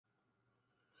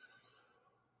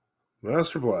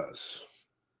Master Blast.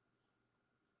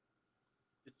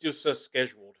 It just says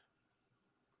scheduled.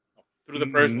 Through the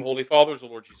prayers of the Holy Fathers, the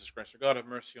Lord Jesus Christ, our God, have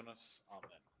mercy on us.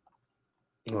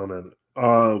 Amen. Amen.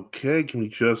 Okay, give me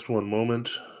just one moment.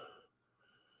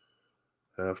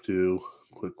 I have to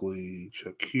quickly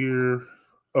check here.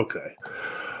 Okay.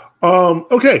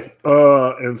 Okay.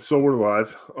 And so we're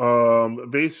live.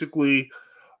 Basically,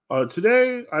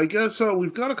 today, I guess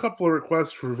we've got a couple of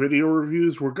requests for video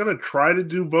reviews. We're gonna try to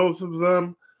do both of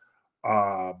them.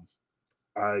 But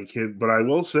I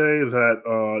will say that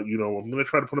I'm gonna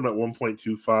try to put them at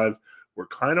 1.25. We're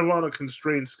kind of on a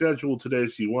constrained schedule today,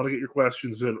 so you want to get your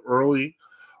questions in early,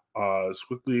 as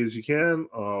quickly as you can.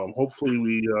 Hopefully,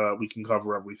 we can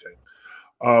cover everything.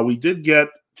 We did get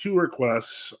 2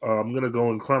 requests. I'm going to go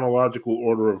in chronological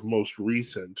order of most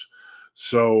recent.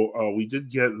 So we did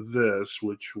get this,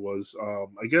 which was,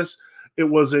 I guess, it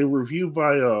was a review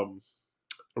by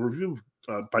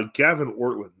Gavin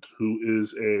Ortlund, who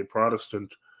is a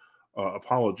Protestant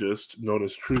apologist known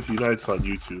as Truth Unites on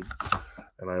YouTube,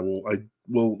 and I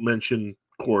will mention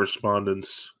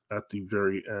correspondence at the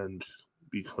very end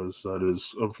because that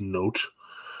is of note.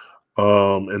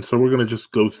 And so we're going to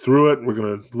just go through it. We're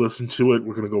going to listen to it.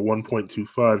 We're going to go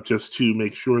 1.25 just to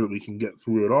make sure that we can get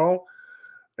through it all.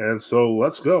 And so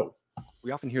let's go. We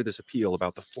often hear this appeal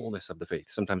about the fullness of the faith,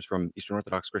 sometimes from Eastern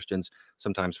Orthodox Christians,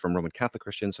 sometimes from Roman Catholic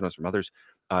Christians, sometimes from others.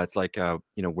 It's like,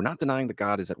 we're not denying that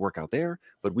God is at work out there,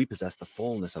 but we possess the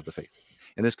fullness of the faith.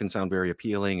 And this can sound very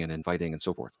appealing and inviting and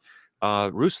so forth.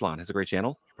 Ruslan has a great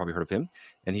channel. You've probably heard of him.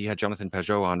 And he had Jonathan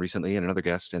Pajot on recently and another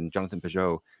guest. And Jonathan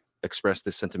Pajot expressed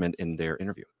this sentiment in their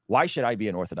interview. Why should I be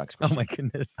an Orthodox Christian? Oh, my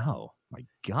goodness. Oh, my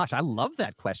gosh. I love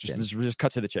that question. Just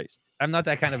cut to the chase. I'm not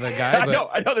that kind of a guy. But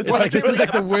I know. This is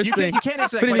like the worst thing. You can't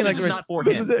answer that question. This is not for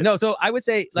him. No, so I would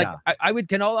say,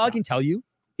 all I can tell you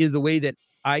is the way that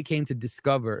I came to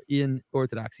discover in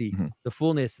Orthodoxy the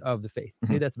fullness of the faith.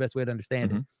 Maybe that's the best way to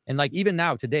understand it. And like even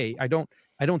now today, I don't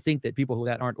think that people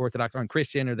that aren't Orthodox aren't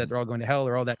Christian or that they're all going to hell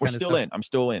or all that kind of stuff. I'm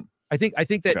still in. I think I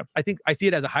see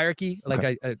it as a hierarchy, like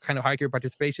a kind of hierarchy of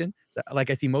participation,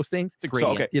 like I see most things.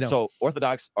 So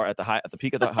Orthodox are at the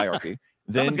peak of the hierarchy.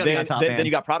 then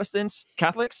you got Protestants,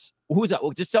 Catholics. Who's that?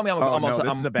 Well, just tell me.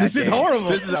 This is horrible.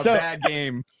 This is a bad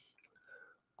game.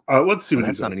 Let's see.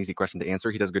 That's not an easy question to answer.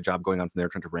 He does a good job going on from there,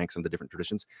 trying to rank some of the different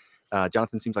traditions.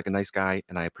 Jonathan seems like a nice guy,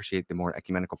 and I appreciate the more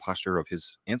ecumenical posture of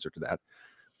his answer to that.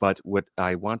 But what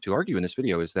I want to argue in this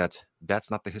video is that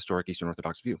that's not the historic Eastern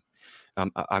Orthodox view.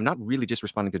 I'm not really just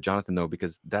responding to Jonathan, though,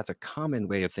 because that's a common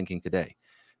way of thinking today.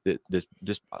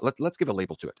 Let's give a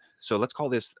label to it. So let's call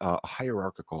this a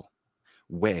hierarchical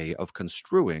way of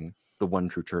construing the one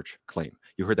true church claim.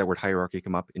 You heard that word hierarchy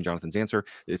come up in Jonathan's answer.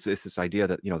 It's this idea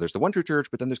that, there's the one true church,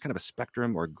 but then there's kind of a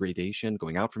spectrum or gradation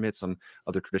going out from it. Some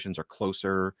other traditions are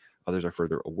closer, others are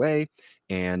further away.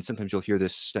 And sometimes you'll hear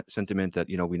this sentiment that,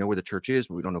 we know where the church is,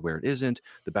 but we don't know where it isn't.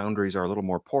 The boundaries are a little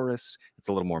more porous. It's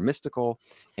a little more mystical.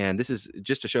 And this is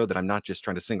just to show that I'm not just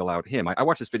trying to single out him. I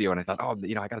watched this video and I thought,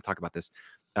 I got to talk about this.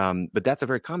 But that's a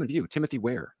very common view. Timothy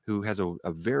Ware, who has a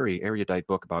very erudite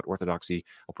book about orthodoxy,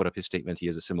 I'll put up his statement. He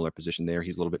has a similar position there.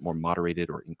 He's a little bit more moderated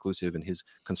or inclusive in his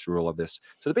construal of this.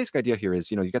 So the basic idea here is,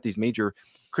 you got these major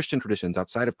Christian traditions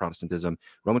outside of Protestantism,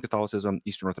 Roman Catholicism,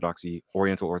 Eastern Orthodoxy,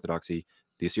 Oriental Orthodoxy,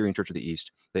 the Assyrian Church of the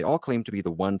East. They all claim to be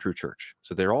the one true church.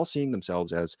 So they're all seeing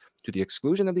themselves as, to the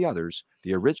exclusion of the others,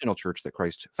 the original church that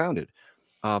Christ founded.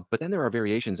 But then there are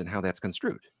variations in how that's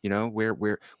construed.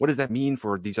 What does that mean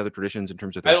for these other traditions in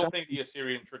terms of their I don't think the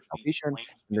Assyrian Church of the East claims to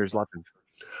be there's lots of.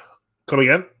 Come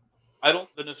again?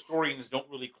 The Nestorians don't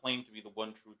really claim to be the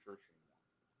one true church anymore.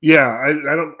 Yeah,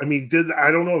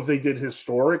 I don't know if they did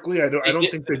historically. I don't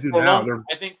think they do now.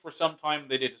 I think for some time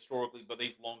they did historically, but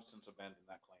they've long since abandoned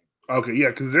that claim. Okay, yeah,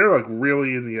 because they're like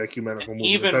really in the ecumenical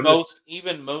movement.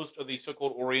 Even most of the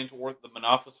so-called Oriental the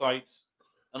Monophysites,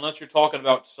 unless you're talking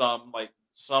about some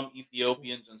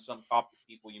Ethiopians and some Coptic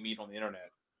people you meet on the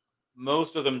internet,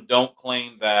 most of them don't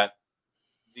claim that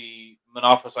the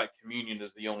Monophysite communion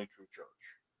is the only true church.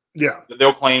 Yeah,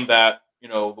 they'll claim that the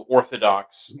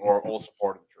Orthodox are also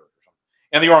part of the church or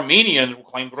something, and the Armenians will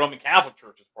claim the Roman Catholic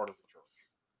Church is part of the church.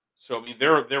 So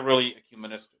they're really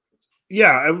ecumenistic.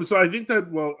 Yeah, and so I think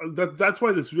that's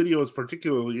why this video is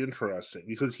particularly interesting,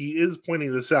 because he is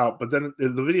pointing this out, but then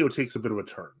the video takes a bit of a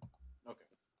turn. Okay.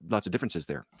 Lots of differences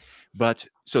there. But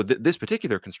so this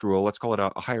particular construal, let's call it a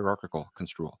hierarchical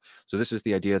construal. So this is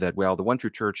the idea that, the one true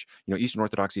church, Eastern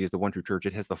Orthodoxy is the one true church.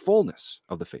 It has the fullness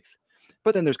of the faith.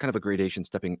 But then there's kind of a gradation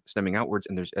stemming outwards.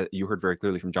 And there's, you heard very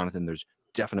clearly from Jonathan, there's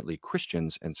definitely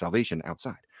Christians and salvation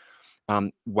outside.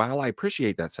 While I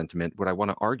appreciate that sentiment, what I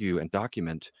want to argue and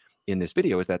document in this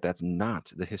video is that that's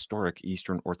not the historic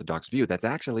Eastern Orthodox view. That's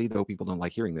actually, though people don't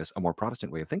like hearing this, a more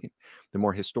Protestant way of thinking. The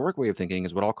more historic way of thinking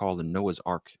is what I'll call the Noah's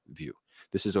Ark view.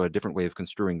 This is a different way of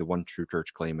construing the one true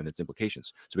church claim and its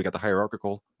implications. So we got the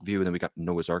hierarchical view, and then we got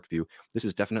Noah's Ark view. This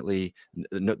is definitely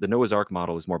the Noah's Ark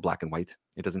model is more black and white.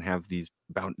 It doesn't have these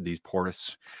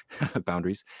porous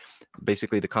boundaries.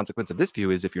 Basically, the consequence of this view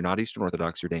is if you're not Eastern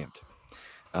Orthodox, you're damned.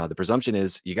 The presumption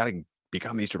is you got to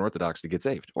become Eastern Orthodox to get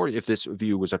saved. Or if this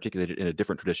view was articulated in a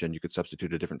different tradition, you could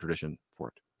substitute a different tradition for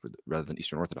it rather than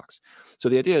Eastern Orthodox. So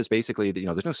the idea is basically that,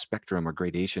 there's no spectrum or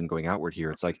gradation going outward here.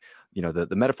 It's like, the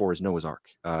metaphor is Noah's Ark.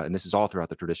 And this is all throughout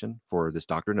the tradition for this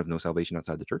doctrine of no salvation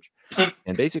outside the church.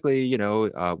 And basically, you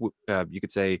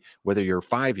could say whether you're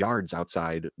 5 yards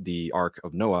outside the Ark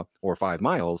of Noah or 5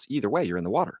 miles, either way, you're in the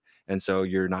water. And so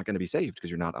you're not going to be saved because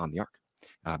you're not on the Ark.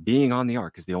 Being on the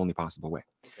Ark is the only possible way.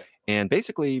 Okay. And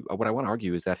basically, what I want to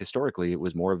argue is that historically, it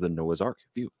was more of the Noah's Ark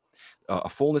view, a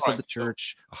fullness of the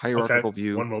church, a hierarchical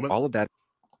view, one moment. all of that.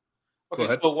 Okay,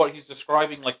 so what he's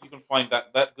describing, like you can find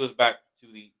that goes back to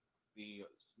the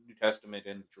New Testament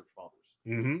and the Church Fathers.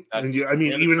 Mm-hmm. And I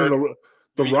mean, in even the in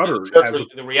the rudder,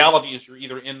 the reality is you're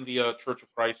either in the Church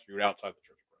of Christ or you're outside the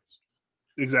Church of Christ.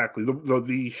 Exactly.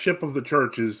 The ship of the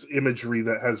church is imagery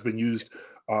that has been used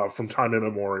from time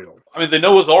immemorial. I mean, the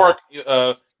Noah's Ark,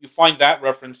 you find that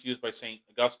reference used by St.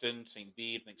 Augustine, St.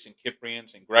 Bede, St. Cyprian,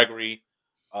 St. Gregory.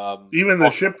 Even the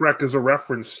shipwreck is a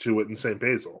reference to it in St.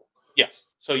 Basil. Yes.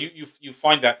 So you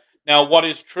find that. Now, what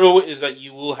is true is that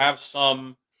you will have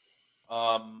some,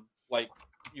 like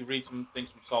you read some things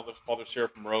from Father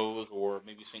Seraphim Rose or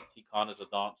maybe St. Tikhon as a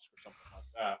Danse or something like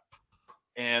that.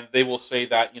 And they will say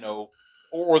that,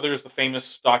 or there's the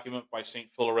famous document by St.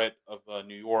 Philaret of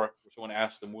New York, where someone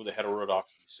asked them, will the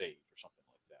heterodox be saved or something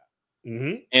like that.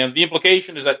 Mm-hmm. And the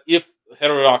implication is that if the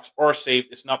heterodox are saved,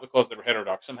 it's not because they're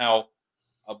heterodox. Somehow,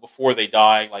 before they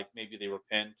die, like maybe they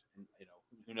repent, and,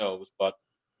 who knows, but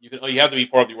you have to be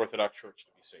part of the Orthodox Church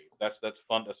to be saved. That's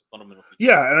fun. That's a fundamental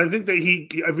feature. Yeah, and I think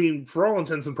that I mean, for all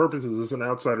intents and purposes, as an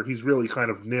outsider, he's really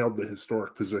kind of nailed the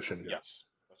historic position here. Yes,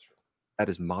 that's true. That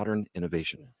is modern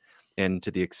innovation. And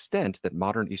to the extent that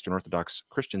modern Eastern Orthodox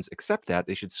Christians accept that,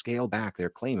 they should scale back their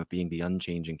claim of being the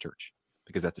unchanging church,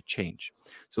 because that's a change.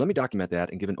 So let me document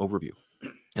that and give an overview.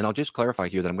 And I'll just clarify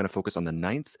here that I'm going to focus on the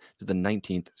 9th to the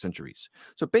 19th centuries.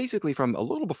 So basically from a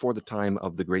little before the time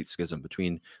of the Great Schism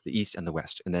between the East and the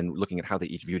West, and then looking at how they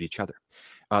each viewed each other.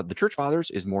 The Church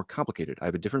Fathers is more complicated. I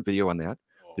have a different video on that.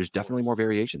 There's definitely more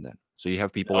variation then. So you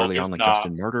have people early on like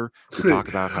Justin Martyr who talk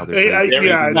about how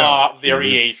there's not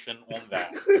variation on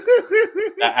that.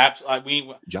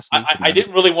 I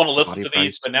didn't really want to listen to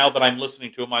these, but now that I'm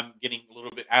listening to them, I'm getting a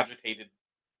little bit agitated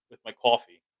with my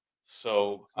coffee.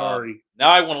 So sorry. Now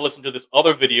I want to listen to this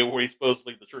other video where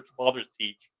supposedly the Church Fathers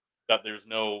teach that there's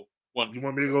no one. You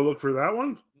want me to go look for that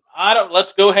one? I don't.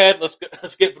 Let's go ahead. Let's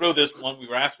get through this one. We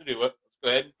were asked to do it. Go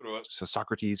ahead and through it. So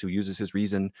Socrates, who uses his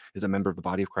reason, is a member of the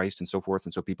body of Christ, and so forth.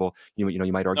 And so people, you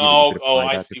might argue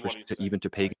even to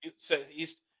pagan.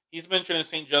 He's mentioning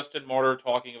Saint Justin Martyr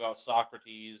talking about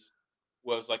Socrates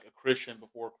was like a Christian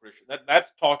before Christian.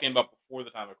 That's talking about before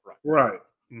the time of Christ. Right.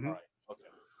 Mm-hmm. All right. Okay.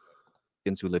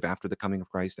 Who live after the coming of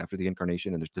Christ, after the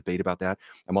incarnation, and there's debate about that.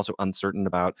 I'm also uncertain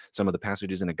about some of the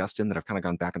passages in Augustine that I've kind of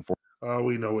gone back and forth.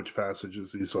 We know which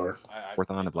passages these are.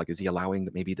 On of like, is he allowing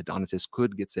that maybe the Donatists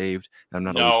could get saved? And I'm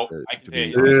not no. always, I can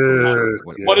tell you.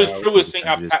 What is true is Saint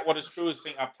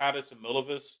Optatus and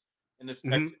Milovus in this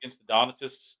text against the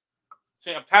Donatists.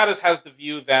 Saint Optatus has the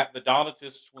view that the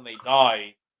Donatists, when they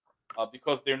die,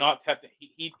 because they're not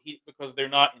because they're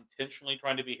not intentionally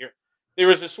trying to be here. There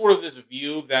is this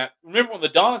view that, remember when the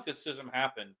Donatist schism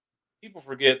happened, people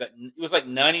forget that it was like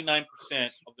 99%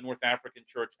 of the North African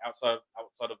church outside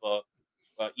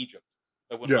of Egypt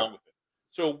that went along with it.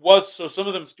 So some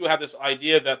of them still have this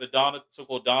idea that the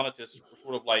so-called Donatists were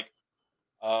sort of like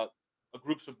a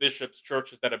groups of bishops,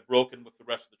 churches that have broken with the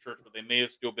rest of the church, but they may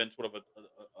have still been sort of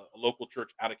a local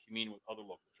church out of communion with other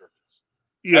local churches.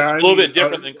 Yeah, that's a little bit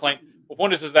different than claim. The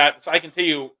point is that I can tell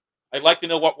you. I'd like to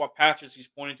know what passages he's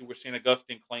pointing to where St.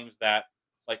 Augustine claims that,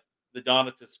 like, the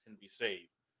Donatists can be saved.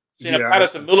 St.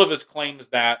 Optatus and Milovus claims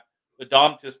that the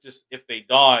Donatists, if they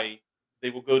die, they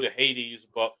will go to Hades,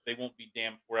 but they won't be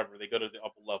damned forever. They go to the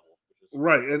upper level.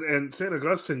 Right, and St.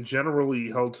 Augustine generally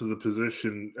held to the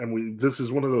position, and this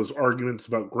is one of those arguments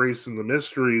about grace and the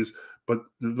mysteries, but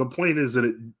the point is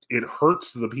that it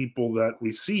hurts the people that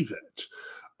receive it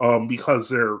because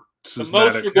they're the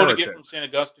most you're going to get from St.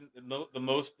 Augustine, the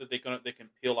most that they can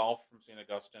peel off from St.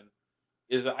 Augustine,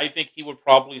 is that I think he would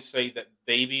probably say that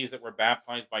babies that were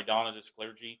baptized by Donatist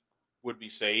clergy would be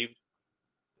saved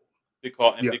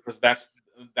because that's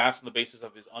that's on the basis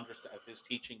of his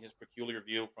teaching, his peculiar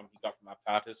view he got from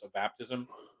Apologetics of baptism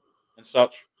and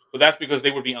such. But that's because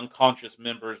they would be unconscious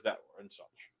members that were and such.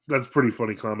 That's a pretty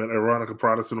funny comment. Ironic, a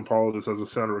Protestant apologist as a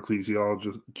sounder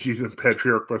ecclesiologist, Jesus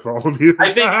Patriarch Bartholomew.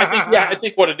 I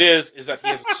think what it is that he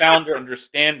has a sounder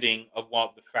understanding of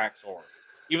what the facts are,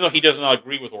 even though he does not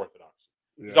agree with Orthodox.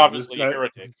 He's obviously a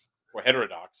heretic or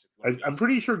heterodox. I'm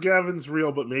pretty sure Gavin's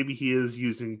real, but maybe he is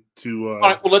using to. All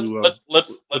right, well,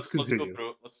 let's continue. go through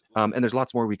it. And there's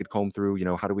lots more we could comb through. You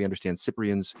know, how do we understand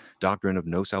Cyprian's doctrine of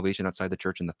no salvation outside the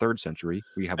church in the 3rd century?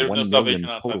 We have 1 million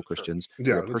total Christians.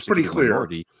 Yeah, that's pretty clear.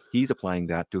 Minority. He's applying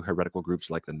that to heretical groups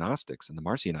like the Gnostics and the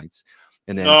Marcionites.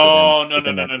 And then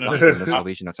no.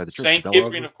 Salvation outside the church. Saint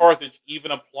Cyprian of Carthage even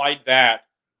applied that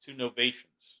to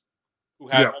Novatians, who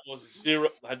had almost zero.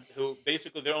 Who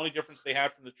basically their only difference they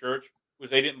had from the church was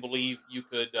they didn't believe you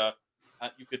could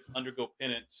undergo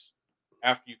penance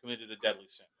after you committed a deadly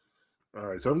sin. All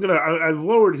right, so I've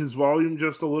lowered his volume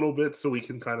just a little bit so we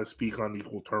can kind of speak on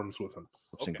equal terms with him.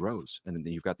 And grows, and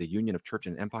then you've got the union of church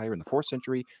and empire in the 4th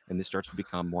century, and this starts to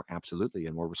become more absolutely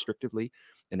and more restrictively.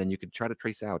 And then you could try to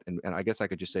trace out, and I guess I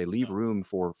could just say leave room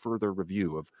for further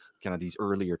review of kind of these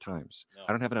earlier times.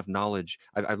 I don't have enough knowledge.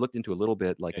 I've looked into a little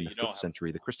bit, like in the 5th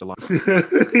century, the Christological.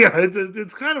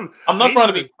 It's kind of. I'm not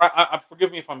trying to be.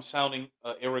 Forgive me if I'm sounding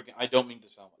arrogant. I don't mean to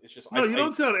sound. It's just no, you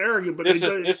don't sound arrogant. But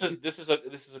this is a.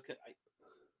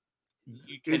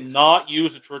 You cannot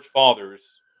use the church fathers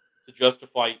to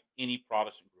justify any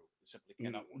Protestant group. It simply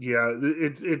cannot work.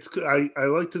 Yeah, I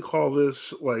like to call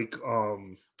this like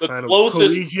the kind closest, of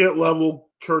collegiate level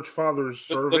church fathers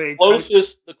survey.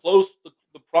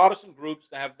 The Protestant groups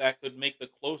that could make the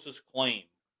closest claim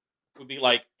would be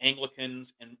like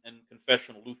Anglicans and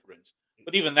confessional Lutherans.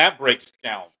 But even that breaks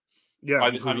down. Yeah,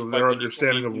 because of their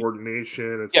understanding of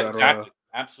ordination, etc. Yeah, exactly.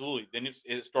 Absolutely. Then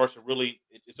it starts to really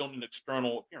it's only an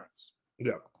external appearance.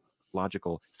 Yeah.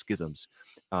 Logical schisms.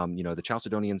 You know, the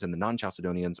Chalcedonians and the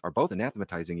non-Chalcedonians are both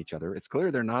anathematizing each other. It's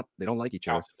clear they don't like each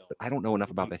other. But I don't know enough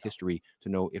about the history to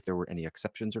know if there were any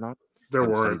exceptions or not. There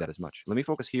weren't. Study that as much. Let me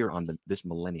focus here on this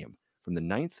millennium from the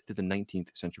 9th to the 19th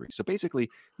century. So basically,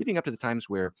 leading up to the times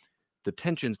where the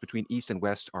tensions between East and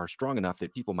West are strong enough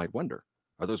that people might wonder,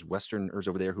 are those Westerners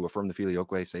over there who affirm the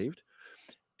Filioque saved?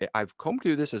 I've combed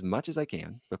through this as much as I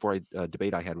can before a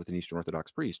debate I had with an Eastern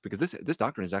Orthodox priest, because this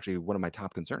doctrine is actually one of my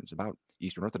top concerns about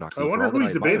Eastern Orthodoxy. I wonder who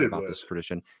he debated about this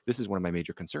tradition. This is one of my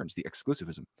major concerns, the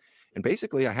exclusivism. And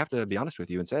basically, I have to be honest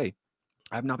with you and say,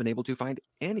 I've not been able to find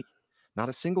not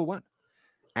a single one,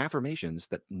 affirmations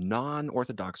that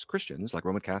non-Orthodox Christians, like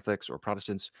Roman Catholics or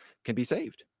Protestants, can be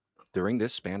saved during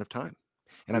this span of time.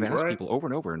 And I've asked people over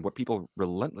and over, and what people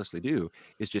relentlessly do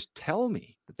is just tell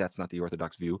me that that's not the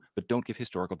Orthodox view, but don't give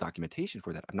historical documentation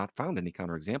for that. I've not found any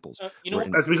counterexamples.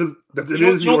 That's because it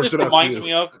is the Orthodox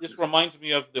view. This reminds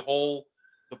me of the whole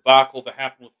debacle that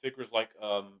happened with figures like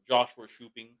Joshua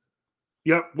Shuping.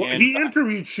 Yep. Well, he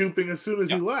interviewed Shuping as soon as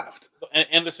he left.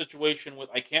 And the situation with,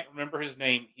 I can't remember his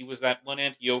name. He was that one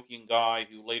Antiochian guy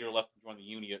who later left to join the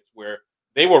Uniates, where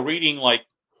they were reading like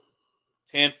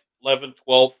 10th, 11th,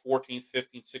 12th, 14th,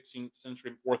 15th, 16th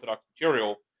century Orthodox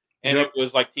material, and it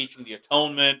was like teaching the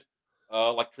atonement,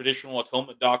 like traditional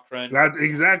atonement doctrine. That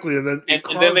exactly, and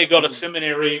then they go to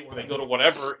seminary or they go to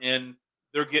whatever, and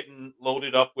they're getting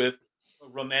loaded up with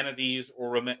Romanides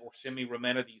or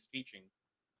semi-Romanides teaching.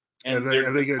 And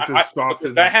they get this stuff.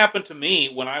 That happened to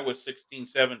me when I was 16,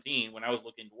 17, when I was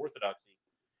looking into Orthodoxy,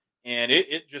 and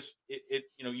it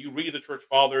you read the Church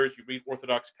Fathers, you read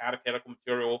Orthodox catechetical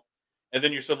material. And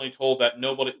then you're suddenly told that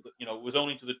nobody, it was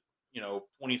only to the,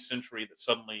 20th century that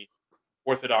suddenly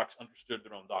Orthodox understood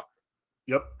their own doctrine.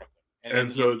 Yep. And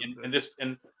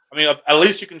I mean, at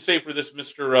least you can say for this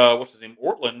Mr. What's his name,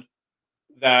 Ortlund,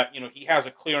 that he has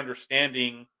a clear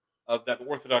understanding of that the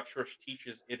Orthodox Church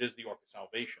teaches it is the ark of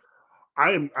salvation.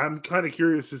 I'm kind of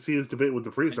curious to see his debate with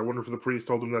the priest. I wonder if the priest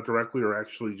told him that directly or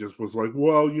actually just was like,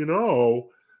 well,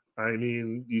 I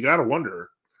mean, you got to wonder.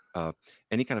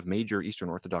 Any kind of major Eastern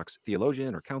Orthodox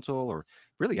theologian or council or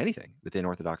really anything within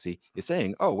Orthodoxy is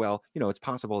saying, oh, well, it's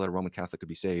possible that a Roman Catholic could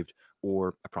be saved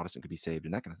or a Protestant could be saved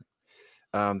and that kind of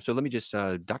thing. So let me just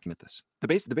document this.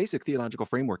 The basic theological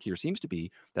framework here seems to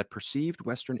be that perceived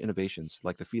Western innovations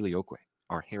like the Filioque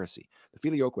are heresy. The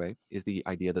Filioque is the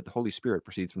idea that the Holy Spirit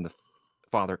proceeds from the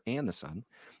Father and the Son,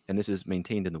 and this is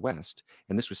maintained in the West,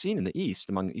 and this was seen in the East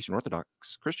among Eastern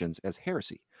Orthodox Christians as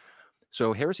heresy.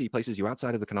 So heresy places you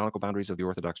outside of the canonical boundaries of the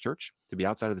Orthodox Church. To be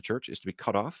outside of the Church is to be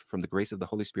cut off from the grace of the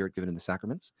Holy Spirit given in the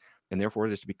sacraments, and therefore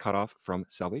it is to be cut off from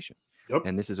salvation. Yep.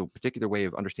 And this is a particular way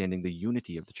of understanding the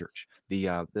unity of the Church.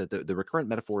 The recurrent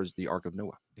metaphor is the Ark of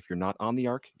Noah. If you're not on the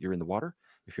Ark, you're in the water.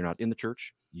 if you're not in the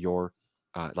church, you're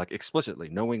like explicitly,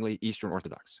 knowingly Eastern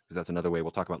Orthodox, because that's another way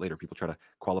we'll talk about later. People try to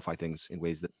qualify things in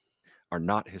ways that are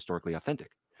not historically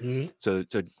authentic. So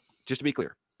just to be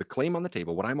clear, the claim on the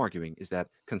table, what I'm arguing is that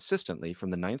consistently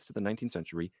from the 9th to the 19th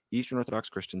century, Eastern Orthodox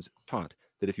Christians taught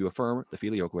that if you affirm the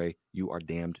Filioque, you are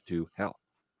damned to hell.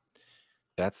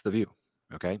 That's the view.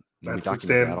 Okay, that's I'll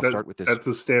start with this. That's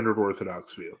the standard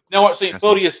Orthodox view. Now, what St.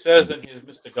 Photius says in his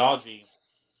Mystagogy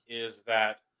is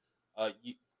that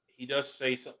he does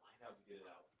say something.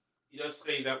 He does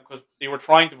say that because they were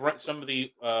trying to write some of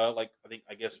the I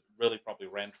guess really probably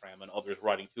Rantram and others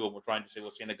writing to him were trying to say,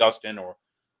 well, St. Augustine or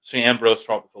St. Ambrose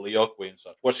taught the Filioque and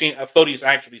such. What St. Photius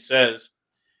actually says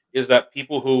is that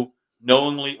people who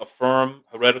knowingly affirm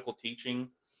heretical teaching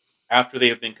after they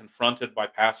have been confronted by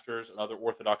pastors and other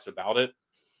Orthodox about it,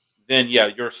 then yeah,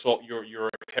 your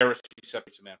heresy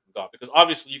separates a man from God. Because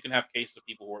obviously you can have cases of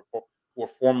people who are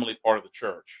formerly part of the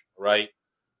church, right?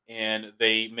 And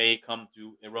they may come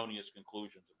to erroneous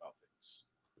conclusions about things,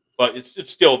 but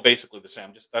it's still basically the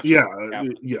same.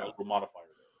 We're modifier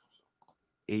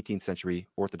there. 18th century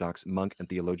Orthodox monk and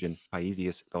theologian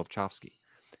Paisius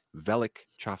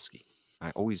Velichkovsky.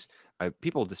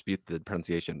 People dispute the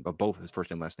pronunciation of both his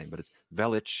first and last name, but it's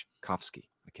Velichkovsky.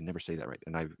 I can never say that right,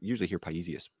 and I usually hear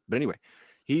Paisius. But anyway,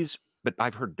 but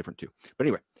I've heard different too. But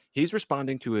anyway, he's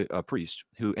responding to a priest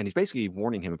and he's basically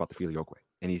warning him about the Filioque.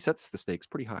 And he sets the stakes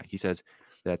pretty high. He says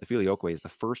that the Filioque is the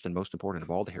first and most important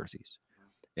of all the heresies.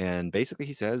 And basically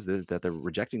he says that the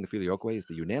rejecting the Filioque is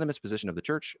the unanimous position of the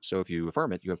church. So if you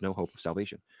affirm it, you have no hope of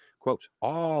salvation. Quote,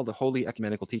 all the holy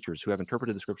ecumenical teachers who have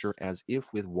interpreted the scripture as if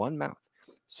with one mouth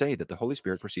say that the Holy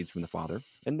Spirit proceeds from the Father,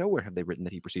 and nowhere have they written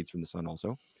that he proceeds from the Son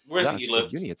also. Where's thus, the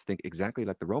Uniates think exactly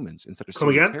like the Romans in such a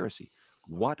serious heresy.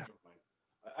 What?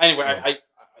 Anyway,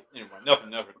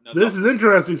 nothing. This is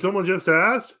interesting. Someone just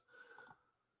asked.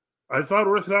 I thought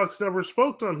Orthodox never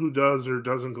spoke on who does or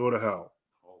doesn't go to hell.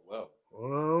 Oh well.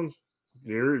 Well,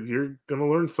 you're gonna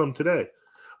learn some today.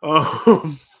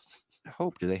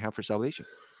 Hope do they have for salvation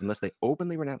unless they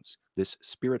openly renounce this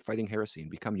spirit-fighting heresy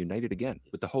and become united again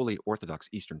with the Holy Orthodox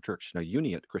Eastern Church? Now,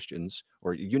 Uniate Christians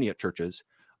or Uniate churches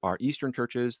are Eastern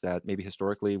churches that maybe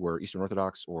historically were Eastern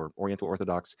Orthodox or Oriental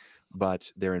Orthodox,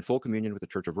 but they're in full communion with the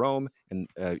Church of Rome, and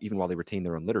even while they retain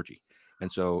their own liturgy.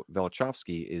 And so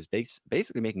Velichkovsky is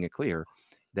basically making it clear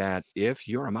that if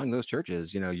you're among those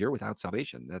churches, you're without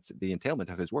salvation. That's the entailment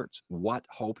of his words. What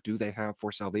hope do they have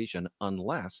for salvation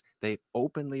unless they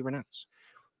openly renounce?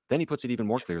 Then he puts it even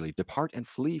more clearly. Depart and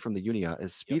flee from the Unia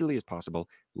as speedily as possible,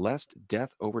 lest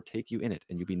death overtake you in it,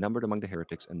 and you be numbered among the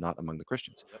heretics and not among the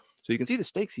Christians. So you can see the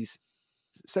stakes he's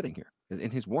setting here in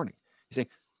his warning. He's saying,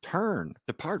 turn,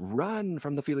 depart, run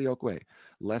from the Filioque,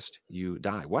 lest you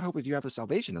die. What hope do you have of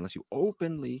salvation unless you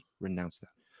openly renounce that?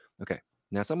 Okay,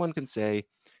 now someone can say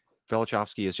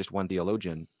Velichkovsky is just one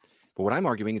theologian, but what I'm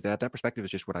arguing is that perspective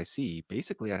is just what I see.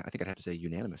 Basically, I think I'd have to say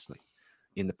unanimously.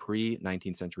 In the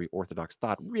pre-19th century Orthodox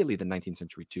thought, really the 19th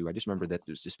century too. I just remember that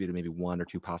there's disputed maybe one or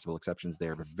two possible exceptions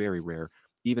there, but very rare,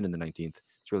 even in the 19th.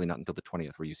 It's really not until the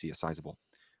 20th where you see a sizable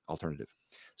alternative.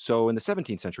 So in the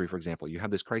 17th century, for example, you have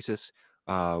this crisis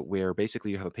where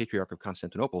basically you have a Patriarch of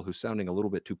Constantinople who's sounding a little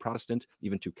bit too Protestant,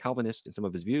 even too Calvinist in some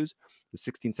of his views. The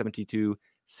 1672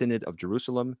 Synod of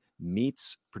Jerusalem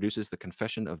produces the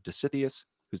Confession of Dositheus,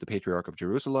 who's the Patriarch of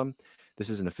Jerusalem. This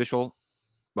is an official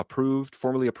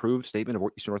formally approved statement of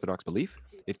Eastern Orthodox belief.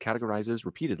 It categorizes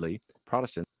repeatedly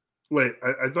Protestant. Wait,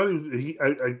 I thought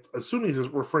I assume he's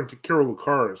referring to Kirill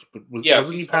Lucaris, but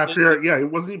wasn't he Patriarch? Yeah,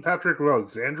 wasn't he Patriarch of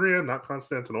Alexandria, not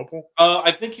Constantinople?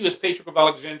 I think he was Patriarch of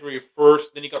Alexandria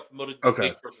first, then he got promoted to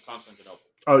Patriarch of Constantinople.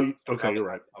 Oh, okay, you're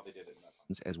right. How they did it.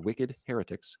 As wicked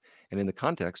heretics, and in the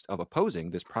context of opposing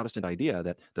this Protestant idea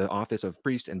that the office of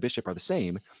priest and bishop are the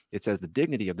same, it says the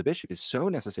dignity of the bishop is so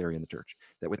necessary in the church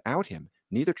that without him,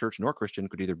 neither church nor Christian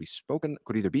could either be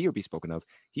or be spoken of.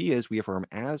 He is, we affirm,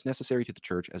 as necessary to the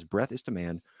church as breath is to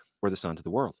man or the sun to the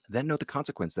world. Then note the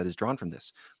consequence that is drawn from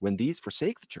this. When these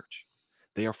forsake the church,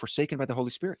 they are forsaken by the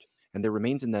Holy Spirit, and there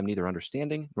remains in them neither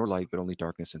understanding nor light, but only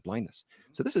darkness and blindness.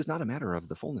 So this is not a matter of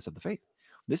the fullness of the faith.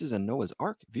 This is a Noah's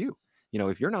Ark view.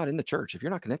 If you're not in the church, if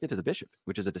you're not connected to the bishop,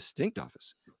 which is a distinct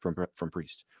office from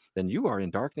priest, then you are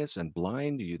in darkness and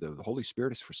blind. The Holy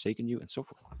Spirit has forsaken you, and so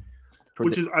forth.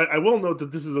 I will note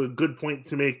that this is a good point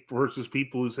to make versus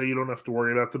people who say you don't have to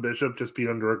worry about the bishop, just be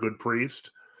under a good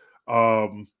priest.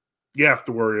 You have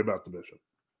to worry about the bishop.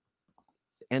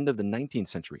 End of the 19th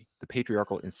century, the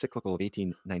patriarchal encyclical of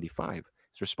 1895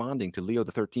 is responding to Leo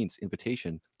XIII's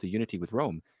invitation to unity with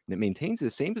Rome, and it maintains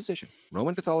the same position.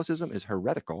 Roman Catholicism is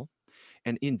heretical,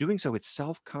 And in doing so, it's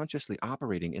self-consciously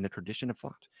operating in a tradition of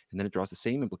thought. And then it draws the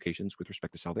same implications with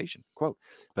respect to salvation. Quote,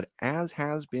 but as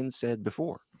has been said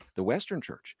before, the Western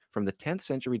Church, from the 10th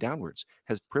century downwards,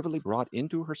 has privily brought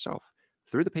into herself,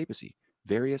 through the papacy,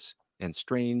 various and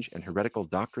strange and heretical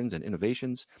doctrines and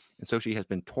innovations, and so she has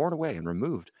been torn away and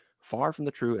removed far from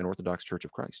the true and Orthodox Church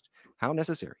of Christ. How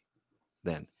necessary,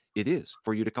 then, it is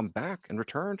for you to come back and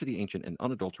return to the ancient and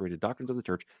unadulterated doctrines of the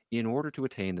church in order to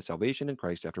attain the salvation in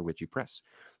Christ after which you press.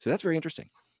 So that's very interesting.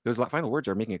 Those final words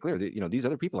are making it clear that, these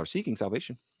other people are seeking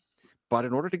salvation, but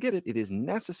in order to get it, it is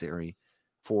necessary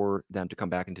for them to come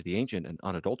back into the ancient and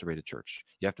unadulterated church.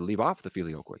 You have to leave off the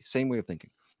filioque. Same way of thinking.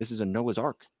 This is a Noah's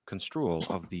Ark construal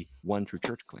of the one true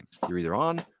church claim. You're either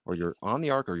on, or you're on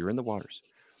the ark, or you're in the waters.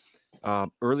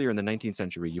 Earlier in the 19th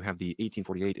century, you have the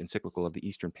 1848 encyclical of the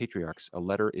Eastern Patriarchs, a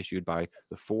letter issued by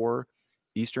the 4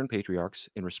 Eastern Patriarchs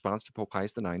in response to Pope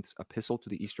Pius IX's epistle to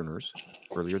the Easterners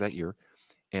earlier that year.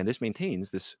 And this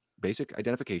maintains this basic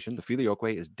identification. The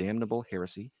filioque is damnable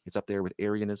heresy. It's up there with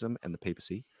Arianism and the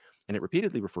papacy. And it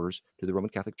repeatedly refers to the Roman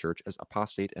Catholic Church as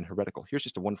apostate and heretical. Here's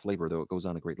just one flavor, though it goes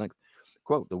on at great length.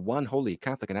 Quote, the one holy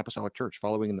Catholic and Apostolic Church,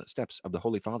 following in the steps of the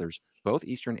Holy Fathers, both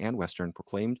Eastern and Western,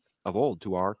 proclaimed of old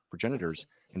to our progenitors,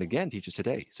 and again teaches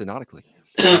today, synodically,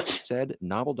 that said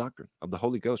novel doctrine of the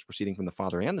Holy Ghost proceeding from the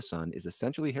Father and the Son is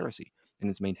essentially heresy, and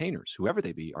its maintainers, whoever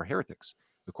they be, are heretics,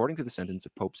 according to the sentence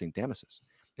of Pope St. Damasus,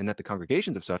 and that the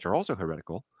congregations of such are also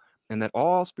heretical, and that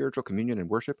all spiritual communion and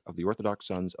worship of the Orthodox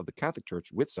sons of the Catholic Church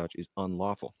with such is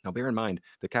unlawful. Now, bear in mind,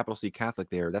 the capital C Catholic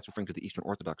there, that's referring to the Eastern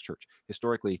Orthodox Church.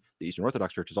 Historically, the Eastern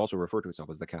Orthodox Church has also referred to itself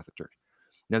as the Catholic Church.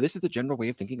 Now, this is the general way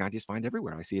of thinking I just find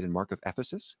everywhere. I see it in Mark of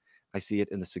Ephesus. I see it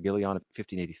in the Sigillion of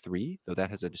 1583, though that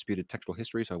has a disputed textual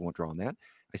history, so I won't draw on that.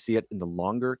 I see it in the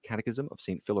longer Catechism of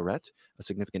St. Philaret, a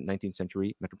significant 19th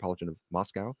century metropolitan of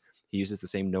Moscow. He uses the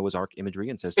same Noah's Ark imagery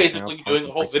and says, basically doing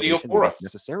a whole video for us.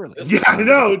 Necessarily. Yeah, I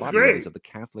know, it's great. Of the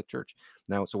Catholic Church.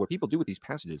 Now, so what people do with these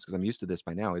passages, because I'm used to this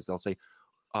by now, is they'll say,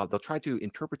 they'll try to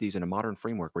interpret these in a modern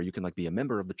framework where you can be a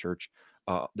member of the church.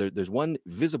 There's one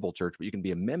visible church, but you can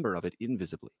be a member of it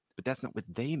invisibly. But that's not what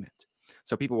they meant.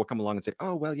 So people will come along and say,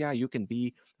 oh, well, yeah, you can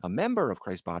be a member of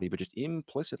Christ's body, but just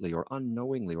implicitly or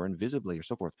unknowingly or invisibly or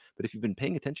so forth. But if you've been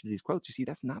paying attention to these quotes, you see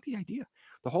that's not the idea.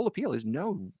 The whole appeal is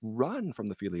no, run from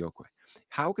the filioque.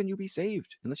 How can you be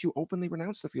saved unless you openly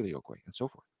renounce the filioque and so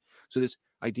forth? So this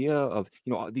idea of,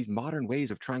 these modern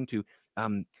ways of trying to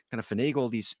kind of finagle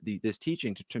this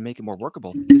teaching to make it more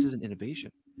workable, this is an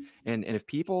innovation. And if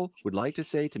people would like to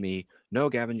say to me, no,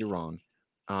 Gavin, you're wrong.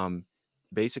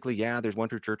 Basically, yeah, there's one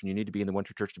true church and you need to be in the one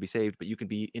true church to be saved, but you can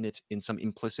be in it in some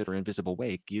implicit or invisible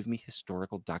way. Give me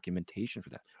historical documentation for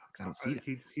that. Because I don't see that.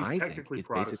 He's I think it's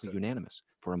basically unanimous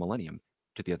for a millennium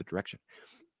to the other direction.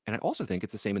 And I also think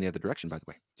it's the same in the other direction, by the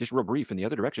way. Just real brief, in the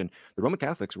other direction, the Roman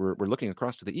Catholics were looking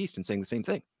across to the east and saying the same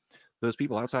thing. Those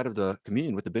people outside of the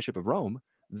communion with the Bishop of Rome,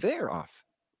 they're off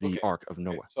the Ark of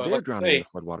Noah. So they're drowning in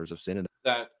the floodwaters of sin.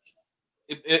 And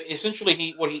essentially,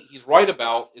 he's right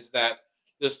about is that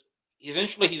this.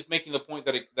 Essentially, he's making the point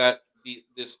that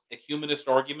this ecumenist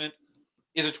argument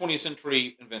is a 20th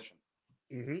century invention.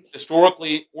 Mm-hmm.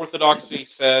 Historically, Orthodoxy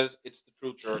says it's the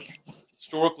true church.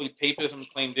 Historically, Papism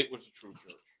claimed it was the true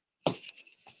church.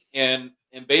 And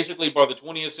basically, by the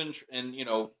 20th century, and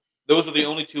those are the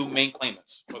only two main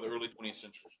claimants by the early 20th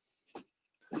century.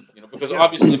 Because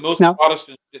obviously most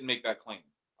Protestants didn't make that claim,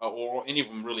 or any of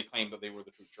them really claimed that they were the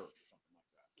true church or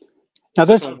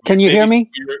something like that. Now, can you hear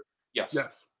me? Yes.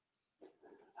 Yes.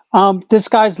 This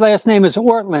guy's last name is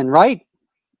Ortlund, right?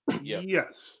 Yep.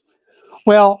 Yes.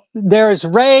 Well, there's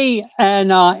Ray and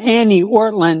Annie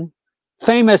Ortlund,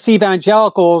 famous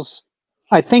evangelicals.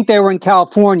 I think they were in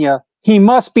California. He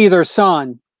must be their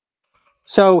son.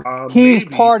 So he's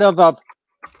maybe. part of a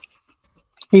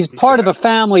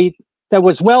family that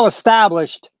was well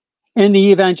established in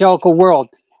the evangelical world.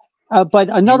 But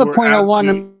another point I want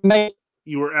to make.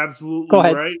 You were absolutely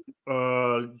right.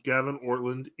 Gavin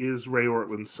Ortlund is Ray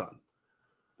Ortlund's son.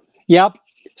 Yep.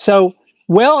 So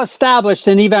well established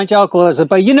in evangelicalism.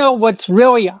 But what's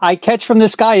really I catch from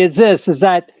this guy is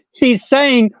that he's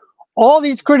saying all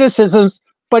these criticisms,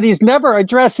 but he's never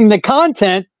addressing the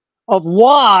content of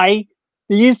why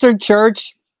the Eastern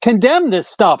Church condemned this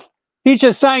stuff. He's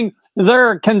just saying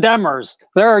they're condemners.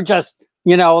 They're just,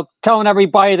 telling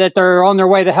everybody that they're on their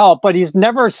way to hell. But he's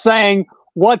never saying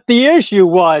what the issue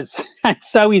was. And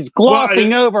so he's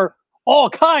glossing over all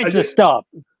kinds of stuff.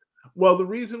 Well, the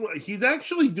reason he's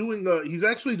actually doing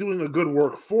a good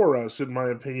work for us, in my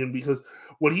opinion, because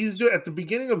what he's doing at the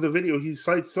beginning of the video, he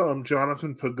cites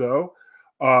Jonathan Pagot,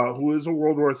 who is a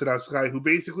World Orthodox guy, who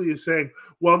basically is saying,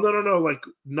 well, no, like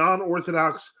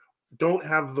non-Orthodox don't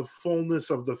have the fullness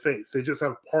of the faith. They just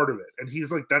have part of it. And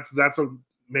he's like, that's a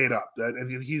made up. That,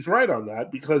 and he's right on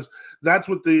that, because that's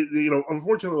what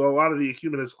unfortunately, a lot of the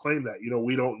ecumenists claim that,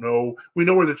 we don't know, we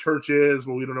know where the church is,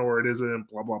 but we don't know where it isn't,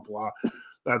 blah, blah, blah.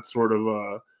 That sort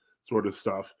of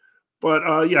stuff.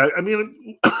 But yeah, I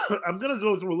mean, I'm gonna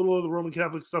go through a little of the Roman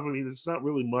Catholic stuff. I mean, it's not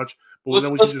really much. But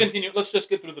let's continue. Let's just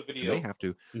get through the video. They have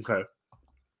to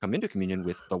come into communion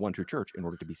with the one true church in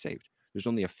order to be saved. There's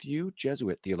only a few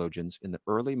Jesuit theologians in the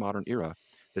early modern era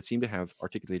that seem to have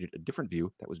articulated a different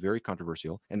view that was very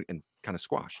controversial and kind of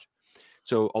squashed.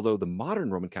 So although the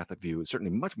modern Roman Catholic view is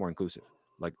certainly much more inclusive,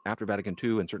 like after Vatican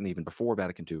II and certainly even before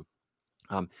Vatican II,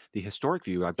 the historic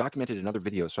view, I've documented in other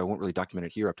videos, so I won't really document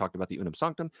it here. I've talked about the Unum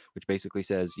Sanctum, which basically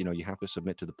says, you have to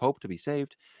submit to the Pope to be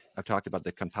saved. I've talked about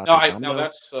the Cantate Domino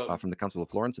from the Council of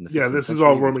Florence in the 15th this century. is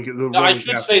all Roman. I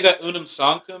should say that Unum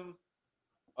Sanctum,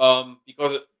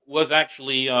 because it was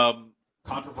actually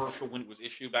controversial when it was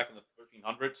issued back in the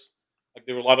 1300s. Like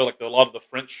there were a lot of the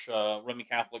French Roman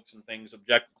Catholics and things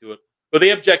objected to it, but they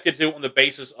objected to it on the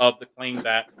basis of the claim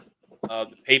that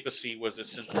the papacy was a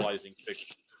centralizing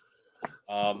figure.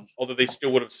 Although they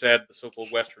still would have said the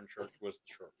so-called Western Church was the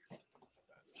church.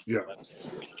 Yeah.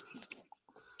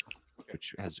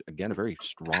 Which has, again, a very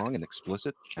strong and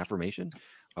explicit affirmation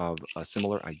of a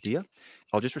similar idea.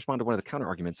 I'll just respond to one of the counter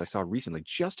arguments I saw recently,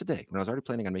 just today, when I was already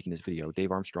planning on making this video.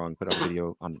 Dave Armstrong put out a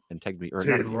video on and tagged me.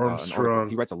 Dave Armstrong.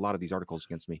 He writes a lot of these articles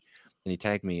against me, and he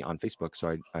tagged me on Facebook.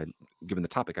 So I given the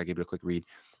topic, I gave it a quick read.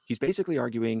 He's basically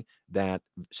arguing that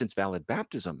since valid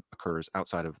baptism occurs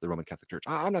outside of the Roman Catholic Church,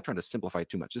 I'm not trying to simplify it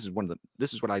too much. This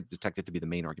is what I detected to be the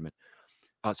main argument.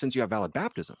 Since you have valid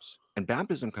baptisms and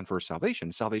baptism confers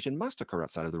salvation, salvation must occur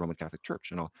outside of the Roman Catholic Church.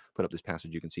 And I'll put up this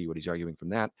passage. You can see what he's arguing from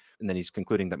that. And then he's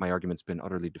concluding that my argument's been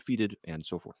utterly defeated and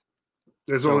so forth.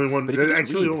 There's only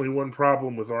one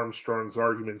problem with Armstrong's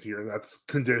argument here, and that's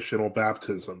conditional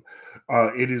baptism.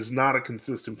 It is not a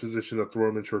consistent position that the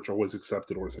Roman Church always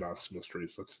accepted Orthodox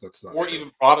mysteries. That's not or true.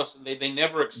 Even Protestant. They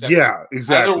never accepted. Yeah,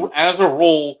 exactly. As a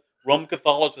rule, Roman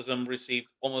Catholicism received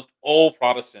almost all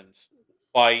Protestants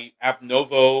by ab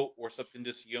novo or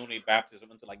subconditione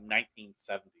baptism until like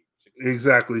 1970.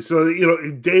 Exactly. So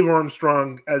Dave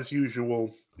Armstrong, as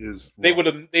usual, is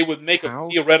wrong. They would make a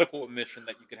theoretical admission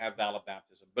that you could have valid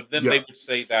baptism, but then they would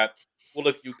say that, well,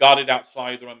 if you got it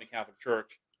outside the Roman Catholic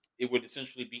Church, it would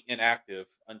essentially be inactive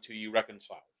until you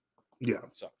reconcile. Yeah.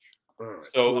 And such. All right.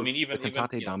 So I mean, even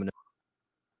Cantate Domino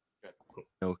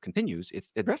continues. It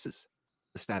addresses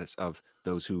the status of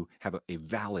those who have a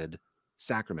valid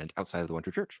sacrament outside of the one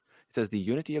true church. It says the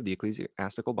unity of the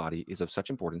ecclesiastical body is of such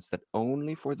importance that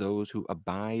only for those who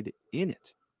abide in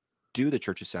it do the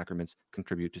church's sacraments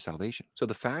contribute to salvation. So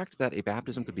the fact that a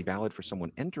baptism could be valid for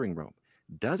someone entering Rome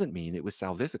doesn't mean it was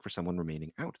salvific for someone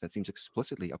remaining out. That seems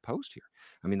explicitly opposed here.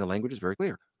 I mean, the language is very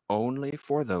clear. Only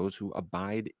for those who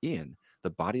abide in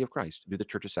the body of Christ do the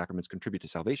church's sacraments contribute to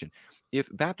salvation. If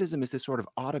baptism is this sort of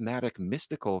automatic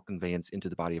mystical conveyance into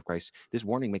the body of Christ, this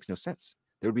warning makes no sense.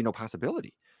 There would be no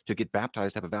possibility to get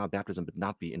baptized, have a valid baptism, but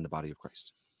not be in the body of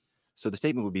Christ. So the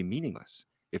statement would be meaningless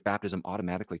if baptism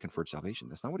automatically conferred salvation.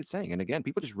 That's not what it's saying. And again,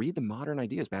 people just read the modern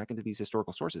ideas back into these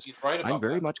historical sources. He's right about I'm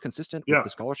very much consistent with the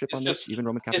scholarship on this. Even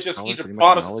Roman Catholic scholars he's a pretty much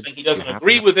Protestant acknowledge he doesn't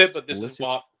agree with it, but this is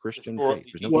what Christian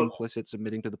faith. There's no implicit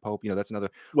submitting to the Pope. That's another.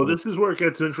 Well, this is where it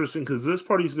gets interesting, because this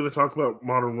part he's going to talk about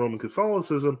modern Roman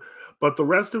Catholicism, but the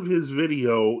rest of his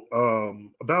video,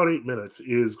 about 8 minutes,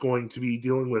 is going to be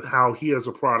dealing with how he as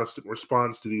a Protestant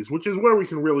responds to these, which is where we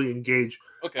can really engage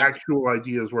actual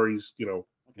ideas where he's,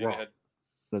 wrong.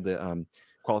 The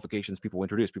qualifications people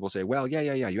introduce. People say, well, yeah,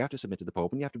 you have to submit to the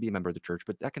Pope and you have to be a member of the church,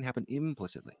 but that can happen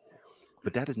implicitly.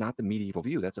 But that is not the medieval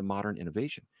view. That's a modern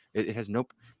innovation. It has no.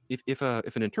 If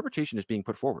an interpretation is being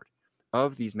put forward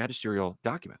of these magisterial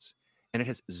documents and it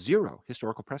has zero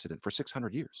historical precedent for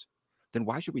 600 years, then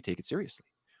why should we take it seriously?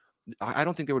 I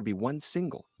don't think there would be one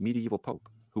single medieval pope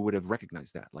who would have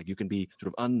recognized that. Like, you can be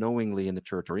sort of unknowingly in the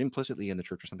church or implicitly in the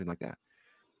church or something like that.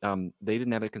 They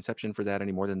didn't have a conception for that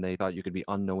any more than they thought you could be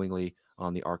unknowingly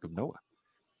on the Ark of Noah.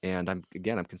 And I'm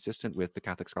consistent with the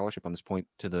Catholic scholarship on this point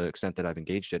to the extent that I've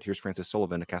engaged it. Here's Francis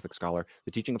Sullivan, a Catholic scholar.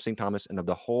 The teaching of St. Thomas and of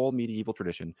the whole medieval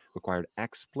tradition required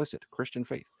explicit Christian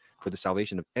faith for the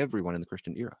salvation of everyone in the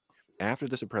Christian era. After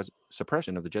the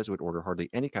suppression of the Jesuit order, hardly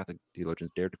any Catholic theologians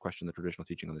dared to question the traditional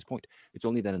teaching on this point. It's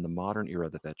only then in the modern era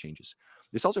that changes.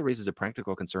 This also raises a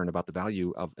practical concern about the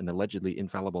value of an allegedly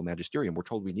infallible magisterium. We're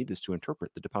told we need this to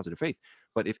interpret the deposit of faith.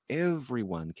 But if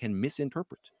everyone can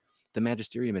misinterpret the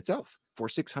magisterium itself for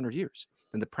 600 years,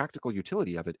 then the practical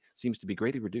utility of it seems to be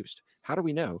greatly reduced. How do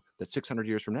we know that 600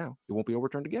 years from now it won't be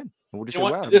overturned again? And we'll just say,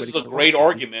 wow, this is a great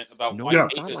argument about no why one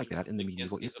thought like that in the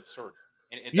medieval is absurd.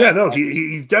 And yeah, no,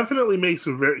 he definitely makes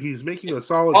he's making a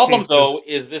solid problem case though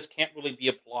is this can't really be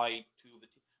applied to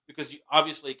because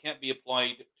obviously it can't be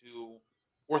applied to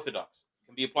Orthodox. It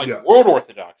can be applied to world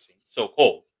Orthodoxy,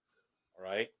 so-called. All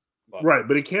right.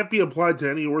 But it can't be applied to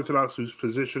any Orthodox whose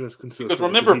position is consistent. Because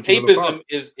remember, papism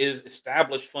is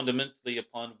established fundamentally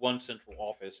upon one central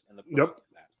office and the person of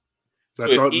that.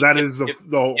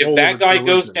 If that guy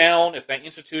goes down, if that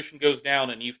institution goes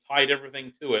down, and you've tied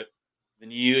everything to it, then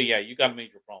you got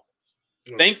major problems.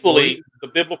 Thankfully, the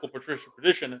biblical patrician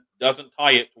tradition doesn't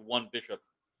tie it to one bishop.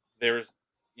 There's,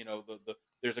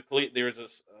 there's a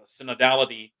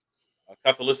synodality,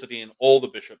 Catholicity in all the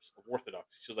bishops of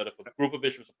Orthodoxy, so that if a group of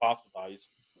bishops apostatize,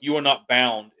 you are not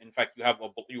bound. In fact,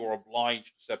 you are obliged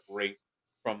to separate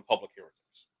from public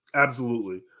heretics.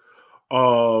 Absolutely.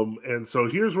 And so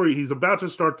here's where he's about to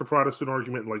start the Protestant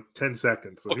argument in like 10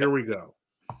 seconds. So here we go.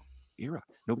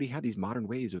 Nobody had these modern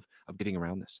ways of getting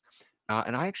around this.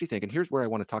 And I actually think, and here's where I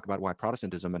want to talk about why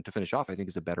Protestantism, and to finish off, I think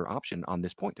is a better option on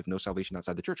this point of no salvation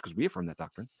outside the church, because we affirm that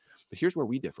doctrine. But here's where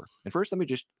we differ. And first, let me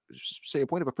just say a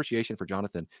point of appreciation for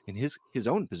Jonathan in his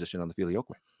own position on the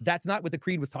Filioque. That's not what the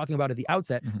creed was talking about at the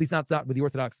outset. At least not what the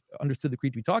Orthodox understood the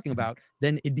creed to be talking about.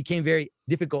 Then it became very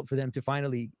difficult for them to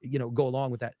finally, go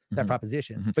along with that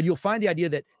proposition. But you'll find the idea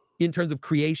that in terms of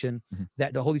creation,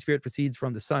 that the Holy Spirit proceeds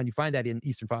from the Son. You find that in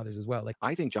Eastern Fathers as well. Like,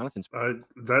 I think Jonathan's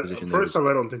first off,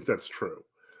 I don't think that's true.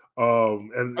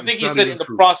 And I think he said in the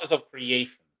process of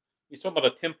creation. He's talking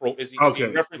about a temporal. Is he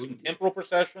referencing temporal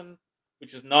procession,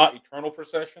 which is not eternal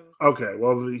procession? Okay,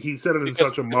 well, he said it in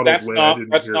such a muddled way.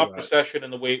 That's not procession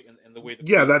in the way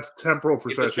that's temporal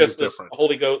procession. It's just different. The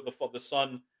Holy Ghost, the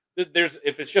Son.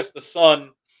 If it's just the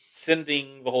Son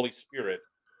sending the Holy Spirit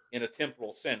in a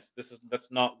temporal sense,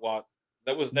 that's not what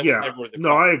that was. Never the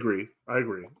no, I agree.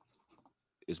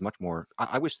 Is much more.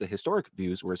 I wish the historic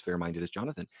views were as fair-minded as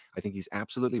Jonathan. I think he's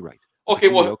absolutely right. Okay,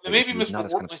 well, maybe Mr.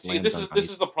 Ortlund, this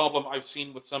is the problem I've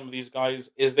seen with some of these guys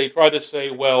is they try to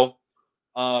say, well,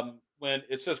 when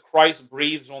it says Christ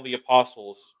breathes on the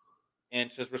apostles and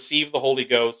says receive the Holy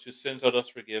Ghost, whose sins let us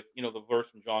forgive. The verse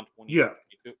from John 20,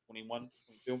 21,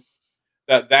 22.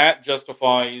 That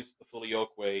justifies the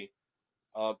Filioque.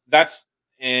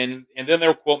 And then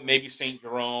they'll quote maybe Saint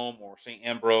Jerome or Saint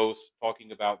Ambrose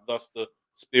talking about thus the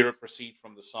Spirit proceeds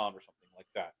from the Son or something like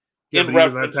that. Yeah, but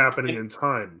that's happening in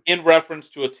time. In reference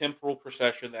to a temporal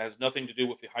procession that has nothing to do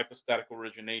with the hypostatic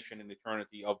origination and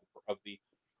eternity of the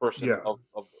person of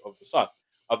the Son,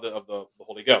 of the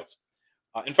Holy Ghost.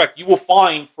 In fact, you will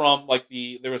find from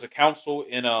there was a council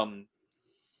in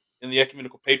the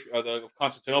Ecumenical of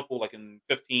Constantinople, like in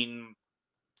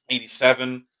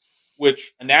 1587,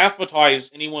 which anathematized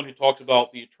anyone who talked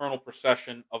about the eternal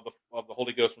procession of the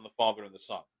Holy Ghost from the Father and the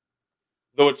Son.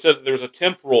 Though it said there was a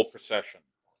temporal procession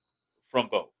from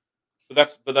both,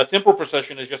 but that temporal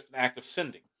procession is just an act of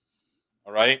sending.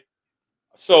 All right.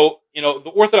 So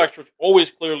the Orthodox Church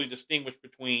always clearly distinguished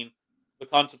between the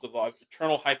concept of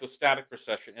eternal hypostatic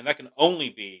procession, and that can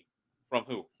only be from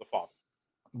who? The Father.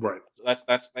 Right. So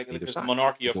that's the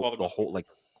monarchy of Father. The whole, like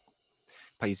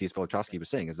Paisius Filochowski was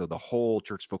saying, as though the whole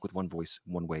church spoke with one voice,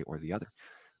 one way or the other.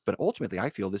 But ultimately, I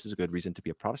feel this is a good reason to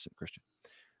be a Protestant Christian.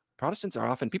 Protestants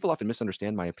people often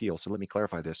misunderstand my appeal, so let me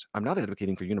clarify this. I'm not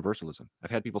advocating for universalism. I've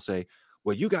had people say,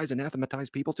 well, you guys anathematize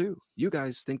people too. You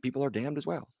guys think people are damned as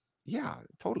well. Yeah,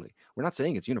 totally. We're not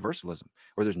saying it's universalism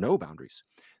or there's no boundaries.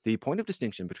 The point of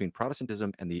distinction between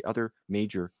Protestantism and the other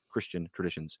major Christian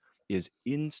traditions is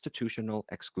institutional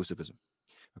exclusivism.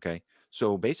 Okay,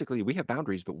 so basically we have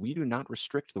boundaries, but we do not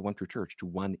restrict the one true church to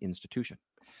one institution.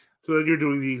 So then you're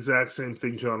doing the exact same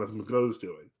thing Jonathan McGo's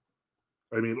doing.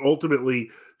 I mean, ultimately,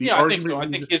 the argument. I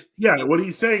think so. What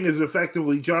he's saying is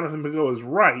effectively Jonathan McGo is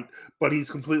right, but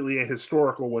he's completely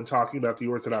ahistorical when talking about the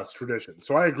Orthodox tradition.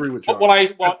 So I agree with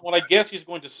Jonathan. What I guess he's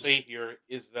going to say here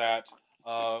is that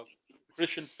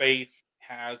Christian faith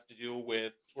has to do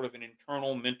with sort of an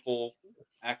internal mental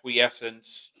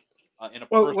acquiescence in a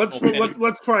well,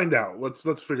 let's find out. Let's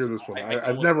figure this one.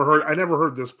 I never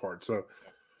heard this part. So.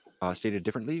 Stated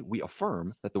differently, we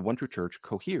affirm that the one true church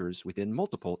coheres within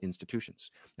multiple institutions,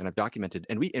 and I've documented,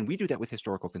 and we do that with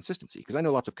historical consistency, because I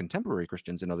know lots of contemporary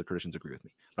Christians and other traditions agree with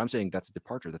me, but I'm saying that's a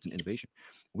departure, that's an innovation.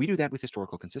 We do that with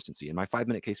historical consistency. In my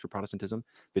 5-minute case for Protestantism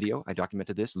video, I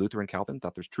documented this. Luther and Calvin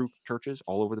thought there's true churches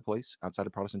all over the place outside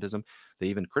of Protestantism. They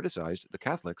even criticized the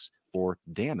Catholics for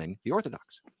damning the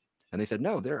Orthodox, and they said,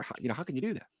 no, how can you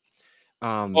do that?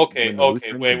 Okay,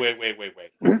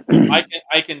 wait.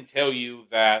 I can tell you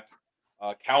that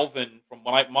Calvin, from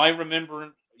what I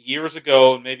remember years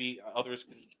ago, and maybe others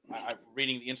can,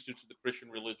 reading the Institutes of the Christian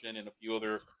Religion and a few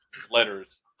other his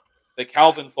letters, that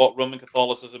Calvin thought Roman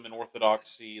Catholicism and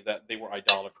Orthodoxy that they were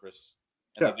idolatrous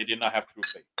and that they did not have true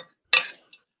faith.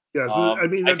 Yeah, so, I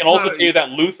mean, I can also tell you that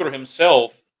Luther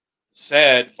himself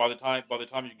said by the time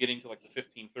you're getting to like the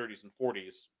 1530s and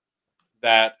 40s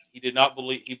that he did not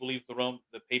believe, he believed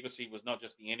the papacy was not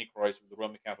just the Antichrist, but the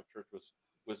Roman Catholic Church was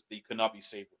that you could not be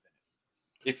saved within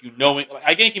it. If you know it,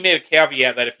 I think he made a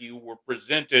caveat that if you were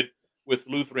presented with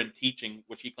Lutheran teaching,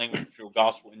 which he claimed was the true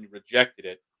gospel, and you rejected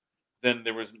it, then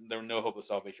there was no hope of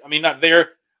salvation. I mean, not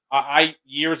there.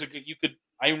 Years ago,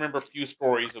 I remember a few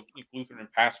stories of Lutheran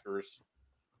pastors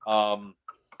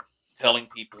telling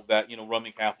people that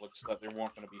Roman Catholics that they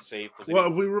weren't going to be saved.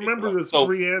 Well, if we remember the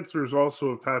three answers also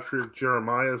of Patriarch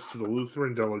Jeremias to the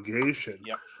Lutheran delegation,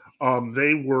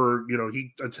 they were,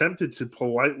 he attempted to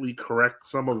politely correct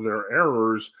some of their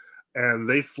errors, and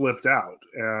they flipped out,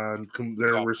 and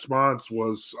their response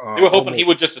was they were hoping he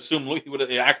would just assume he would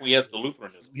acquiesce to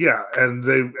Lutheranism. Yeah, and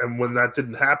when that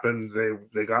didn't happen,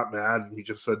 they got mad, and he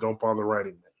just said, "Don't bother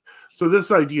writing me." So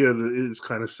this idea is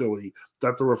kind of silly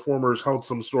that the reformers held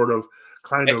some sort of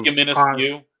ecumenist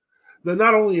view.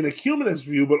 Not only an ecumenist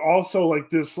view, but also like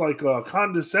this a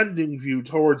condescending view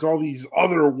towards all these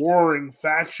other warring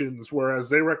factions, whereas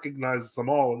they recognize them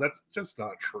all, and that's just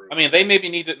not true. I mean, they maybe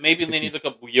need to look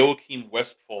up Joachim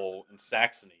Westphal in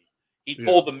Saxony. He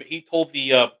told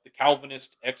the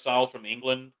Calvinist exiles from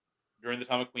England during the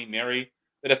time of Queen Mary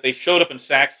that if they showed up in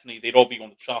Saxony, they'd all be on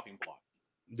the chopping block.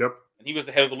 Yep. And he was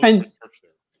the head of the Lutheran church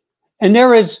there. And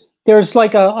there's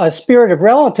like a spirit of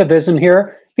relativism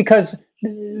here, because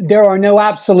there are no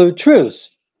absolute truths.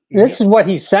 This is what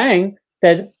he's saying,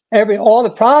 that all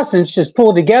the Protestants just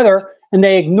pull together and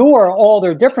they ignore all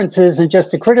their differences and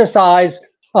just to criticize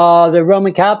the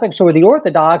Roman Catholics or the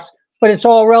Orthodox, but it's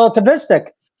all relativistic.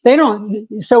 They don't.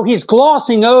 So he's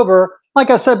glossing over,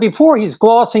 like I said before, he's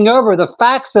glossing over the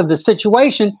facts of the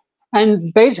situation,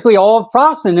 and basically all of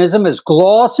Protestantism is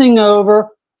glossing over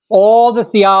all the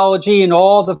theology and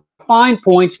all the fine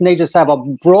points, and they just have a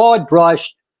broad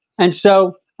brush. And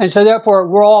so therefore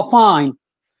we're all fine.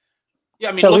 Yeah,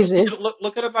 I mean, so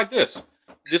look at it like this.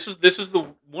 This is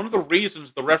one of the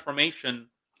reasons the Reformation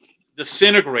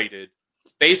disintegrated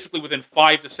basically within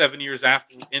 5 to 7 years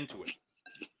into it.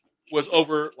 Was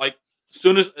over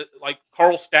soon as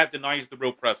Karlstadt denies the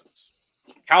real presence.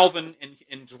 Calvin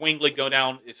and Zwingli go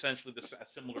down essentially a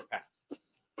similar path.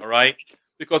 All right?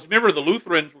 Because remember, the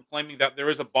Lutherans were claiming that there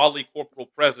is a bodily corporal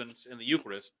presence in the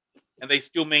Eucharist, and they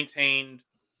still maintained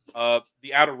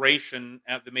the adoration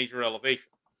at the major elevation.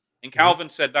 And Calvin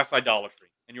said that's idolatry,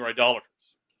 and you're idolatrous.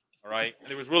 All right, and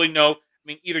there was really no. I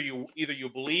mean, either you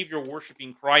believe you're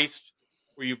worshiping Christ,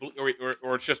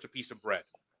 or it's just a piece of bread.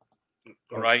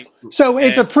 All right. So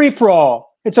it's a free for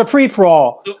all. It's a free for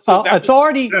all.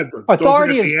 Authority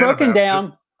is broken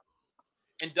down.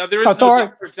 And there is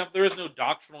for example, there is no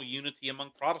doctrinal unity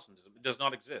among Protestantism. It does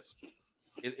not exist.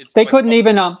 They couldn't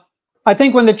even. I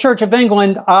think when the Church of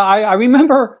England, I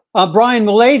remember Brian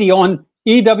Mulady on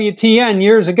EWTN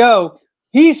years ago.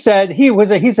 He said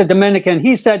he's a Dominican.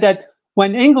 He said that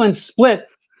when England split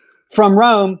from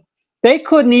Rome, they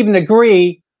couldn't even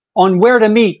agree on where to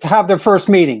meet to have their first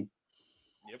meeting.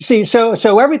 Yep. See,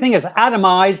 so everything is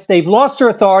atomized. They've lost their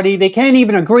authority. They can't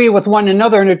even agree with one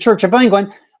another in the Church of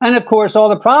England. And of course, all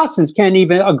the Protestants can't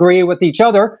even agree with each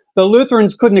other. The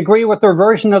Lutherans couldn't agree with their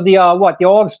version of the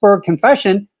Augsburg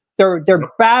Confession. They're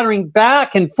battering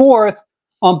back and forth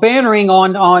on bantering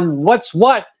on what's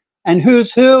what and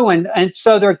who's who, and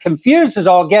so they're confused as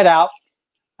all get out.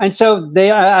 And so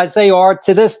they as they are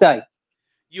to this day.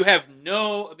 You have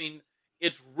I mean,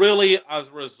 it's really as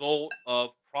a result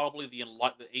of probably the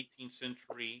 18th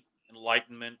century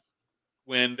Enlightenment,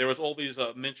 when there was all these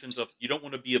mentions of you don't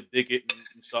want to be a bigot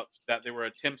and such, that there were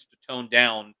attempts to tone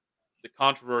down the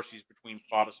controversies between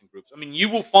Protestant groups. I mean, you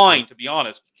will find, to be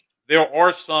honest, there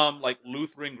are some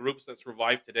Lutheran groups that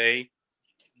survive today.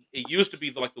 It used to be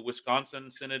the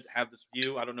Wisconsin Synod had this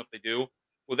view. I don't know if they do.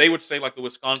 Well, they would say the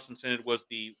Wisconsin Synod was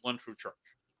the one true church.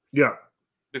 Yeah.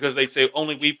 Because they say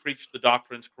only we preach the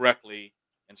doctrines correctly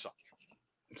and such.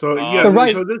 So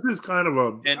so this is kind of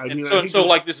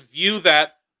a this view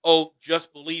that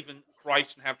just believe in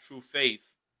Christ and have true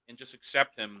faith and just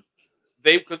accept Him.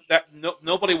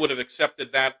 Nobody would have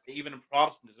accepted that even in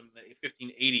Protestantism in the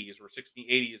 1580s or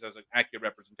 1680s as an accurate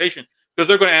representation, because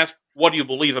they're going to ask, "What do you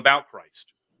believe about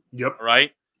Christ?" Yep. All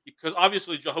right. Because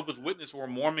obviously Jehovah's Witness or a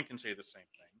Mormon can say the same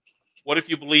thing. What if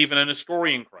you believe in an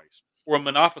Nestorian Christ or a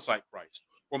Monophysite Christ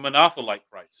or Monothelite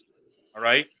Christ? All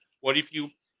right. What if you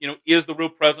is the real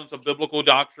presence of biblical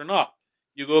doctrine or not?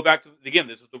 You go back to, again,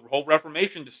 this is the whole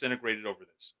Reformation disintegrated over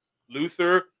this.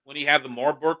 Luther, when he had the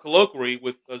Marburg colloquy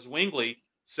with Zwingli,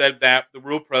 said that the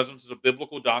real presence is a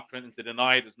biblical doctrine, and to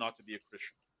deny it is not to be a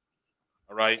Christian.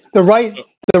 All right? The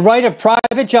right of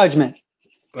private judgment.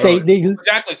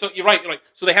 Exactly. So you're right.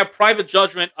 So they have private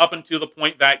judgment up until the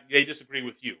point that they disagree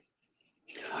with you.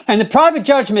 And the private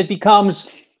judgment becomes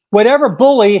whatever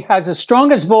bully has the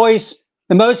strongest voice,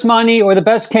 the most money, or the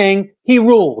best king, he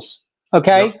rules.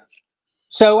 Okay? Yep.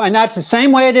 So, and that's the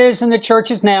same way it is in the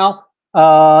churches now.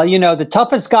 The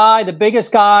toughest guy, the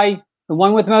biggest guy, the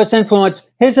one with the most influence,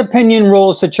 his opinion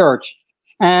rules the church.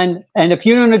 And if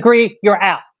you don't agree, you're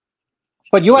out.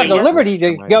 But you have the liberty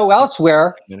to go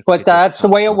elsewhere, but that's the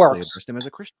way it works.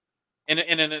 And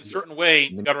in a certain way,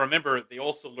 you got to remember, they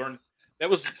also learned,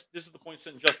 this is the point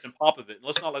St. Justin Popovich, and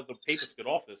let's not let the papists get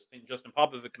off this. St. Justin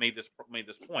Popovich made this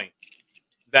point,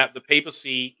 that the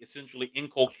papacy essentially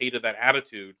inculcated that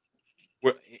attitude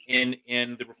in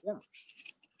the reformers.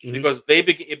 Because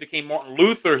it became Martin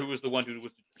Luther who was the one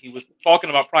he was talking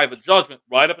about private judgment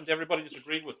right up until everybody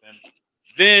disagreed with him.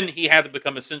 Then he had to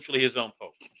become essentially his own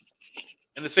pope.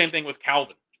 And the same thing with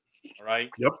Calvin, all right?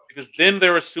 Yep. Because then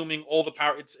they're assuming all the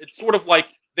power. It's sort of like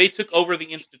they took over the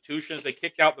institutions. They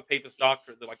kicked out the papist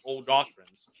doctrine, the old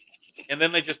doctrines, and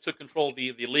then they just took control of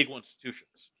the legal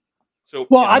institutions. So,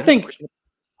 well, I think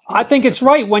it's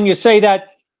right when you say that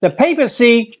the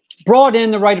papacy brought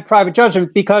in the right of private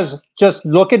judgment, because just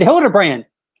look at Hildebrand.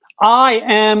 I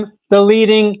am the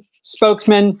leading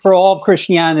spokesman for all of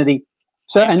Christianity.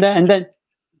 So, and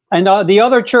the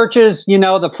other churches,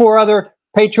 the 4 other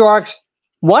patriarchs,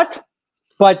 what?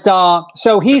 But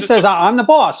so he says, I'm the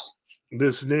boss.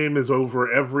 This name is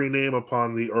over every name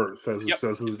upon the earth, as it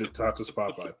says in the Dictatus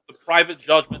Papae. The private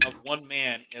judgment of one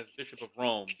man as Bishop of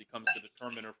Rome becomes the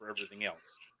determiner for everything else.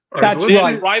 That's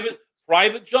right.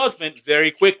 Private judgment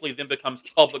very quickly then becomes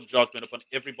public judgment upon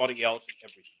everybody else and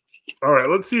everything. All right,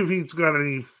 let's see if he's got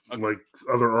any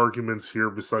other arguments here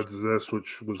besides this,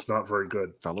 which was not very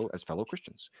good. Fellow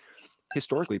Christians.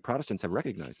 Historically, Protestants have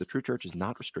recognized the true church is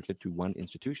not restricted to one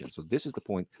institution. So this is the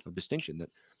point of distinction, that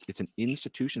it's an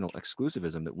institutional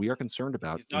exclusivism that we are concerned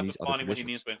about in these other traditions. What he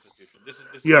means by institution.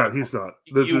 He's not.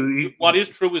 What is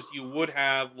true is you would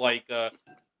have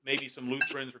maybe some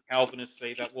Lutherans or Calvinists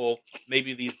say that, well,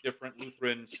 maybe these different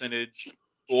Lutheran synods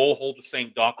will all hold the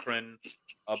same doctrine,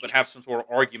 but have some sort of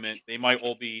argument. They might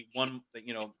all be one.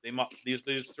 These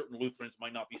certain Lutherans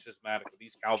might not be schismatic, or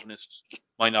these Calvinists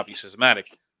might not be schismatic.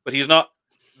 But he's not.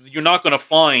 You're not going to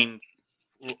find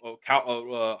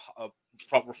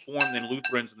Reformed and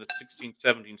Lutherans in the 16th,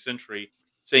 17th century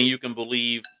saying you can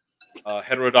believe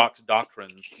heterodox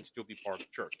doctrines and still be part of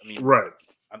the church. I mean, right?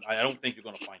 I don't think you're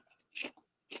going to find that.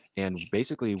 And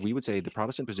basically, we would say the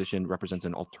Protestant position represents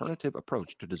an alternative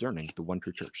approach to discerning the one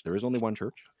true church. There is only one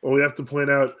church. Well, we have to point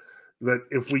out that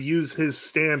if we use his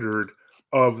standard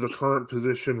of the current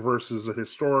position versus the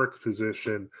historic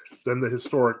position, then the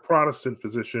historic Protestant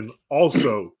position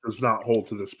also does not hold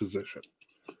to this position.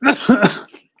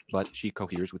 But she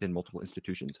coheres within multiple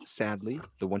institutions. Sadly,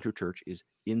 the one true church is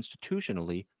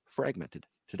institutionally fragmented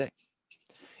today.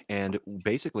 And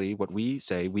basically what we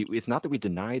say, it's not that we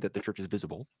deny that the church is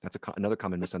visible. That's another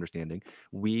common misunderstanding.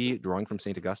 We, drawing from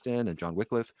St. Augustine and John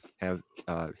Wycliffe, have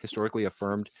historically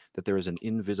affirmed that there is an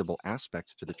invisible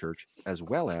aspect to the church as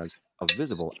well as a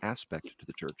visible aspect to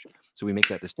the church. So we make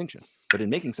that distinction. But in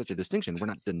making such a distinction, we're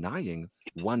not denying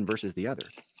one versus the other.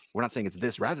 We're not saying it's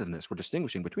this rather than this. We're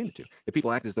distinguishing between the two. If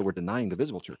people act as though we're denying the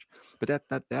visible church, but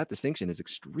that distinction is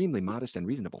extremely modest and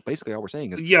reasonable. Basically, all we're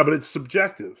saying is but it's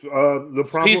subjective. The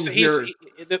problem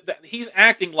he's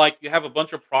acting like you have a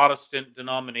bunch of Protestant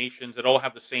denominations that all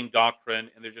have the same doctrine,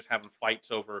 and they're just having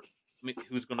fights over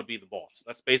who's going to be the boss.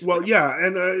 That's basically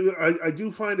and I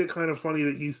do find it kind of funny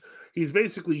that he's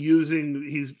basically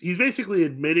he's basically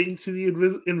admitting to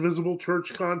the invisible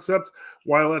church concept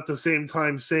while at the same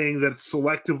time saying that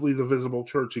selectively the visible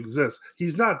church exists.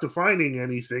 He's not defining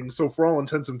anything, so for all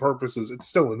intents and purposes, it's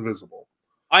still invisible.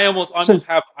 I almost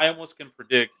can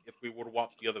predict, if we were to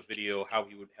watch the other video, how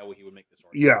he would make this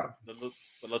argument.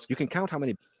 But you can count how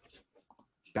many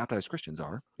baptized Christians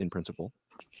are in principle.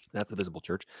 That's the visible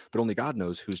church, but only God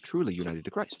knows who's truly united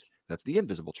to Christ. That's the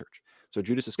invisible church. So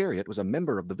Judas Iscariot was a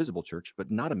member of the visible church,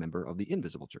 but not a member of the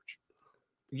invisible church.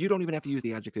 You don't even have to use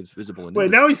the adjectives visible and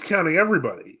invisible. Now he's counting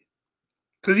everybody,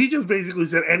 because he just basically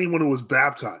said anyone who was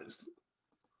baptized.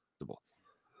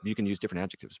 You can use different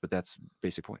adjectives, but that's the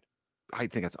basic point. I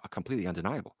think that's completely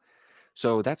undeniable.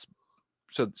 So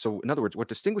in other words, what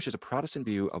distinguishes a Protestant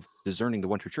view of discerning the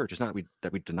one true church is not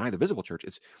that we deny the visible church.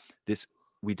 It's this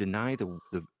we deny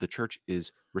the church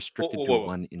is restricted to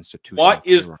one institution. What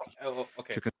is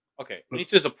okay? When he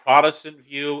says a Protestant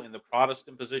view, and the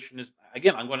Protestant position is,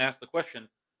 again, I'm going to ask the question: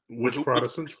 which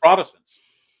Protestants? Which Protestants?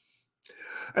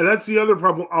 And that's the other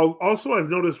problem. I've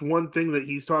noticed one thing that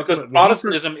he's talking about.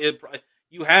 Protestantism,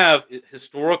 you have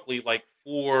historically like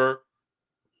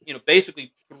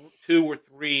basically two or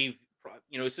three,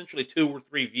 essentially two or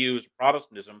three views of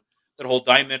Protestantism that hold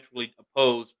diametrically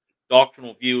opposed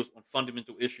doctrinal views on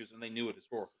fundamental issues, and they knew it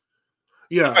historically.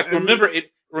 Yeah. In fact,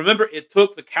 remember, it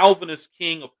took the Calvinist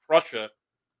king of Prussia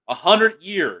 100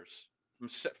 years from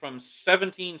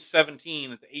 1717 to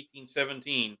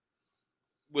 1817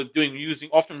 with using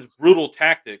often brutal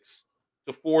tactics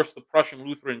to force the Prussian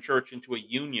Lutheran Church into a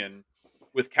union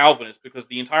with Calvinists, because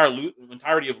the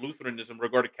entirety of Lutheranism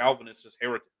regarded Calvinists as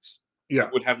heretics. Yeah,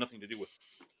 it would have nothing to do with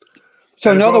it.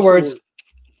 So in other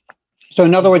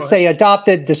words, they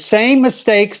adopted the same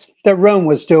mistakes that Rome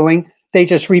was doing. They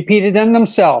just repeated them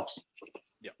themselves.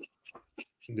 Yeah.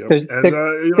 Yep.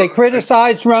 They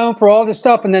criticized Rome for all this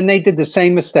stuff, and then they did the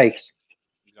same mistakes.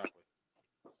 Exactly.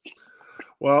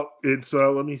 Well, it's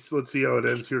let's see how it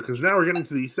ends here, because now we're getting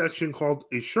to the section called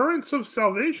Assurance of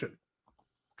Salvation.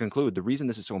 Conclude, the reason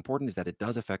this is so important is that it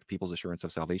does affect people's assurance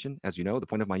of salvation. As you know, the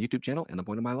point of my YouTube channel and the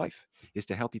point of my life is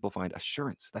to help people find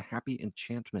assurance, the happy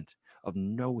enchantment of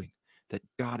knowing that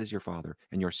God is your Father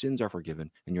and your sins are forgiven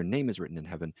and your name is written in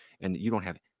heaven, and you're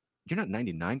not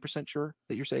 99% sure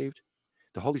that you're saved.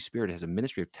 The Holy Spirit has a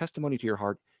ministry of testimony to your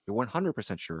heart. You're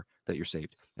 100% sure that you're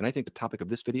saved. And I think the topic of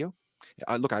this video,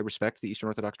 look, I respect the Eastern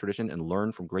Orthodox tradition and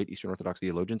learn from great Eastern Orthodox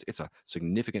theologians. It's a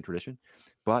significant tradition,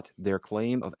 but their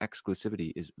claim of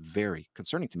exclusivity is very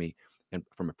concerning to me. And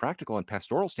from a practical and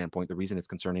pastoral standpoint, the reason it's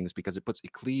concerning is because it puts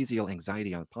ecclesial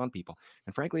anxiety upon people.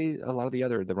 And frankly, a lot of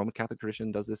the Roman Catholic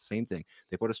tradition does this same thing.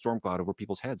 They put a storm cloud over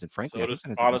people's heads. And frankly, so does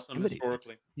Protestant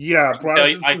historically. Yeah,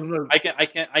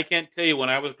 I can't tell you, when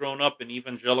I was growing up in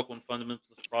evangelical and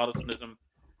fundamentalist Protestantism,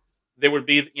 there would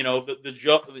be, the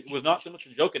joke. It was not so much a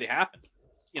joke; it happened.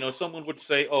 Someone would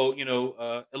say, "Oh,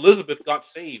 Elizabeth got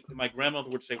saved," and my grandmother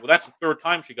would say, "Well, that's the third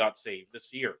time she got saved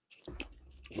this year."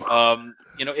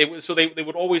 It was, so they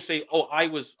would always say, "Oh, I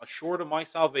was assured of my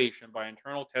salvation by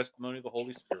internal testimony of the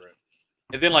Holy Spirit,"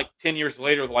 and then like 10 years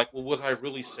later, they're like, "Well, was I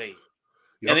really saved?"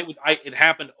 Yep. And it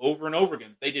happened over and over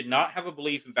again. They did not have a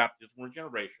belief in baptismal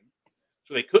regeneration,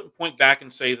 so they couldn't point back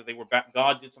and say that they were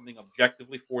God did something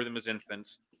objectively for them as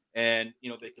infants, and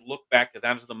they could look back to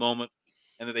that as the moment,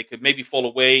 and that they could maybe fall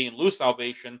away and lose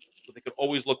salvation, but they could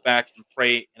always look back and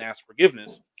pray and ask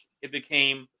forgiveness. It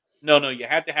became no, you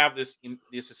had to have this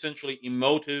essentially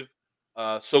emotive,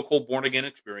 so-called born-again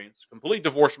experience, completely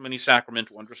divorced from any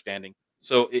sacramental understanding.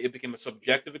 So it became a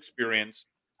subjective experience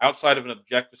outside of an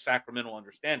objective sacramental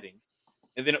understanding.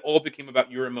 And then it all became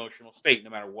about your emotional state, no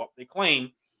matter what they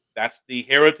claim. That's the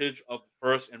heritage of the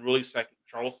first and really second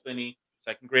Charles Finney,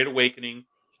 Second Great Awakening,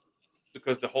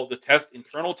 because the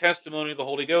internal testimony of the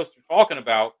Holy Ghost you're talking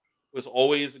about was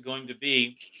always going to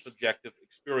be subjective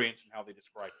experience and how they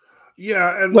describe it.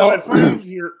 Yeah, and what I find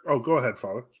here... Oh, go ahead,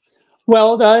 Father.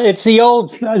 Well, it's the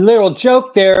old little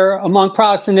joke there among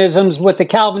Protestantisms with the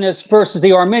Calvinists versus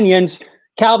the Arminians.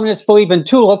 Calvinists believe in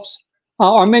tulips.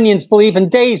 Arminians believe in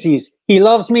daisies. He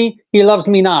loves me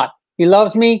not. He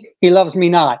loves me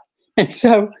not. And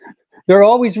so they're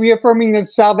always reaffirming their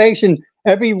salvation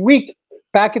every week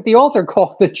back at the altar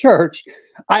call of the church.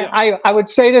 I would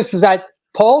say this, is that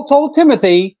Paul told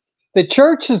Timothy, the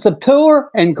church is the pillar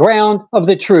and ground of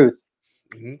the truth.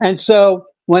 Mm-hmm. And so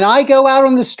when I go out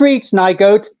on the streets and I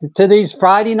go to these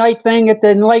Friday night thing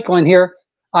in Lakeland here,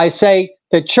 I say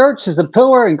the church is the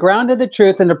pillar and ground of the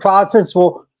truth, and the Protestants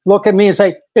will look at me and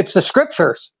say, it's the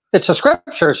scriptures. It's the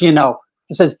scriptures, He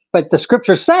says, but the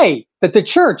scriptures say that the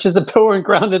church is the pillar and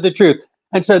ground of the truth.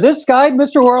 And so this guy,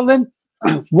 Mr. Ortlund,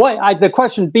 the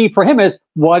question be for him is,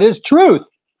 what is truth?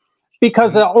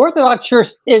 Because the Orthodox Church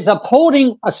is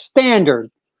upholding a standard.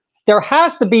 There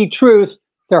has to be truth.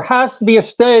 There has to be a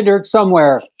standard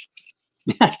somewhere.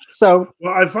 So,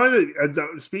 well, I find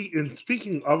it,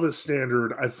 speaking of a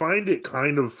standard, I find it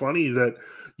kind of funny that,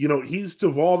 he's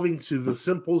devolving to the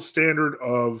simple standard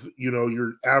of,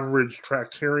 your average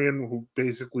Tractarian, who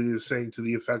basically is saying to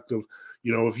the effect of,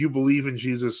 if you believe in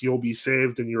Jesus, you'll be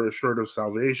saved and you're assured of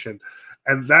salvation.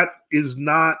 And that is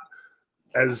not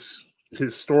as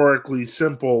historically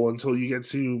simple until you get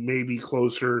to maybe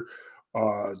closer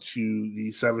to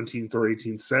the 17th or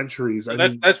 18th centuries. So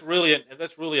that's really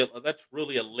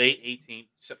a late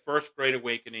 18th, first Great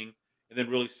Awakening, and then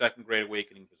really Second Great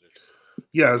Awakening position.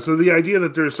 Yeah, so the idea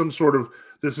that there's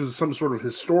this is some sort of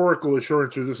historical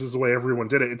assurance, or this is the way everyone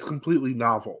did it, it's completely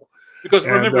novel. Because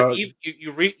And, remember,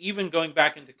 even going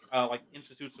back into like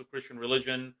Institutes of Christian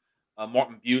Religion,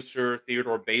 Martin Bucer,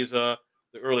 Theodore Beza,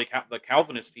 the early the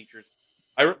Calvinist teachers,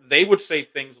 they would say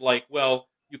things like, "Well,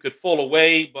 you could fall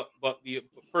away, but the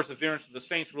perseverance of the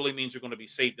saints really means you're going to be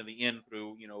saved in the end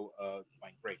through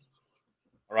divine grace."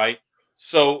 All right.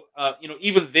 So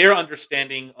even their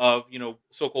understanding of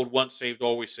so-called once saved,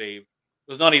 always saved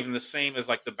was not even the same as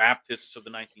like the Baptists of the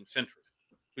 19th century,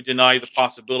 who deny the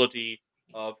possibility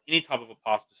of any type of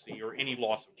apostasy or any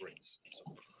loss of grace.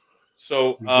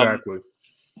 So, exactly.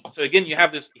 so again, you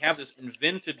have this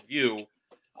invented view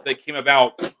that came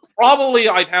about. Probably,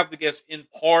 I'd have to guess, in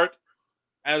part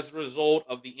as a result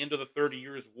of the end of the 30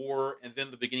 Years' War and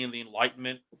then the beginning of the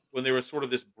Enlightenment, when there was sort of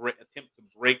this attempt to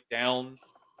break down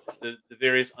the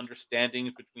various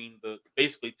understandings between the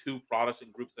basically two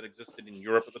Protestant groups that existed in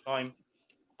Europe at the time.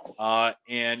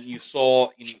 And you saw,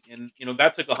 and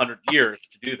that took 100 years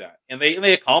to do that, and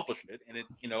they accomplished it. And it,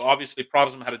 obviously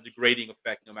Protestantism had a degrading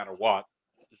effect no matter what.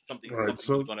 It's something All right,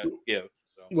 something was going to give.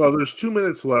 So, well, there's 2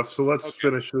 minutes left, so let's Okay.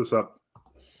 finish this up.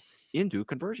 Into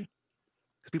conversion,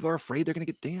 because people are afraid they're going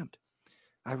to get damned.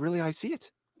 I see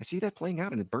it. I see that playing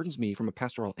out, and it burdens me from a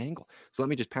pastoral angle. So let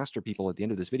me just pastor people at the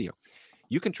end of this video.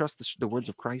 You can trust the words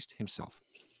of Christ himself.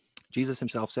 Jesus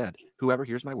himself said, "Whoever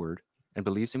hears my word and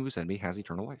believes him who sent me has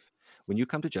eternal life." When you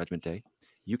come to judgment day,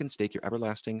 you can stake your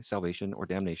everlasting salvation or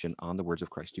damnation on the words of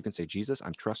Christ. You can say, "Jesus,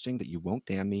 I'm trusting that you won't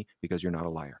damn me because you're not a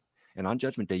liar." And on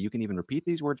judgment day, you can even repeat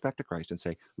these words back to Christ and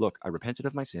say, "Look, I repented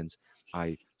of my sins.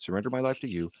 I surrendered my life to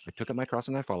you. I took up my cross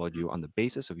and I followed you on the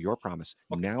basis of your promise.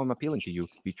 Now I'm appealing to you.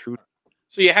 Be true."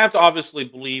 So you have to obviously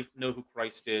know who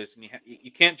Christ is, and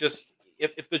you can't just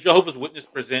if the Jehovah's Witness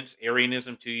presents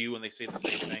Arianism to you and they say the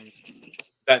same things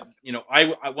that I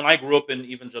when I grew up in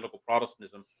evangelical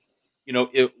Protestantism,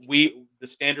 the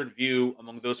standard view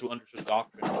among those who understood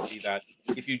doctrine would be that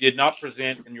if you did not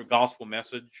present in your gospel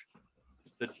message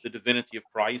the divinity of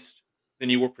Christ,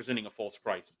 then you were presenting a false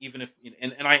Christ. Even if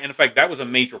and in fact that was a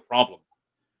major problem,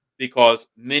 because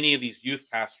many of these youth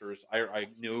pastors I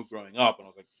knew growing up when I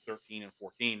was like 13 and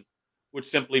 14 would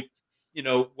simply,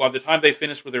 by the time they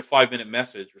finished with their 5-minute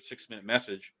message or 6-minute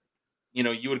message,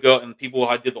 you would go and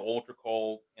I did the altar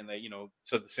call and they,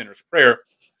 said the sinner's prayer.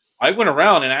 I went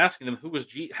around and asking them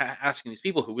asking these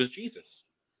people who was Jesus,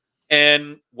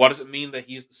 and what does it mean that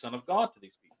he's the Son of God to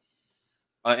these people?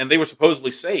 And they were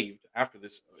supposedly saved after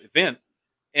this event.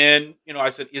 And I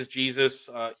said, "Is Jesus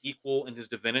equal in his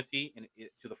divinity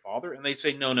to the Father?" And they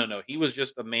say, "No, no, no. He was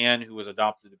just a man who was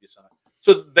adopted to be a son."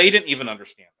 So they didn't even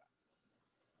understand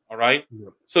that. All right. Yeah.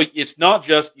 So it's not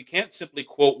just you can't simply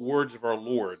quote words of our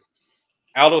Lord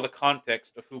out of the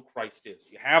context of who Christ is.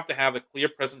 You have to have a clear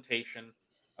presentation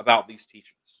about these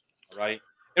teachings. All right.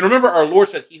 And remember, our Lord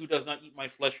said, "He who does not eat my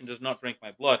flesh and does not drink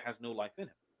my blood has no life in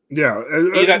him." Yeah,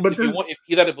 but If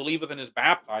he that believeth and is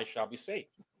baptized shall be saved.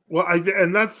 Well, I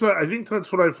think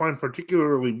that's what I find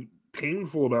particularly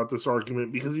painful about this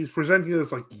argument, because he's presenting it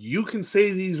as like you can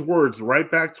say these words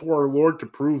right back to our Lord to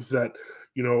prove that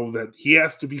that he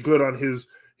has to be good on his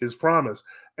promise,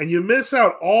 and you miss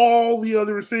out all the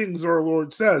other things our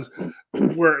Lord says,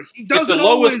 where he doesn't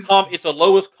It's a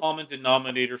lowest common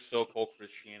denominator, so-called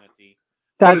Christianity.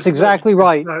 That's exactly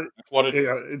right. That's what it is.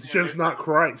 It's just not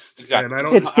Christ. Exactly. And I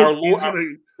don't. Our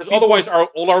Lord, because otherwise,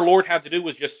 all our Lord had to do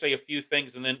was just say a few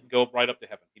things and then go right up to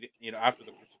heaven. He didn't, after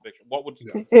the crucifixion. What was the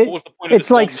point of this?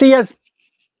 It's like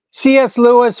C.S.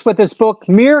 Lewis with his book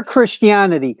Mere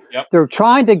Christianity. Yep. They're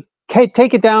trying to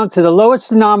take it down to the lowest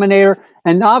denominator,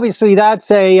 and obviously that's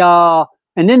an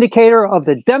indicator of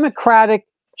the democratic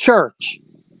church.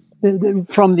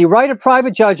 From the right of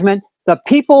private judgment, the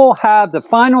people have the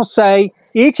final say.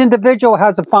 Each individual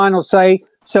has a final say.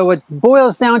 So it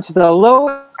boils down to the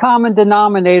lowest common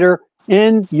denominator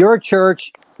in your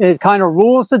church. It kind of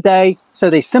rules the day. So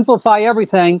they simplify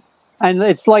everything. And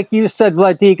it's like you said,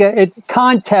 Vladika,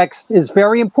 context is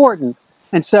very important.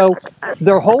 And so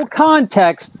their whole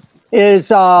context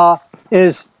is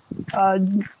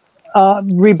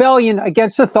rebellion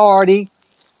against authority,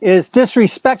 is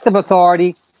disrespect of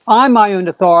authority. I'm my own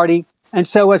authority. And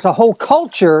so as a whole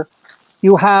culture,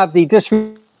 you have the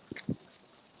disrespect.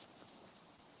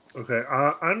 Okay,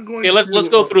 I'm going. Okay, let's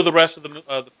go through the rest of the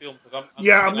film. I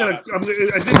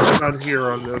think we're done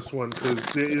here on this one because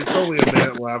it's only a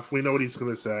minute left. We know what he's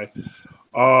going to say.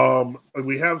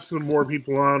 We have some more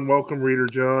people on. Welcome, Reader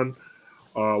John.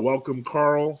 Welcome,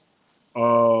 Carl.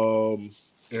 And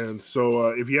so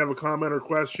if you have a comment or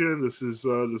question, this is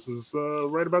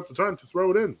right about the time to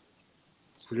throw it in.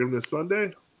 Forgiveness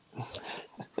Sunday.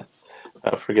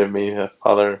 Forgive me,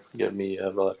 Father. Forgive me,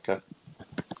 Valetka.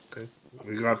 Okay.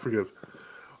 May God forgive.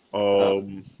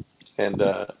 And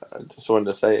I just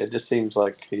wanted to say, it just seems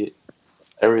like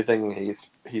everything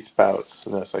he spouts,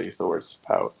 notice I use the word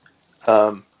spout,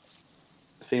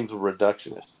 seems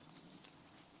reductionist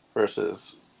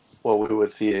versus what we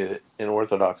would see in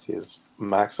Orthodoxy is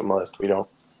maximalist. We don't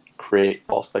create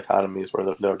false dichotomies where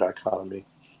there's no dichotomy.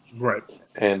 Right.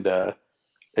 And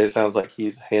it sounds like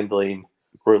he's handling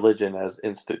religion as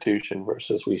institution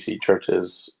versus we see church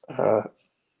as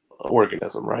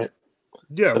organism, right?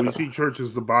 Yeah, we see church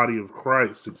as the body of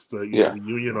Christ. It's the the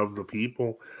union of the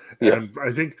people, and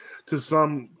I think to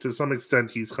some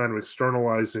extent he's kind of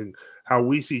externalizing how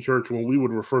we see church when we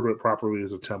would refer to it properly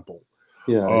as a temple.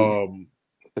 Yeah,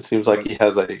 it seems like he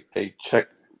has a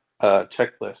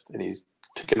checklist and he's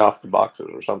ticking off the boxes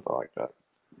or something like that.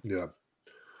 Yeah.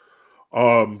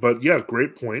 But yeah,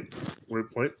 great point. Great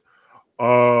point.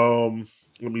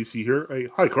 Let me see here. Hey,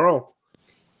 hi, Carl.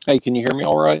 Hey, can you hear me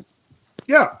all right?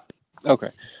 Yeah. Okay.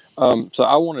 So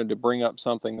I wanted to bring up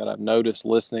something that I've noticed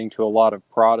listening to a lot of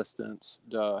Protestants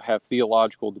have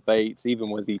theological debates, even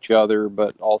with each other,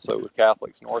 but also with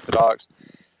Catholics and Orthodox.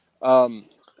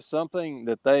 Something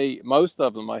that most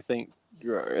of them, I think,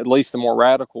 at least the more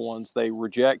radical ones, they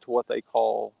reject what they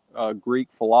call Greek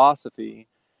philosophy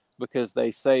because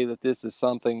they say that this is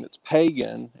something that's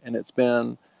pagan and it's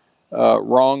been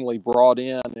wrongly brought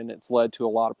in and it's led to a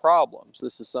lot of problems.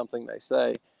 This is something they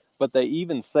say. But they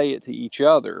even say it to each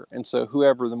other. And so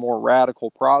whoever the more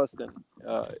radical Protestant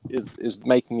is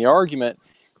making the argument,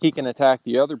 he can attack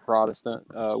the other Protestant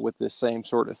with this same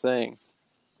sort of thing.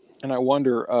 And I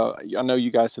wonder, I know you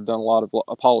guys have done a lot of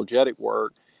apologetic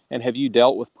work, and have you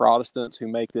dealt with Protestants who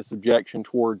make this objection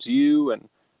towards you, and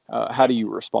how do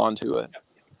you respond to it?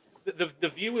 The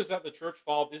view is that the church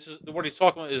fathers, what he's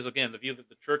talking about is, again, the view that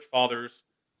the church fathers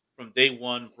from day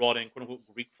one brought in, quote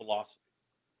unquote, Greek philosophy.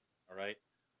 All right.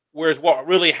 Whereas what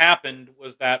really happened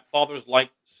was that fathers like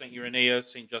St.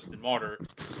 Irenaeus, St. Justin Martyr,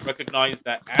 recognized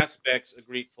that aspects of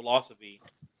Greek philosophy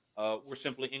were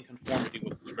simply in conformity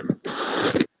with the scripture.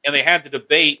 And they had to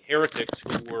debate heretics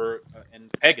who were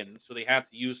and pagans, so they had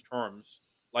to use terms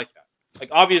like that. Like,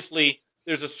 obviously,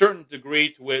 there's a certain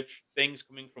degree to which things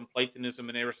coming from Platonism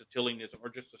and Aristotelianism are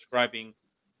just describing,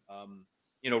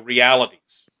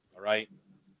 realities, all right,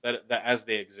 that as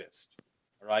they exist,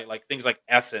 all right, like things like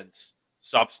essence,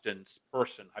 substance,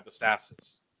 person,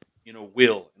 hypostasis,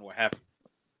 will, and what have you.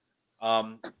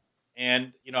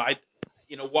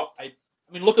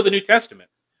 Look at the New Testament.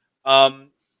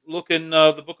 Look in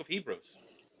the book of Hebrews.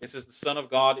 It says the Son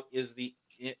of God is the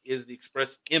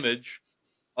express image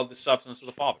of the substance of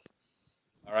the Father.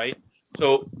 All right.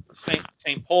 So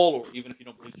Saint Paul, or even if you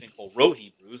don't believe Saint Paul wrote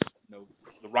Hebrews,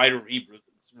 the writer of Hebrews,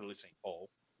 it's really Saint Paul,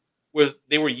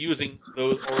 they were using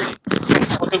those already.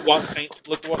 Look at what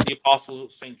the apostle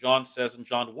St. John says in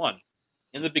John 1.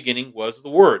 In the beginning was the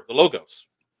Word, the Logos.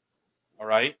 All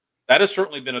right? That has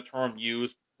certainly been a term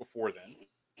used before then.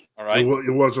 All right?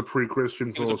 It was a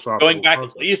pre-Christian philosophical going back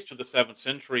concept. At least to the 7th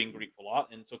century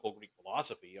in so-called Greek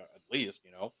philosophy, at least,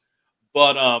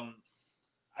 But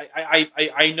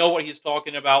I know what he's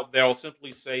talking about. They'll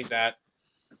simply say that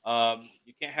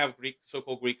you can't have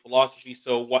so-called Greek philosophy.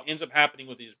 So what ends up happening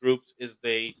with these groups is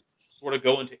they sort of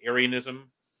go into Arianism,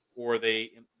 or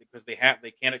because they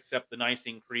can't accept the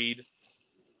Nicene Creed.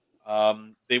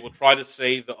 They will try to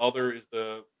say the other is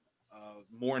the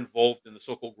more involved in the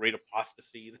so-called great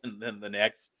apostasy than the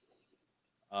next.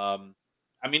 I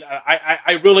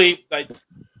really like.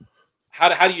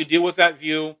 How do you deal with that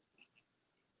view?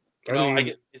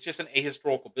 It's just an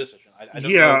ahistorical position. I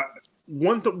don't know.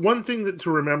 One thing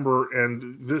to remember,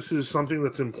 and this is something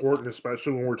that's important,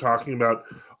 especially when we're talking about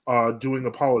doing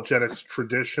apologetics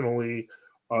traditionally,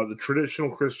 the traditional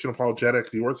Christian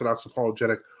apologetic, the Orthodox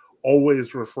apologetic,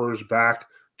 always refers back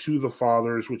to the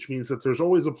fathers, which means that there's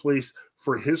always a place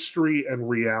for history and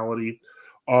reality.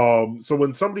 So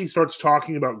when somebody starts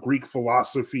talking about Greek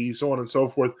philosophy, so on and so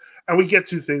forth, and we get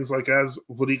to things like, as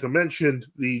Vladika mentioned,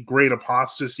 the great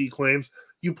apostasy claims,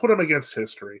 you put them against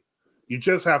history. You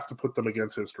just have to put them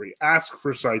against history. Ask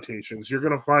for citations. You're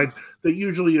going to find that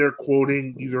usually they're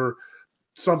quoting either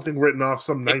something written off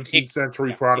some 19th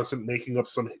century Protestant making up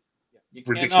some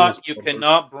ridiculous. You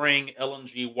cannot bring Ellen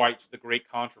G. White's The Great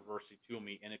Controversy to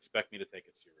me and expect me to take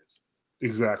it seriously.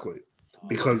 Exactly.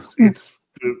 Because it's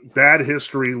bad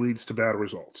history leads to bad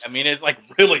results. I mean, it's like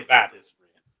really bad history.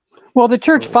 Well, the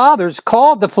church fathers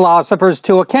called the philosophers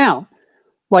to account,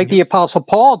 like the Apostle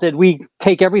Paul did. We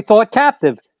take every thought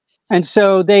captive. And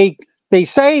so they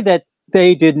say that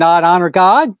they did not honor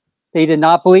God, they did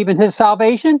not believe in his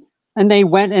salvation, and they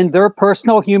went in their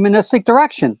personal humanistic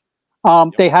direction.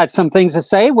 They had some things to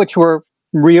say which were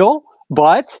real,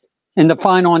 but in the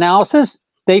final analysis,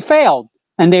 they failed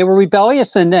and they were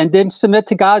rebellious and didn't submit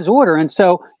to God's order. And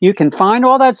so you can find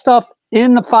all that stuff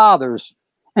in the fathers.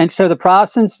 And so the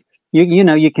Protestants,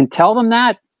 you can tell them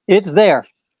that it's there.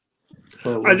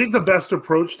 I think the best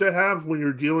approach to have when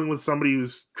you're dealing with somebody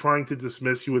who's trying to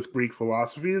dismiss you with Greek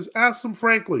philosophy is ask them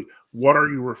frankly, what are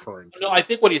you referring to? No, I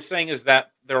think what he's saying is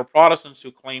that there are Protestants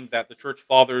who claim that the church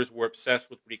fathers were obsessed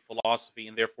with Greek philosophy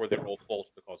and therefore they're all false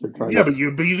because of it. Yeah, but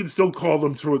you can still call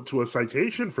them to a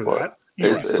citation for that.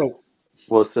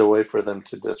 It's a way for them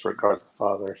to disregard the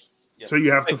fathers. Yeah. So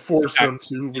you have to force them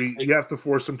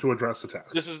to address the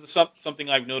text. This is something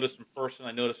I've noticed in person.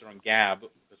 I noticed it on Gab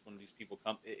because when these people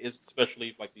come,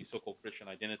 especially like these so-called Christian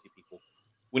identity people,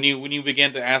 when you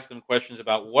begin to ask them questions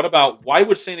about why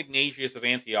would Saint Ignatius of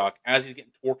Antioch, as he's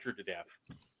getting tortured to death,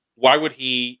 why would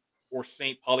he, or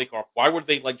Saint Polycarp, why would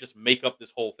they like just make up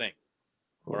this whole thing,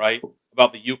 all right,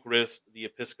 about the Eucharist, the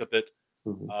episcopate,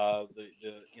 the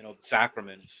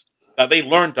sacraments that they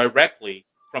learned directly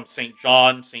from St.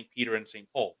 John, St. Peter, and St.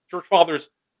 Paul. Church fathers,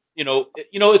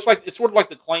 it's sort of like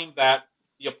the claim that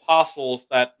the apostles,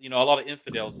 that a lot of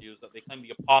infidels use, that they claim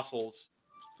the apostles,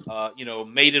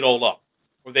 made it all up,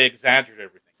 or they exaggerated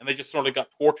everything, and they just sort of got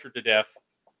tortured to death.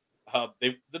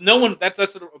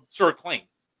 That's an absurd claim.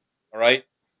 All right,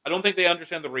 I don't think they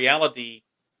understand the reality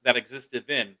that existed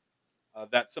then.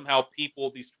 That somehow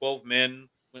these 12 men,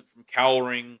 went from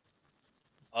cowering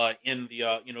in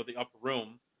the upper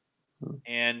room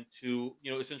and to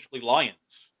essentially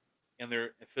lions in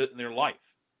their life,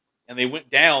 and they went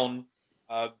down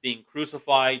being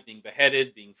crucified, being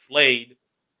beheaded, being flayed,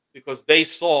 because they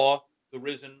saw the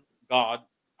risen God,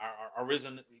 our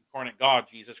risen incarnate God,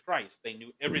 Jesus Christ. They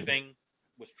knew everything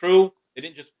was true. They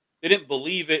didn't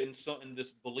believe it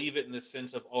in this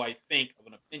sense of, I think, of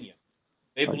an opinion.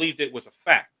 They believed it was a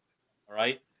fact. All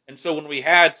right. And so when we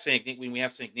have Saint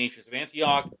Ignatius of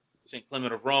Antioch, Saint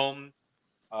Clement of Rome,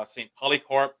 Saint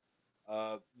Polycarp,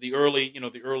 the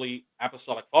early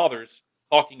apostolic fathers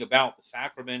talking about the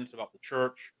sacraments, about the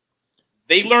church,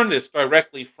 they learned this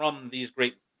directly from these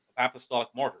great apostolic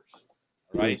martyrs.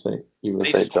 Right? Even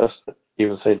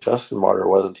Saint Justin Martyr,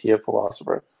 wasn't he a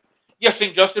philosopher? Yes,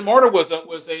 Saint Justin Martyr was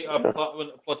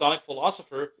a Platonic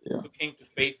philosopher who came to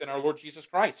faith in our Lord Jesus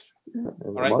Christ.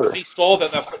 All right, because he saw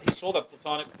that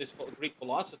this Greek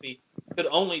philosophy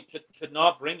could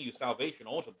not bring you salvation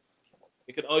ultimately.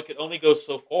 It could only go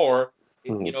so far.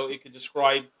 It could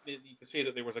describe. You could say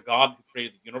that there was a God who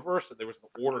created the universe, that there was an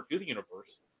order to the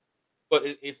universe, but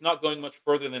it's not going much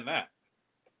further than that.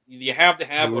 You have to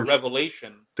have a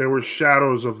revelation. There were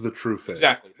shadows of the true faith.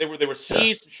 Exactly. There were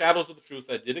seeds and shadows of the truth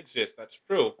that did exist. That's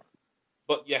true.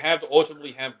 But you have to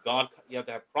ultimately have God. You have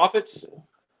to have prophets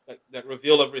that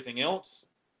reveal everything else.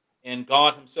 And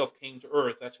God himself came to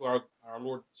earth. That's who our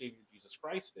Lord and Savior Jesus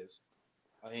Christ is.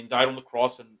 And died on the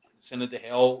cross and descended to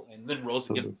hell and then rose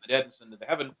again from the dead and ascended to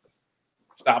heaven,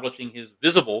 establishing his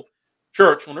visible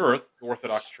church on earth, the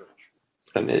Orthodox Church.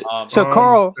 So,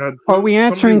 Carl, are we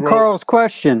answering Carl's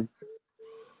question?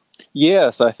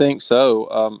 Yes, I think so.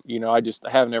 I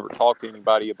haven't ever talked to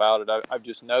anybody about it. I've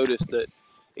just noticed that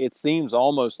it seems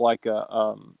almost like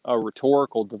a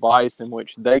rhetorical device in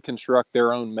which they construct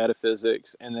their own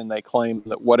metaphysics, and then they claim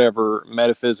that whatever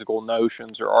metaphysical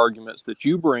notions or arguments that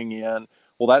you bring in,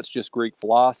 well, that's just Greek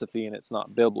philosophy and it's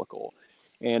not biblical.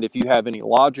 And if you have any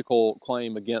logical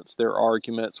claim against their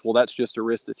arguments, well, that's just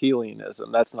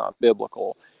Aristotelianism. That's not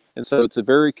biblical. And so it's a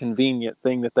very convenient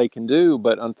thing that they can do.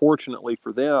 But unfortunately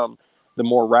for them, the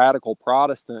more radical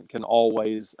Protestant can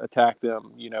always attack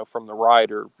them, from the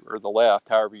right or the left,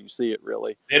 however you see it,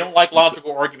 really. They don't like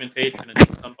logical argumentation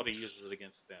until somebody uses it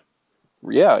against them.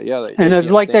 Yeah. They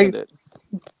can't stand it.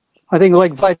 I think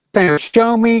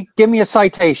show me, give me a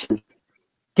citation.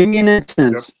 Give me an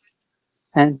instance.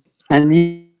 Yep.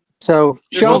 So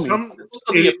show me.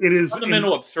 It is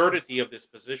fundamental absurdity of this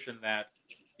position that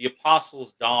the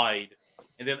apostles died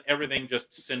and then everything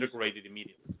just disintegrated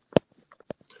immediately.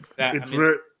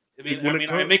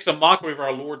 It makes a mockery of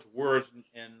our Lord's words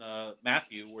in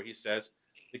Matthew, where he says,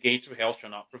 "The gates of hell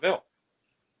shall not prevail."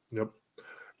 Yep.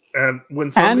 And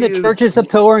the church is a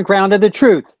pillar and ground of the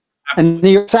truth. Absolutely. And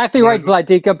you're exactly right,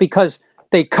 Vladika, because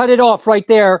they cut it off right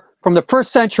there from the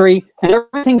first century, and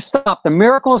everything stopped. The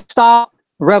miracles stopped,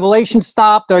 the revelation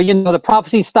stopped, the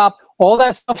prophecy stopped, all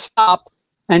that stuff stopped.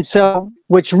 And so,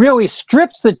 which really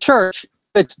strips the church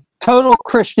of its total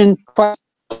Christian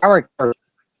character.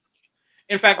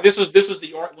 In fact, this is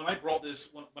the art. When I brought this,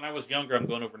 when I was younger, I'm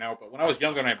going over now, but when I was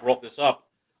younger and I brought this up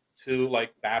to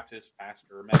like Baptist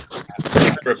pastor, Methodist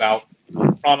pastor about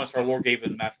the promise our Lord gave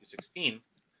in Matthew 16,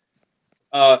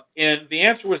 and the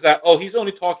answer was that, he's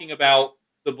only talking about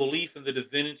the belief in the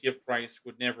divinity of Christ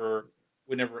would never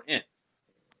end.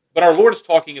 But our Lord is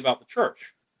talking about the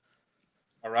church.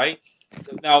 All right.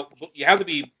 Now you have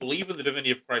to believe in the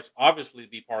divinity of Christ, obviously, to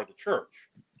be part of the church.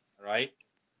 All right.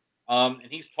 And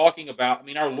he's talking about. I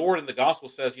mean, our Lord in the gospel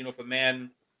says, if a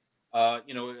man,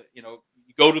 you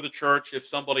go to the church. If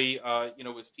somebody,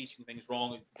 is teaching things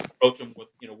wrong, approach him with,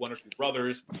 one or two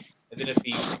brothers, and then if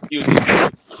he refuses,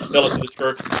 tell it to the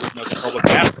church, and there's no public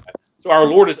after that. So our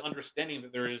Lord is understanding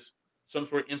that there is some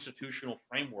sort of institutional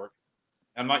framework.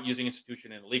 I'm not using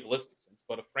institution in a legalistic sense,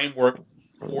 but a framework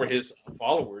for his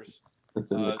followers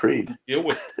It's in the creed. to deal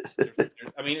with.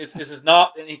 I mean, this is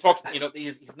not, and he talks.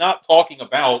 He's not talking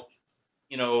about,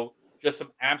 just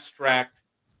some abstract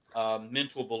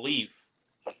mental belief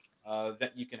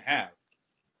that you can have.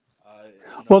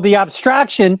 Well, the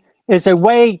abstraction is a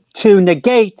way to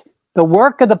negate the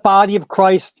work of the body of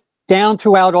Christ down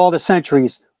throughout all the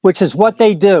centuries, which is what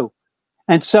they do.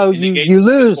 And so you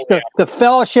lose the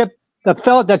fellowship,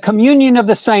 the communion of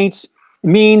the saints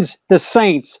means the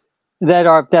saints that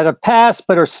are past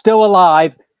but are still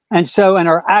alive, and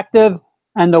are active,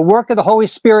 and the work of the Holy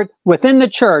Spirit within the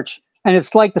church. And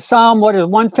it's like the Psalm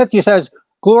 150 says,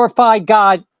 glorify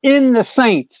God in the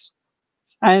saints.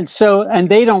 And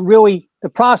they don't really, the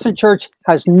Protestant church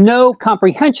has no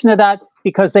comprehension of that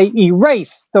because they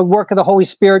erase the work of the Holy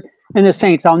Spirit in the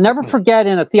saints. I'll never forget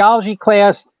in a theology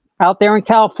class out there in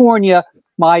California,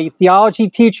 my theology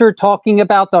teacher talking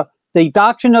about the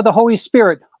doctrine of the Holy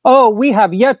Spirit. Oh, we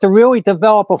have yet to really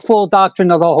develop a full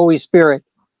doctrine of the Holy Spirit.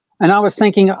 And I was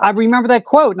thinking, I remember that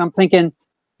quote, and I'm thinking,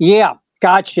 yeah,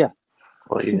 gotcha.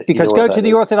 Well, because go to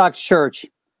the Orthodox Church.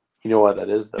 You know why that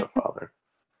is, though, Father?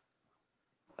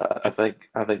 I think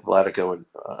Vladica would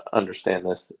understand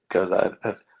this because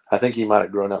I think he might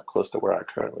have grown up close to where I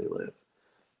currently live,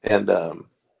 and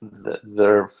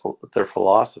their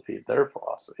philosophy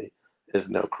is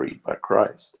no creed but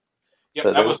Christ. Yeah,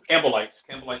 so that was Campbellites.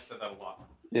 Campbellites said that a lot.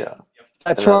 Yeah, yep.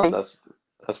 That's right.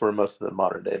 That's where most of the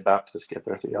modern day Baptists get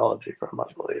their theology from,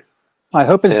 I believe. I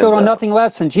hope it's built on nothing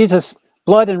less than Jesus'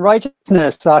 blood and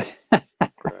righteousness.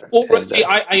 Well, see,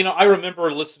 I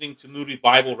remember listening to Moody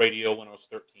Bible Radio when I was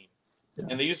 13,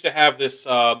 and they used to have this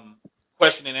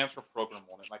question and answer program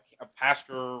on it. Like a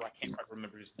pastor, I can't quite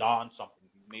remember, he's Don something.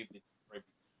 Maybe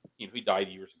he died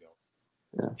years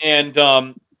ago,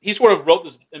 and he sort of wrote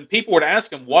this, and people would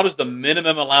ask him, "What is the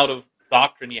minimum amount of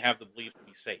doctrine you have to believe to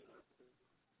be saved?"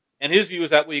 And his view is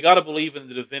that, well, you got to believe in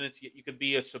the divinity. You could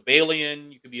be a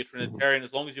Sabellian, you could be a Trinitarian,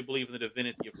 as long as you believe in the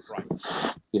divinity of Christ.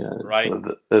 Yeah, right.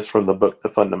 That's from the book, The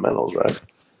Fundamentals, right?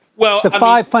 Well, the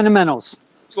five fundamentals.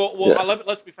 Well,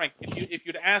 let's be frank. If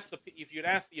you'd ask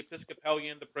the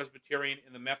Episcopalian, the Presbyterian,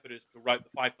 and the Methodist to write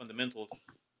the five fundamentals,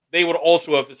 they would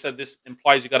also have said this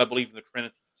implies you got to believe in the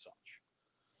Trinity and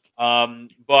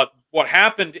such. But what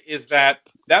happened is that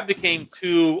became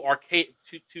too archaic,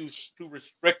 too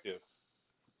restrictive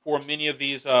for many of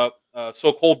these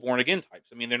so-called born-again types.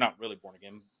 I mean, they're not really born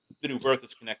again. The new birth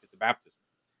is connected to baptism,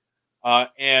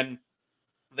 and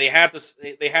they had to.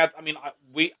 They had. I mean,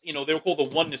 they were called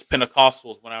the Oneness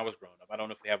Pentecostals when I was growing up. I don't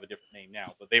know if they have a different name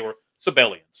now, but they were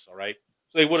Sabellians. All right,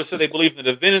 so they would have said they believed in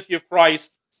the divinity of Christ,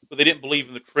 but they didn't believe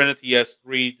in the Trinity as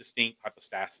three distinct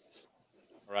hypostases.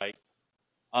 All right,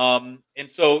 and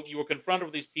so you were confronted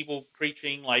with these people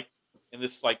preaching like in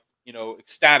this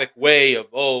ecstatic way of,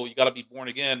 oh, you got to be born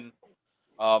again,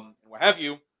 and what have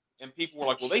you. And people were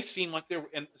like, well, they seem like they're,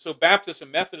 and so Baptists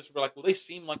and Methodists were like, well, they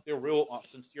seem like they're real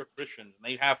sincere Christians, and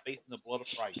they have faith in the blood of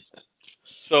Christ.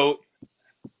 So,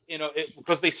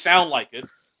 because they sound like it,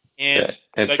 and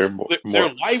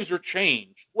their lives are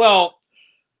changed. Well,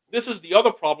 this is the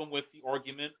other problem with the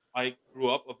argument I grew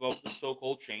up about the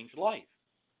so-called changed life,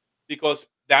 because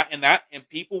and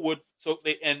people would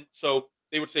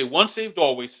they would say once saved,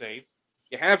 always saved.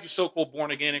 You have your so-called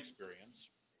born again experience.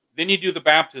 Then you do the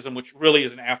baptism, which really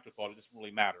is an afterthought. It doesn't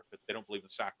really matter because they don't believe in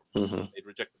sacraments. Mm-hmm. They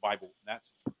reject the Bible in that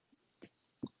sense.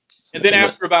 And then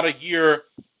after about a year,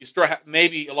 you start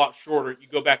maybe a lot shorter. You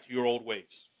go back to your old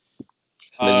ways.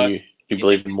 And then you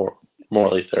believe in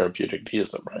morally therapeutic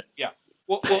deism, right? Yeah.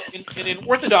 Well, in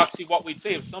Orthodoxy, what we'd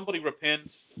say if somebody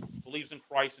repents, believes in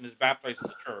Christ, and is baptized in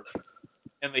the church,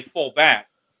 and they fall back,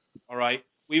 all right,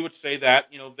 we would say that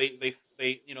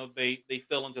they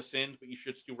fell into sins, but you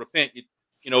should still repent.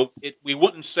 We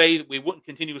wouldn't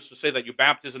continue to say that your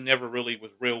baptism never really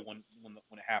was real when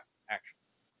it happened, actually.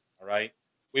 All right,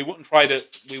 we would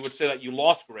say that you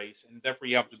lost grace, and therefore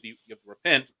you have to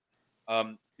repent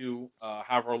to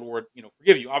have our Lord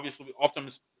forgive you. Obviously, often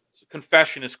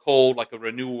confession is called like a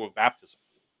renewal of baptism.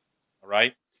 All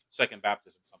right, second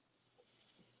baptism, something.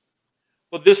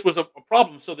 but this was a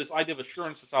problem. So this idea of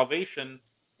assurance of salvation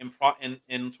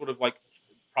in sort of like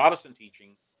Protestant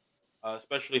teaching,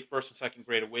 especially first and second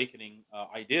Great Awakening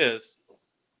ideas,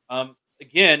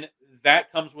 again,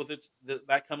 that comes with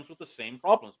that comes with the same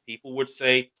problems. People would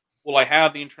say, "Well, I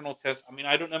have the internal test." I mean,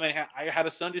 I don't know. I had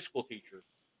a Sunday school teacher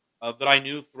that I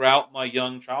knew throughout my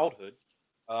young childhood,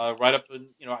 right up in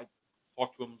I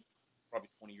talked to him probably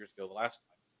 20 years ago the last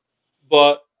time,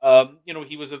 but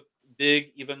he was a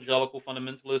big evangelical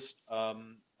fundamentalist.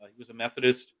 He was a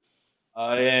Methodist,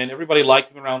 and everybody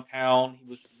liked him around town. He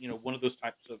was one of those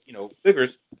types of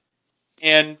figures.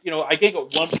 And I think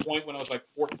at one point when I was like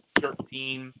 14,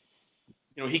 13,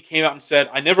 he came out and said,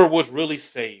 "I never was really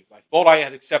saved. I thought I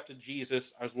had accepted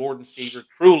Jesus as Lord and Savior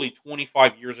truly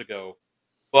 25 years ago.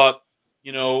 But,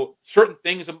 certain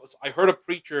things, I heard a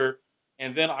preacher,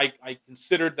 and then I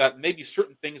considered that maybe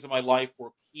certain things in my life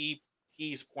were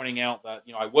keys pointing out that,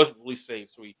 I wasn't really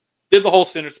saved." So he did the whole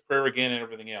sinner's prayer again and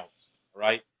everything else, all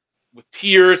right, with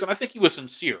tears. And I think he was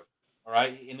sincere, all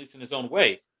right, at least in his own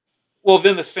way. Well,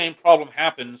 then the same problem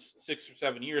happens 6 or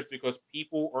 7 years because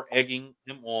people are egging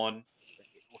him on,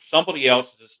 or somebody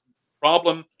else. This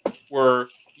problem where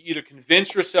you either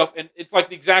convince yourself, and it's like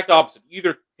the exact opposite. You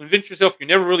either convince yourself you're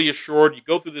never really assured. You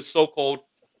go through this so-called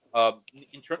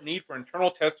need for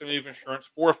internal testimony of insurance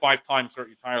 4 or 5 times throughout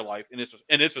your entire life, and it's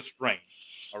a strain.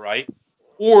 All right,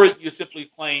 or you simply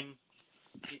claim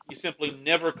you simply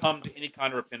never come to any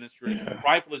kind of repentance. You're as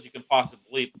prideful as you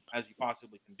possibly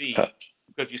can be,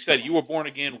 because you said you were born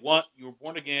again once, you were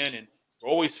born again, and you're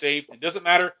always saved. It doesn't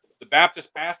matter. The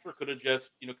Baptist pastor could have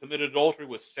just committed adultery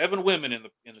with 7 women in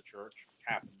the church, which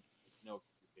happened, a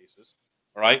few cases.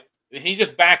 All right, and he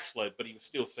just backslid, but he was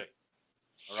still saved.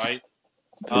 All right,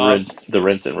 the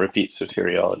rinse and repeat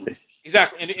soteriology.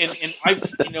 Exactly, and I've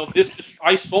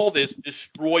I saw this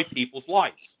destroy people's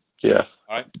lives. Yeah.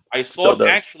 All right. I saw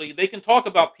actually they can talk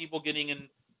about people getting in,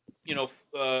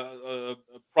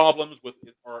 problems with,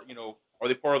 or are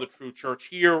they part of the true church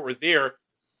here or there?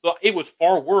 But it was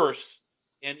far worse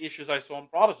in issues I saw in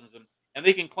Protestantism, and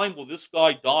they can claim, well, this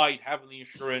guy died having the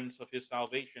assurance of his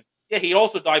salvation. Yeah, he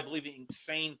also died believing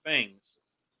insane things,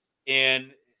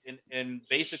 and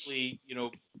basically,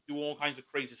 do all kinds of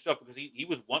crazy stuff because he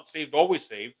was once saved, always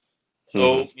saved.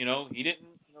 So he didn't.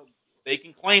 They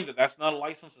can claim that that's not a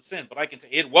license to sin, but I can tell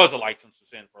it was a license to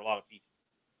sin for a lot of people.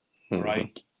 All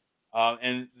right,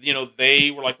 and they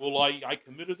were like, well, I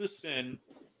committed this sin,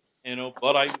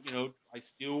 but I was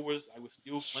still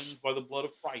cleansed by the blood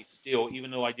of Christ, still,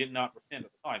 even though I did not repent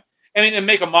at the time. I mean, it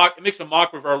makes a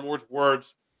mockery of our Lord's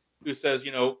words, who says,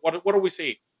 what do we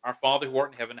say? Our Father who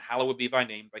art in heaven, hallowed be thy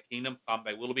name. Thy kingdom come,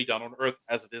 thy will be done on earth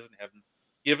as it is in heaven.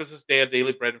 Give us this day our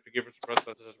daily bread, and forgive us our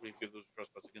trespasses as we forgive those who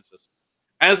trespass against us.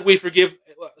 As we forgive,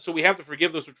 so we have to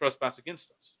forgive those who trespass against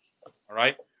us. All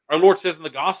right. Our Lord says in the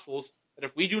Gospels that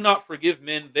if we do not forgive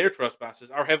men their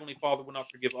trespasses, our Heavenly Father will not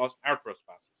forgive us our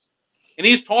trespasses. And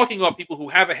he's talking about people who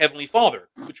have a Heavenly Father,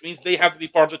 which means they have to be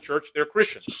part of the church. They're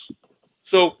Christians.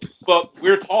 So, but we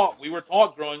were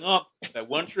taught growing up that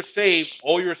once you're saved,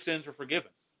 all your sins are forgiven.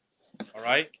 All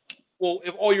right. Well,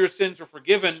 if all your sins are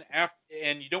forgiven after,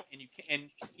 and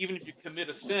even if you commit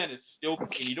a sin, it's still,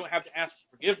 and you don't have to ask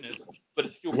for forgiveness, but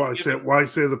it's still forgiven. Why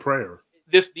say the prayer?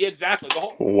 Exactly.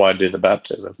 Why do the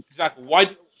baptism? Exactly.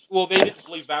 Well, they didn't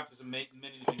believe baptism meant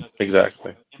anything other than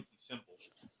exactly an empty symbol.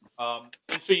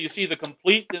 And so you see the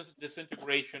complete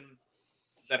disintegration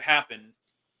that happened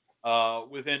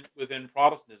within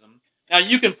Protestantism. Now,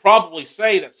 you can probably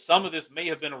say that some of this may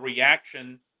have been a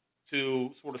reaction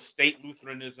to sort of state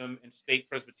Lutheranism and state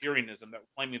Presbyterianism that were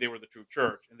claiming they were the true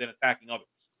church and then attacking others.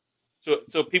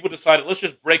 So people decided, let's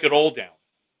just break it all down,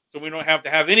 so we don't have to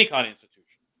have any kind of institution.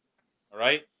 All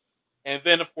right. And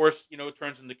then, of course, it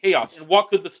turns into chaos. And what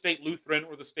could the state Lutheran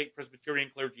or the state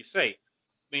Presbyterian clergy say?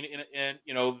 I mean,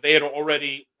 they had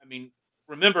already. I mean,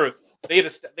 remember, they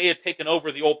had taken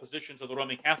over the old positions of the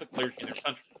Roman Catholic clergy in their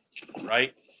country,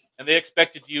 right? And they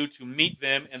expected you to meet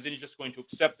them, and then you're just going to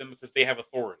accept them because they have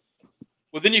authority.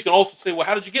 Well, then you can also say, well,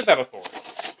 how did you get that authority?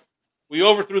 We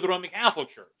overthrew the Roman Catholic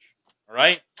Church, all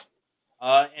right?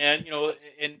 And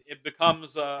it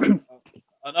becomes an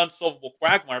unsolvable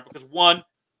quagmire because, one,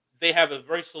 they have a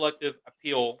very selective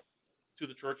appeal to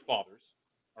the church fathers,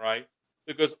 all right?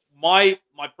 Because my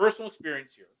personal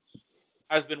experience here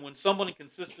has been when someone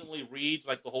consistently reads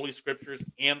like the Holy Scriptures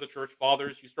and the church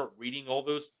fathers, you start reading all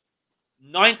those,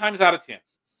 9 times out of 10,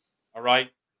 all right?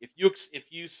 If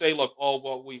you say, look, oh,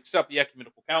 well, we accept the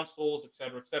ecumenical councils, et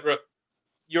cetera,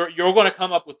 you're going to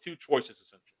come up with 2 choices,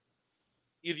 essentially.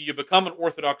 Either you become an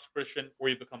Orthodox Christian or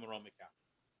you become a Roman Catholic.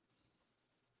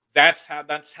 That's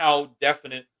how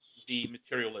definite the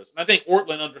materialism. I think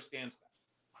Ortlund understands that.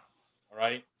 All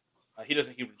right, he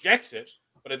rejects it,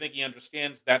 but I think he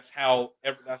understands that's how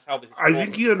the. I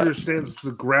think he understands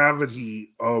the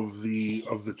gravity of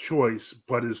the choice,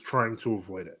 but is trying to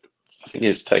avoid it. I think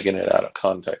he's taking it out of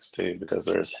context too, because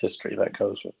there's history that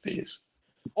goes with these.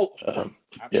 Oh,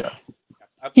 yeah.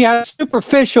 He has a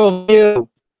superficial view,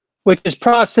 which is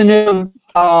Protestantism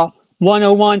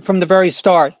 101 from the very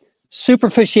start.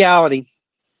 Superficiality.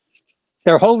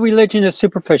 Their whole religion is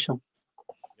superficial.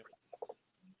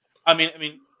 I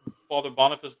mean, Father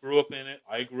Boniface grew up in it.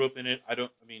 I grew up in it.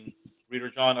 Reader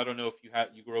John, I don't know if you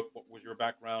grew up. What was your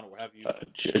background, or what have you?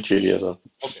 Judaism.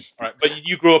 Okay, all right, but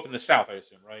you grew up in the South, I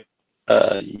assume, right?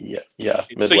 Yeah.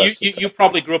 Midwest, so you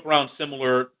probably grew up around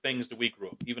similar things that we grew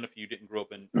up, even if you didn't grow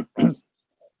up in Protestant.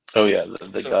 Oh yeah,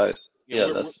 the guy.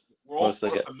 Yeah, we're all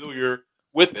sort of familiar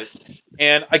with it.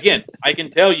 And again, I can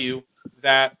tell you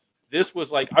that this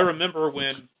was like, I remember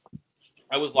when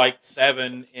I was like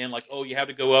 7, and like, oh, you have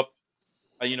to go up.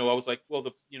 I was like, well,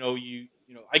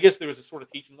 I guess there was a sort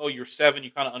of teaching. Oh, you're 7,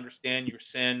 you kind of understand your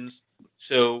sins,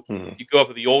 so you go up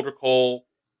to the altar call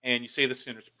and you say the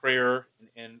sinner's prayer,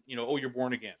 and oh, you're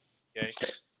born again. Okay.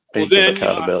 Well, then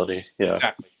accountability. Yeah.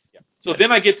 Exactly. Yeah. So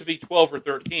then I get to be 12 or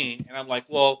 13, and I'm like,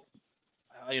 well,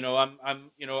 I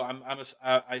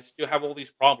still have all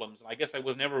these problems, and I guess I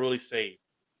was never really saved.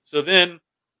 So then,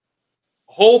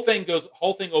 whole thing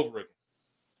over again.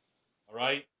 All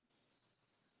right.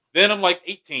 Then I'm like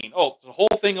 18. Oh, the whole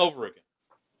thing over again.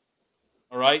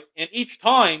 All right. And each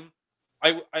time,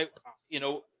 and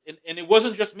it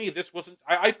wasn't just me. This wasn't.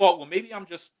 I thought, well, maybe I'm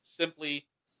just simply,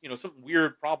 some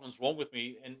weird problems wrong with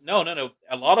me. And no.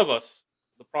 A lot of us,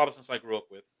 the Protestants I grew up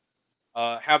with,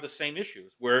 have the same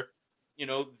issues where,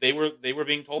 they were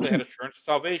being told they had assurance of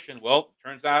salvation. Well, it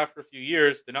turns out after a few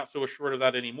years, they're not so assured of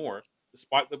that anymore,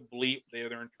 despite the belief,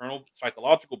 their internal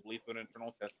psychological belief of an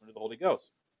internal testament of the Holy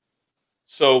Ghost.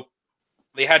 So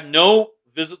they had no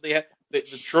visit. They had the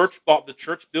church. The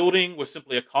church building was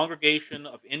simply a congregation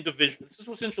of individuals. This is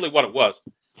essentially what it was.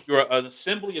 You're an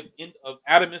assembly of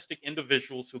atomistic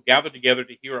individuals who gathered together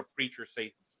to hear a preacher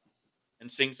say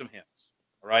and sing some hymns.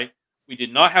 All right. We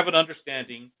did not have an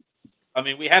understanding. I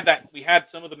mean, we had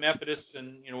some of the Methodists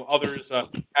and others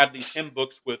had these hymn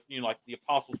books with like the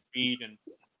Apostles' Creed and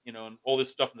and all this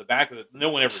stuff in the back of it. No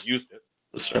one ever used it.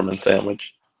 The sermon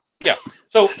sandwich. Yeah.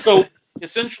 So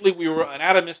essentially, we were an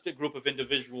atomistic group of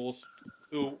individuals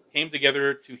who came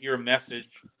together to hear a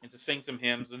message and to sing some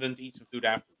hymns and then to eat some food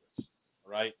afterwards.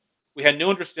 All right. We had no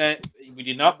understanding. We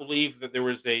did not believe that there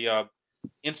was a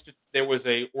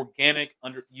organic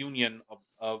union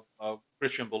of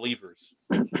Christian believers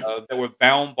that were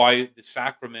bound by the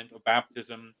sacrament of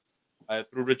baptism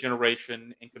through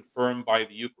regeneration and confirmed by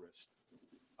the Eucharist.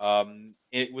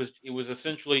 It was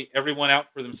essentially everyone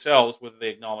out for themselves, whether they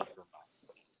acknowledged it or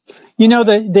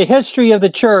not. The history of the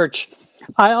church,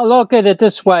 I look at it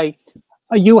this way.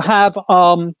 You have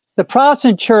the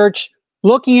Protestant church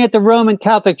looking at the Roman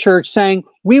Catholic Church saying,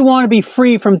 we want to be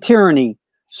free from tyranny.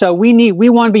 So we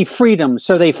want to be freedom.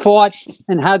 So they fought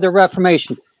and had the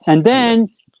Reformation. And then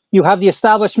you have the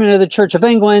establishment of the Church of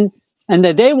England, and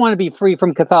that they want to be free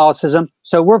from Catholicism.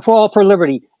 So we're all for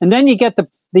liberty. And then you get the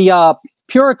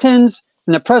Puritans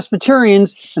and the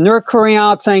Presbyterians, and they're crying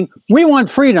out saying, we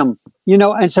want freedom,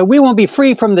 and so we won't be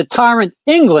free from the tyrant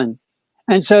England.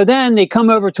 And so then they come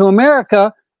over to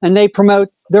America and they promote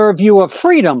their view of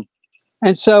freedom.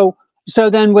 And so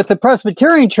then with the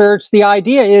Presbyterian Church, the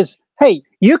idea is, hey,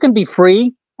 you can be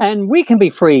free and we can be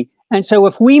free. And so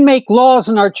if we make laws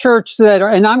in our church that are,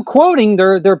 and I'm quoting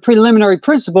their preliminary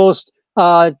principles,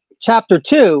 chapter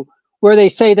 2, where they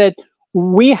say that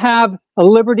we have a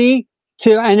liberty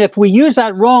to, and if we use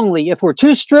that wrongly, if we're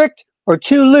too strict or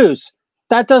too loose,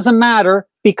 that doesn't matter,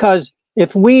 because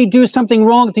if we do something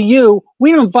wrong to you,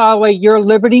 we don't violate your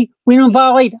liberty. We don't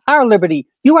violate our liberty.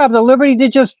 You have the liberty to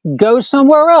just go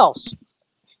somewhere else.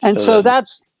 And so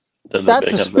that's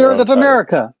the spirit of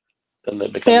America. Then they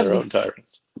become their own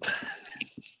tyrants.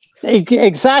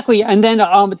 Exactly. And then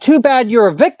too bad you're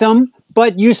a victim,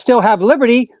 but you still have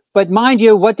liberty. But mind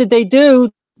you, what did they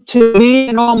do to me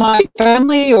and all my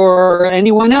family or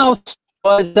anyone else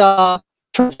was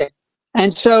tragic.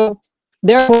 And so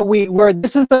therefore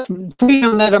this is the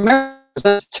freedom that America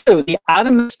says too, the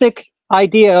atomistic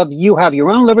idea of you have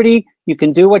your own liberty, you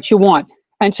can do what you want.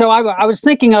 And so I was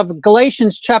thinking of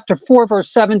Galatians chapter 4,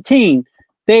 verse 17.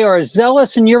 They are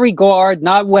zealous in your regard,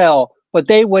 not well, but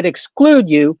they would exclude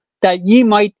you that you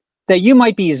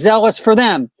might be zealous for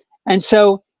them. And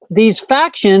so these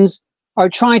factions are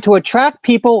trying to attract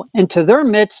people into their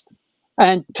midst,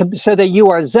 and so that you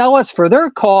are zealous for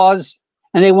their cause,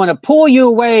 and they want to pull you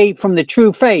away from the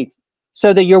true faith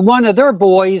so that you're one of their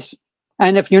boys.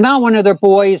 And if you're not one of their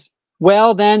boys,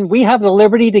 well, then we have the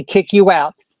liberty to kick you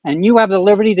out, and you have the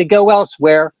liberty to go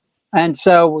elsewhere. And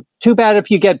so too bad if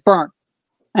you get burnt.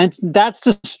 And that's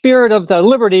the spirit of the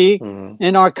liberty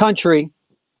in our country.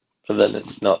 But then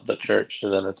it's not the church,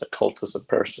 and then it's a cultus of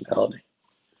personality.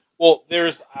 Well,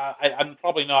 there's I'm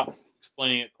probably not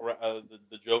explaining it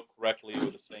the joke correctly or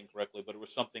the saying correctly, but it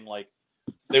was something like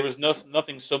there was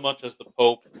nothing so much as the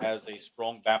Pope as a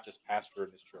strong Baptist pastor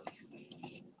in his church.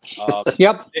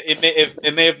 Yep.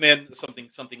 It may have been something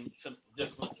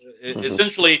just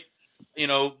essentially,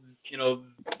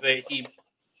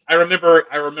 I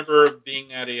remember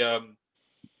being at a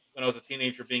when I was a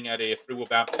teenager being at a Free Will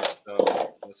Baptist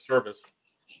service.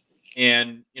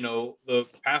 And the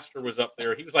pastor was up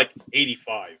there. He was like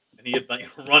 85, and he had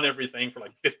run everything for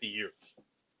like 50 years.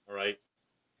 All right,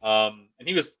 and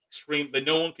he was extreme. That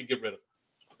no one could get rid of him,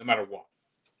 no matter what.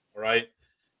 All right,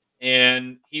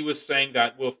 and he was saying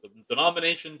that, well, if the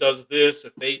denomination does this,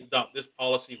 if they adopt this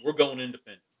policy, we're going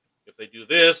independent. If they do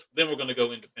this, then we're going to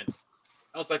go independent.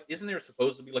 I was like, isn't there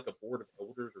supposed to be like a board of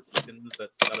elders or deacons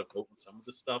that's got to vote on some of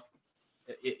this stuff?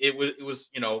 It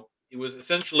was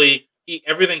essentially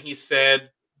everything he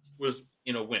said was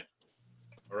win.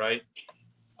 All right,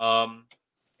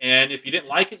 and if you didn't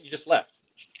like it, you just left.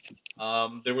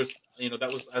 There was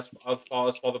that was as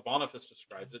Father Boniface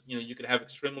described it. You could have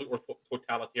extremely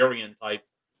totalitarian type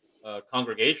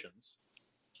congregations,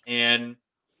 and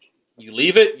you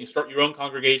leave it. You start your own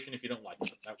congregation if you don't like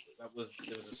it. It was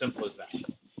as simple as that.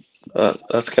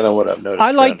 That's kind of what I've noticed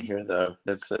around here, though.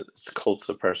 It's cults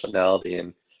of personality,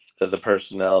 and the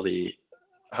personality,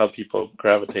 how people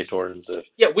gravitate towards it.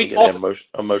 Yeah, we get an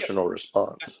emotional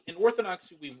response. In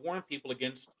Orthodoxy, we warn people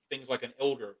against things like an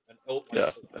elder.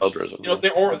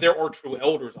 Elderism. There are true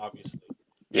elders, obviously,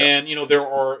 and there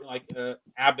are like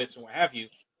abbots and what have you.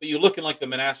 But you look in like the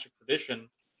monastic tradition,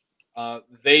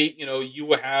 you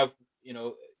will have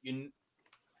the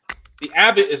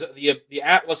abbot is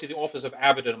let's say the office of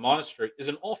abbot in a monastery is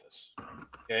an office,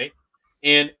 okay,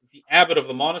 and the abbot of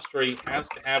the monastery has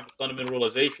to have the fundamental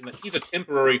realization that he's a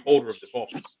temporary holder of this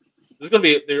office. There's going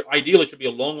to be ideally should be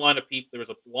a long line of people. There's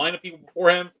a line of people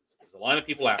before him. There's a line of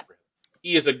people after him.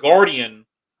 He is a guardian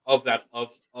of that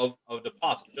of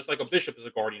deposit, just like a bishop is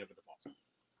a guardian of a deposit.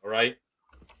 All right,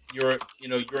 you're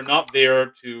not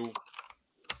there to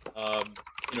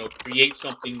create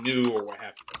something new or what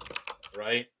have you. All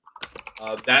right.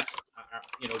 That's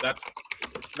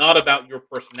it's not about your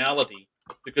personality,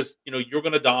 because you're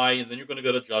going to die and then you're going to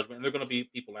go to judgment and there are going to be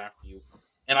people after you,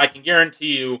 and I can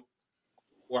guarantee you,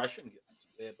 or I shouldn't get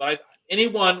that, but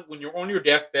anyone, when you're on your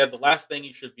deathbed, the last thing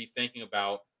you should be thinking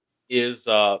about is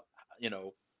sorry,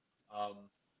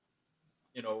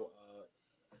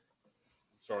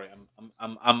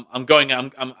 I'm going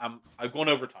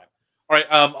over time. All right,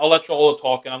 I'll let you all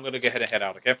talk, and I'm going to go ahead and head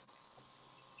out. Okay.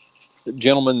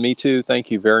 Gentlemen, me too.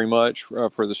 Thank you very much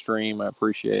for the stream. I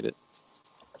appreciate it.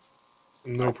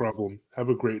 No problem. Have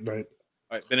a great night.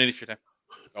 All right, Benedicite.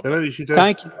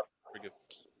 Thank you.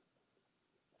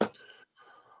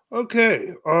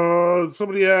 Okay.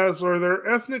 Somebody asks, are there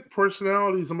ethnic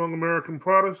personalities among American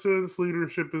Protestants?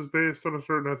 Leadership is based on a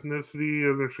certain ethnicity,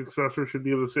 and their successor should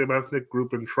be of the same ethnic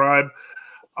group and tribe.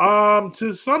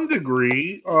 To some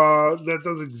degree, that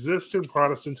does exist in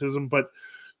Protestantism, but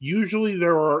usually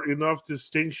there are enough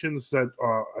distinctions that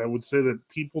I would say that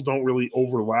people don't really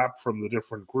overlap from the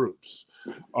different groups.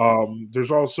 There's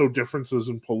also differences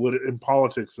in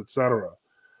politics, etc.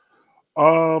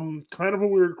 Kind of a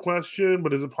weird question,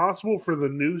 but is it possible for the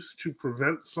noose to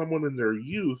prevent someone in their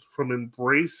youth from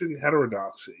embracing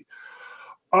heterodoxy?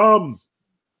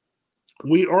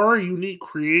 We are a unique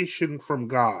creation from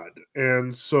God,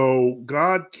 and so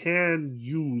God can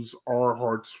use our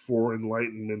hearts for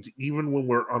enlightenment even when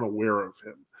we're unaware of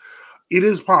him. It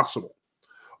is possible.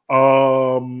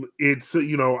 It's,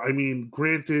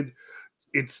 granted,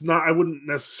 it's not, I wouldn't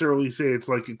necessarily say it's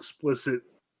like explicit,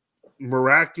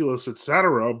 miraculous,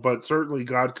 etc., but certainly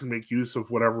God can make use of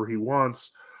whatever he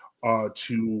wants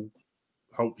to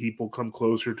help people come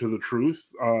closer to the truth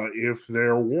if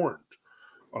they're warned.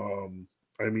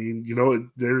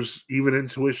 There's even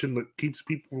intuition that keeps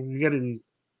people from getting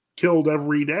killed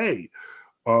every day.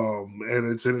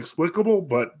 And it's inexplicable,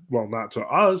 but, well, not to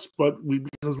us, but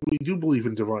because we do believe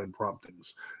in divine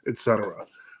promptings, etc.,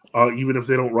 even if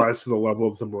they don't rise to the level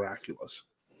of the miraculous.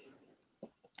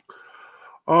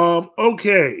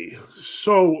 Okay,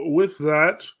 so with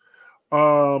that,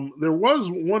 there was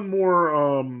one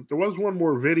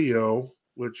more video,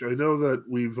 which I know that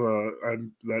we've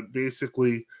that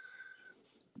basically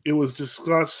it was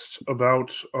discussed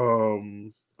about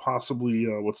possibly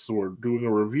what's the word? Doing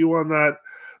a review on that.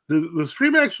 The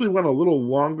stream actually went a little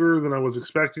longer than I was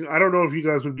expecting. I don't know if you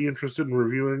guys would be interested in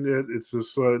reviewing it. It's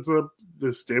this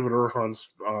this David Erhan's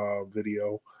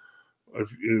video. I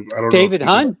don't know. David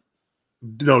Hunt?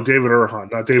 No, David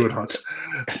Erhan, not David Hunt.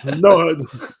 No,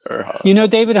 you know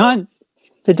David Hunt,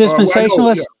 the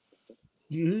dispensationalist.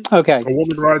 Okay. A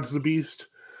Woman Rides the Beast.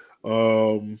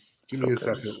 Give me a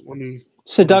second. Let me.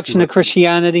 Seduction of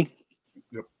Christianity.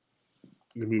 Yep.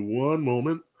 Give me one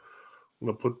moment. I'm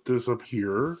gonna put this up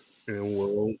here, and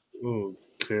we'll.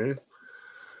 Okay.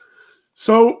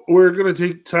 So we're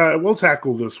gonna we'll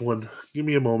tackle this one. Give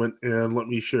me a moment, and let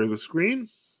me share the screen.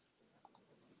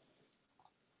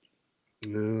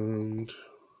 And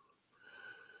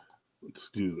let's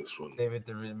do this one. David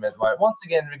Erhan. Once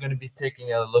again, we're going to be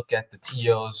taking a look at the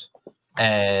TOs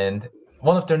and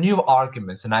one of their new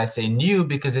arguments. And I say new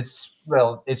because it's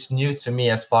new to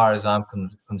me as far as I'm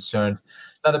concerned.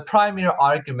 Now, the primary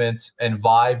argument and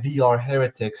why we are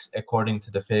heretics, according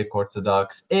to the fake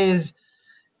Orthodox, is,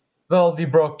 well, we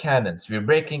broke canons. We're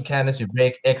breaking canons. We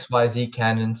break XYZ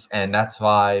canons, and that's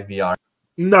why we are.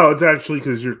 No, it's actually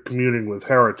because you're communing with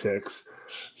heretics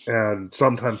and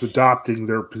sometimes adopting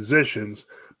their positions.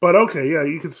 But okay, yeah,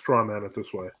 you can straw man it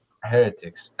this way.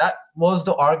 Heretics. That was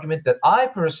the argument that I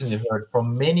personally heard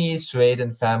from many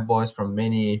Sweden fanboys, from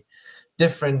many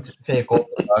different fake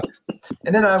Orthodox.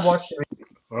 And then I watched it.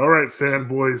 All right,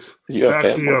 fanboys.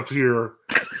 Back me up here.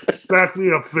 Back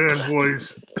me up,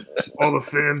 fanboys. All the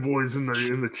fanboys in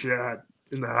the chat,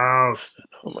 in the house.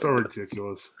 So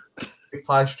ridiculous.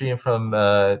 Reply stream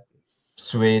from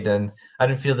Sweden. I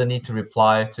didn't feel the need to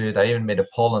reply to it. I even made a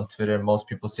poll on Twitter. Most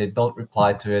people said don't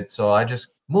reply to it, so I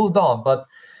just moved on. But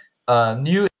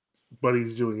but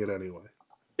he's doing it anyway.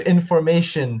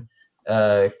 Information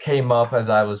came up as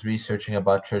I was researching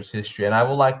about church history, and I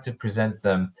would like to present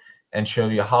them and show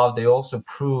you how they also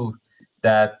prove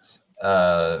that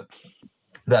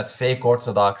that fake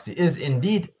orthodoxy is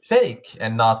indeed fake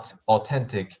and not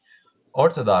authentic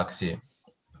orthodoxy.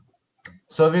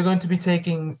 So we're going to be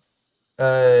taking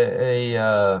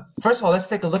first of all, let's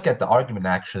take a look at the argument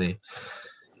actually.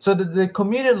 So the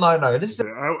communion line argument. This is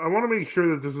I want to make sure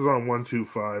that this is on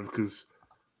 125 because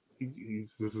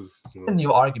this is a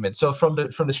new argument. So from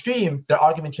the stream, their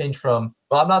argument changed from,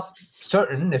 well, I'm not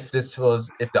certain if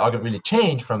the argument really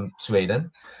changed from Sweden,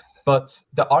 but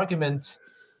the argument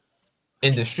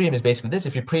in the stream is basically this: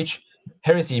 if you preach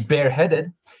heresy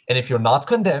bareheaded, and if you're not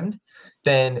condemned,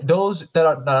 then those that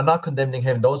are not condemning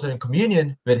him, those that are in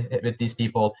communion with these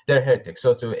people, they're heretics.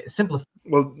 So to simplify,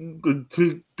 well,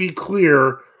 to be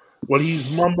clear, what he's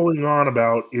mumbling on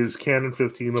about is Canon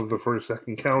 15 of the First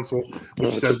Second Council,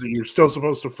 which says that you're still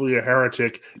supposed to flee a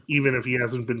heretic even if he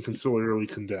hasn't been conciliarly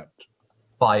condemned.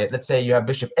 By it, let's say you have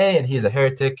Bishop A and he's a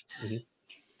heretic,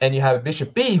 and you have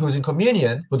Bishop B who's in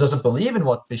communion, who doesn't believe in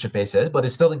what Bishop A says, but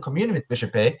is still in communion with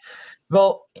Bishop A.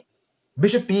 Well,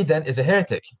 Bishop B then is a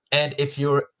heretic, and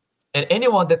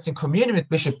anyone that's in communion with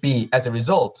Bishop B as a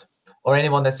result, or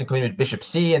anyone that's in communion with Bishop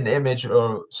C and the image,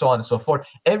 or so on and so forth,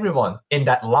 everyone in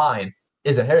that line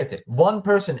is a heretic. One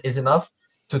person is enough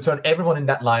to turn everyone in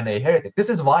that line a heretic. This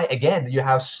is why, again, you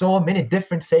have so many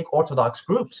different fake Orthodox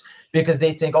groups, because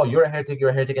they think, oh, you're a heretic,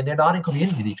 and they're not in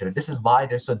communion with each other. This is why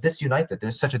they're so disunited.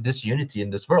 There's such a disunity in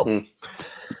this world.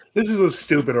 This is a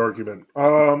stupid argument.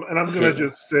 And I'm going to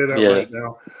just say that right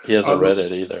now. He hasn't read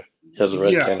it either. He hasn't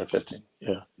read Canon 15.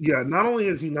 Yeah, not only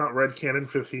has he not read Canon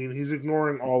 15, he's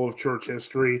ignoring all of church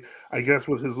history, I guess,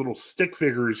 with his little stick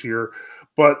figures here.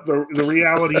 But the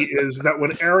reality is that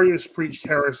when Arius preached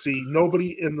heresy,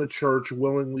 nobody in the church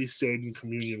willingly stayed in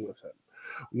communion with him.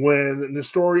 When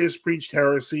Nestorius preached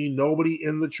heresy, nobody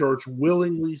in the church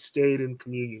willingly stayed in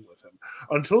communion with him.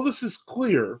 Until this is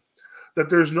clear, that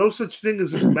there's no such thing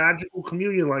as this magical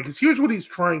communion line. Because here's what he's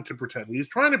trying to pretend. What he's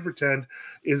trying to pretend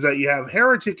is that you have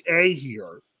heretic A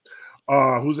here,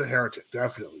 who's a heretic,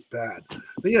 definitely bad.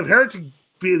 Then you have heretic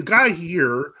B, a guy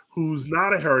here who's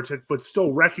not a heretic, but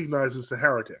still recognizes the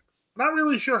heretic. Not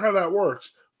really sure how that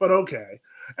works, but okay.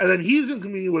 And then he's in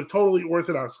communion with totally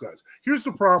Orthodox guys. Here's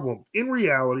the problem. In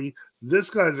reality, this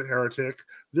guy's a heretic.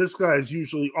 This guy is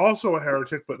usually also a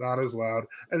heretic, but not as loud.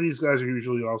 And these guys are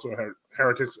usually also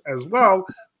heretics as well.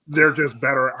 They're just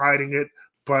better at hiding it,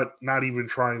 but not even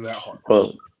trying that hard.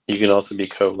 Well, you can also be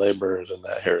co-laborers in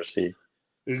that heresy.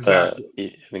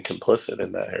 Exactly. And complicit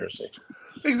in that heresy.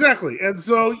 Exactly. And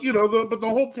so, but the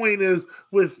whole point is,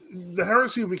 with the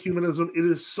heresy of ecumenism, it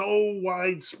is so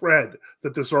widespread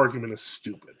that this argument is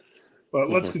stupid. But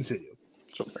let's continue.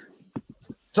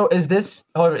 So is this,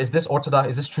 however, is this orthodox?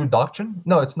 Is this true doctrine?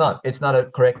 No, it's not. It's not a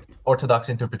correct orthodox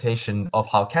interpretation of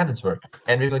how canons work.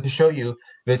 And we're going to show you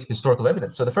with historical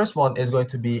evidence. So the first one is going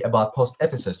to be about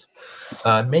post-Ephesus.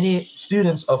 Many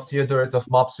students of Theodoret of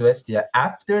Mopsuestia,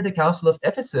 after the Council of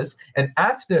Ephesus and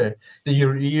after the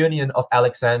reunion of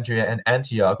Alexandria and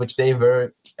Antioch, which they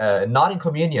were not in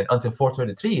communion until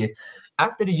 433,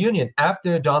 after the union,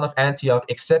 after John of Antioch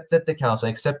accepted the council,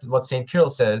 accepted what St. Cyril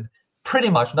says,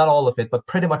 pretty much, not all of it, but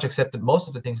pretty much accepted most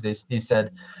of the things he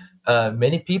said.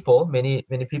 Many people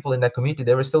in that community,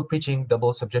 they were still preaching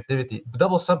double subjectivity,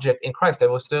 double subject in Christ. They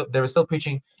were still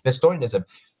preaching Nestorianism.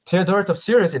 Theodoret of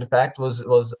Cyrus, in fact,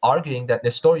 was arguing that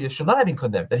Nestorius should not have been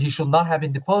condemned, that he should not have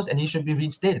been deposed, and he should be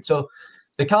reinstated. So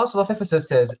the Council of Ephesus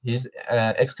says he's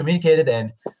excommunicated,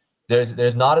 and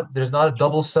there's not a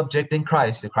double subject in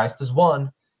Christ. The Christ is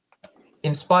one.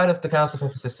 In spite of the Council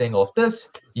of Ephesus saying all of this,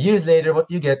 years later, what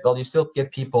do you get? Well, you still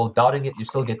get people doubting it. You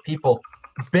still get people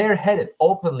bareheaded,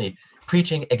 openly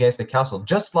preaching against the council,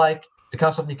 just like the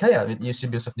Council of Nicaea with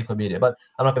Eusebius of Nicomedia. But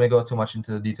I'm not going to go too much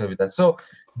into the detail with that. So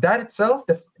that itself,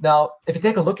 now, if you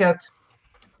take a look at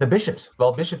the bishops,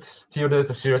 well, Bishop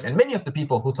Theodoret of Cyrus and many of the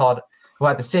people who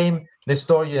had the same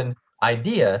Nestorian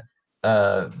idea,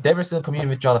 they were still in communion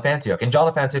with John of Antioch, and John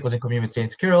of Antioch was in communion with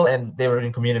Saint Cyril, and they were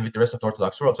in communion with the rest of the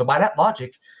Orthodox world. So by that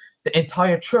logic, the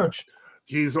entire church.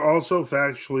 He's also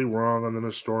factually wrong on the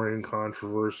Nestorian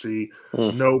controversy.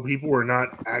 No, people were not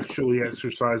actually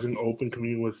exercising open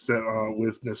communion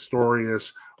with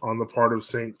Nestorius on the part of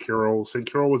St. Cyril. St.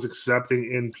 Cyril was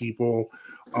accepting in people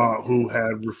who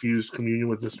had refused communion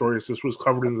with Nestorius. This was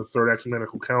covered in the Third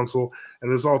Ecumenical Council,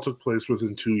 and this all took place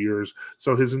within 2 years.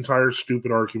 So his entire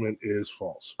stupid argument is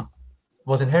false.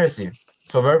 Was in heresy.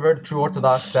 So where were the true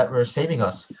Orthodox that were saving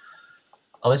us?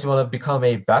 Unless you want to become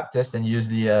a Baptist and use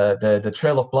the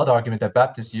trail of blood argument that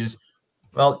Baptists use,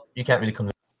 well, you can't really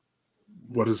convince.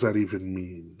 What does that even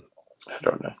mean? I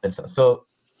don't know. So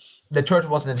the church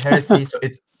wasn't in heresy. So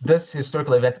this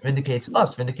historical event vindicates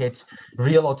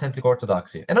real, authentic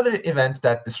Orthodoxy. Another event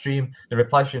that the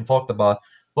reply stream talked about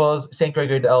was St.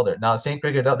 Gregory the Elder. Now, St.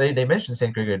 Gregory the Elder, they mentioned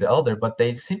St. Gregory the Elder, but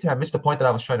they seem to have missed the point that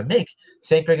I was trying to make.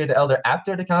 St. Gregory the Elder,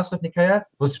 after the Council of Nicaea,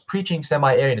 was preaching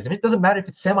semi-Arianism. It doesn't matter if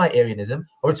it's semi-Arianism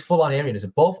or it's full-on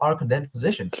Arianism. Both are condemned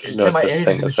positions. There's no such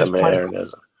thing as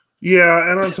semi-Arianism. Yeah,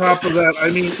 and on top of that, I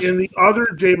mean, in the other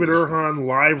David Erhan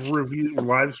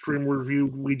live stream review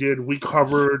we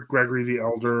covered Gregory the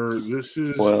Elder. This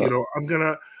is,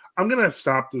 I'm gonna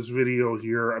stop this video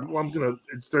here.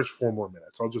 There's 4 more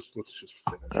minutes. Let's just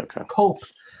finish. Okay. Cope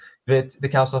with the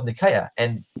Council of Nicaea,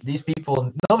 and these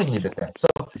people knowingly did that. So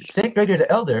Saint Gregory the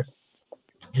Elder,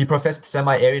 he professed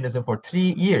semi-Arianism for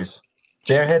 3 years,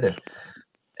 bareheaded,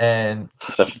 and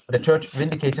the church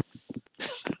vindicates him.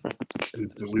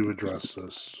 We've addressed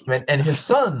this. And his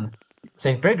son,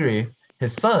 Saint Gregory,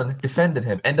 his son defended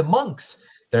him, and the monks.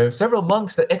 There are several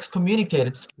monks that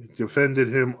excommunicated. Defended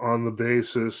him on the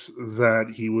basis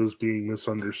that he was being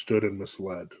misunderstood and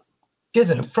misled.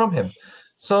 Schism from him.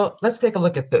 So let's take a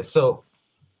look at this. So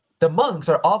the monks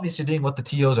are obviously doing what the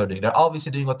TOs are doing. They're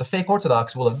obviously doing what the fake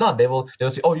Orthodox will have done. They'll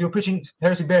say, "Oh, you're preaching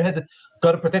heresy bareheaded.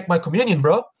 Got to protect my communion,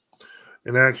 bro."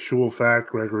 In actual fact,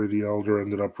 Gregory the Elder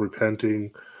ended up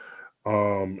repenting,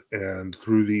 and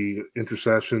through the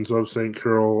intercessions of St.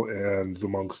 Cyril, and the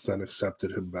monks then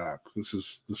accepted him back. This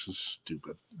is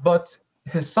stupid. But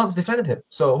his sons defended him.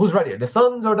 So who's right here, the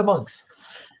sons or the monks?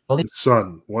 Well,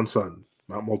 one son,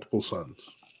 not multiple sons.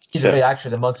 Either way,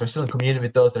 actually, the monks are still in communion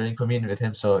with those that are in communion with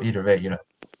him. So either way,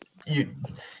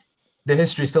 the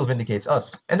history still vindicates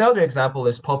us. Another example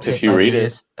is Pope Saint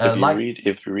Liberius.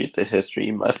 If you read the history,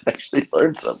 you might actually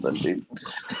learn something, dude.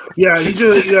 Yeah,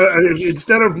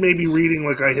 instead of maybe reading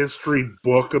like a history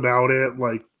book about it,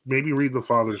 like maybe read the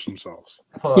fathers themselves.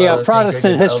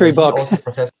 Protestant history book.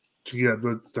 Yeah,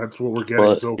 that's what we're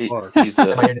getting so far. He's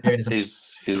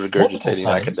regurgitating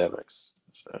academics.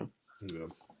 So.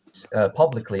 Yeah.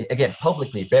 Publicly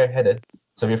bareheaded.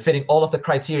 So we're fitting all of the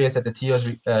criteria that the TOs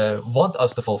want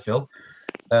us to fulfill.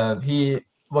 He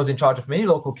was in charge of many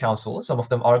local councils. Some of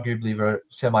them arguably were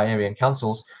semi-Arian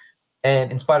councils.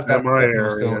 And in spite of that, he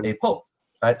was still a pope.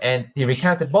 Right? And he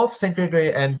recanted both St.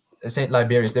 Gregory and St.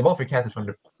 Liberius. They both recanted from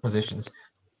their positions.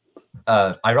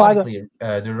 Ironically,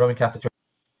 the Roman Catholic Church.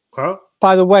 Huh?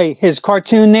 By the way, his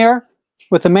cartoon there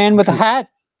with the man with the hat,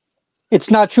 it's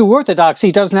not true Orthodox.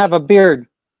 He doesn't have a beard.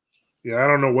 Yeah, I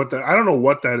don't know what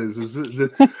that is.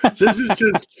 This is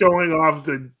just showing off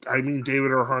David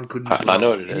Erhan couldn't. I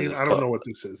know what it is. I don't know what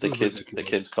this is. The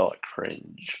kids call it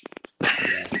cringe.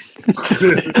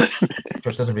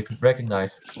 Church doesn't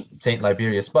recognize Saint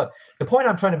Liberius, but the point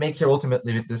I'm trying to make here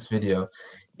ultimately with this video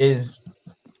is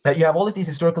that you have all of these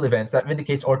historical events that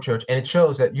vindicates our church, and it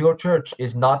shows that your church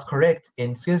is not correct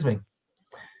in schisming.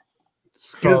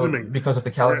 Because of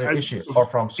the calendar issue, or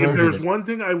from If there's Sergianism. one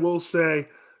thing I will say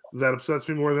that upsets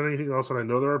me more than anything else, and I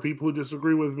know there are people who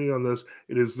disagree with me on this,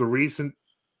 it is the recent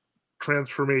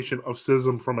transformation of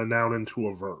schism from a noun into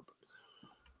a verb.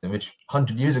 In which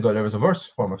 100 years ago there was a worse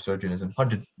form of Sergianism,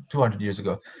 200 years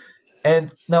ago.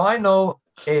 And now I know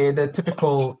the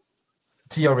typical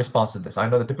TO response to this. I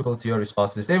know the typical TO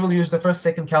response to this. They will use the First,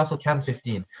 Second Council, Canon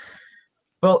 15.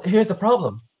 Well, here's the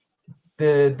problem.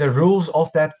 The rules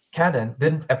of that canon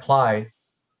didn't apply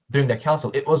during that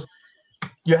council. It was,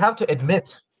 you have to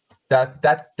admit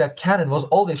that canon was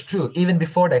always true, even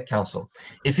before that council.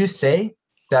 If you say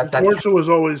that... Of course it was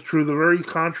always true. The very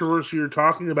controversy you're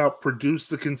talking about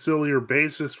produced the conciliar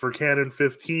basis for Canon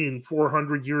 15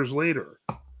 400 years later.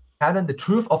 Canon, the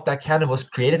truth of that canon was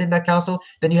created in that council,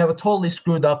 then you have a totally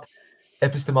screwed up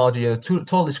epistemology, a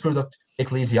totally screwed up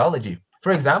ecclesiology.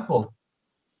 For example,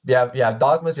 we have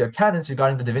dogmas, we have canons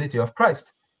regarding the divinity of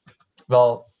Christ.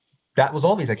 Well, that was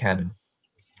always a canon.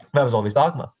 That was always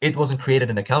dogma. It wasn't created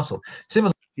in a council.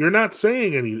 Similarly, you're not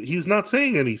saying anything. He's not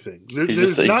saying anything.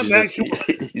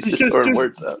 He's just throwing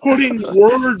words out. Putting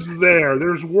words there.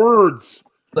 There's words.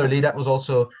 Similarly, that was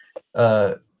also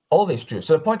always true.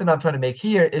 So the point that I'm trying to make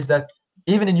here is that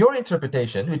even in your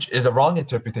interpretation, which is a wrong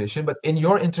interpretation, but in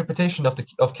your interpretation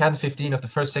of Canon 15 of the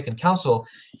First, Second Council,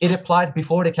 it applied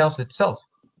before the council itself.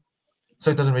 So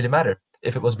it doesn't really matter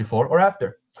if it was before or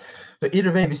after. But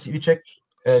either way, we check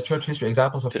church history,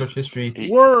 examples of church history.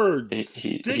 Words,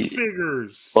 stick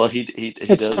figures. Well, he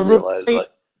does realize, like,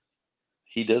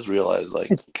 he does realize, like,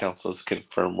 councils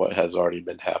confirm what has already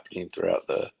been happening throughout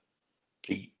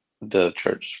the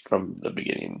church from the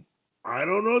beginning. I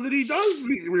don't know that he does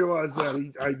realize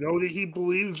that. I know that he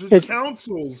believes in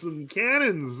councils and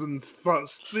canons and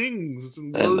things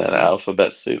and an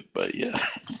alphabet soup, but yeah.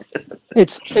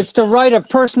 It's the right of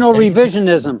personal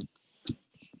revisionism.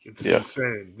 It's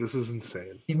insane. This is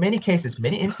insane. In many cases,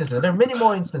 many instances, and there are many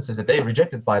more instances that they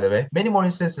rejected, by the way, many more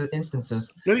instances that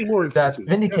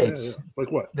vindicates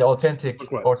like what? The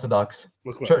authentic Orthodox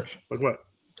church. Like what?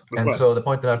 And so the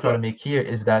point that I'm trying to make here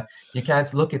is that you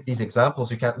can't look at these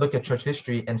examples, you can't look at church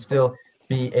history and still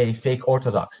be a fake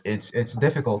Orthodox. It's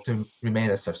difficult to remain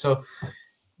as such. So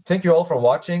thank you all for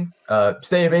watching.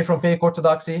 Stay away from fake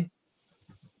Orthodoxy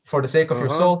for the sake of your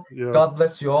soul. Yeah. God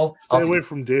bless you all. Stay away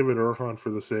from David Erhan for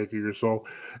the sake of your soul.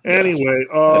 Anyway,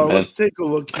 let's take a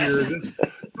look here.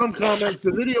 Some comments.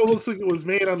 The video looks like it was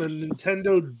made on a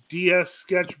Nintendo DS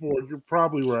sketchboard. You're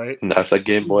probably right. That's a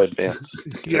Game Boy Advance.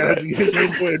 Yeah,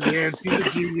 Game Boy Advance. He's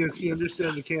a genius. He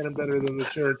understands the canon better than the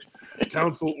church,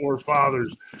 council, or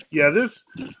fathers. Yeah, this...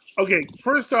 Okay,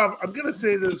 first off, I'm going to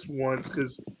say this once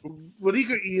because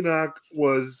Ladika Enoch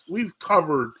we've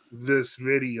covered this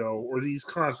video or these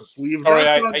concepts. Sorry,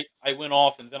 I went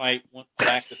off and then I went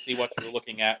back to see what you were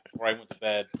looking at before I went to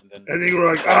bed. And then you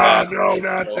were like, no,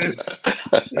 not this.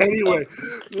 Anyway,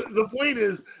 the point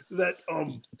is that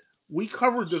we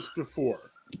covered this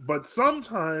before, but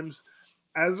sometimes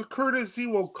as a courtesy,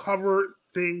 we'll cover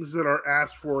things that are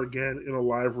asked for again in a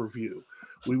live review.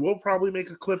 We will probably make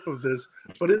a clip of this,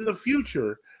 but in the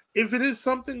future, if it is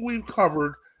something we've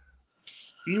covered,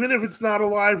 even if it's not a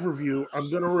live review, I'm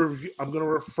going to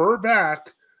refer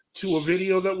back to a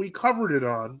video that we covered it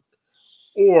on,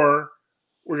 or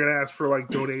we're going to ask for like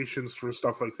donations for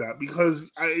stuff like that, because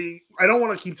I don't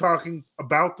want to keep talking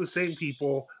about the same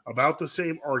people, about the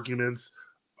same arguments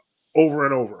over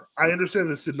and over. I understand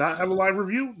this did not have a live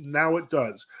review. Now it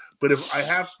does. But if I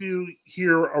have to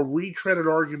hear a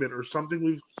retreaded argument or something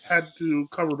we've had to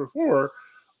cover before,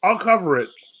 I'll cover it.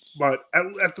 But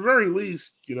at the very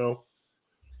least,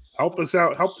 help us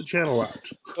out, help the channel out.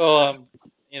 Well,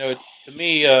 to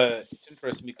me, it's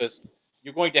interesting because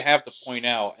you're going to have to point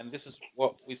out, and this is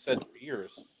what we've said for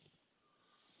years.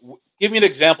 Give me an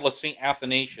example of Saint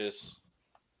Athanasius,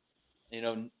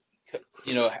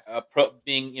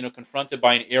 being confronted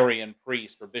by an Arian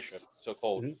priest or bishop, so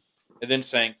called, and then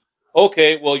saying,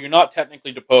 "Okay, well, you're not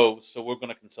technically deposed, so we're going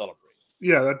to concelebrate."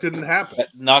 Yeah, that didn't happen.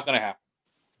 That's not going to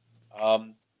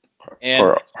happen.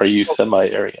 Or are you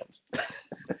semi-Arian?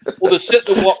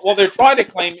 Well, they're trying to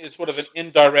claim is sort of an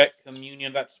indirect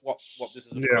communion. That's what this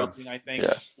is approaching, I think,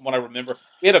 from what I remember.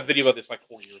 We had a video of this like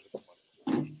 4 years ago.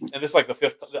 And this is like the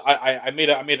fifth. I made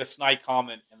a snide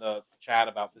comment in the chat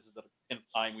about this is the 10th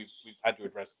time we've had to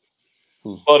address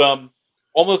this. But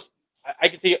almost I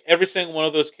can tell you every single one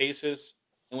of those cases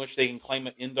in which they can claim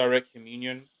an indirect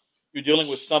communion, you're dealing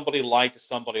with somebody lied to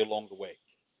somebody along the way.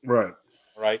 Right.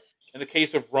 Right. In the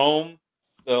case of Rome,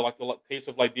 the case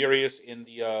of Liberius in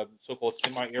the so-called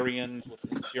semi-Arians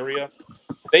within Syria.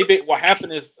 What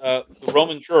happened is the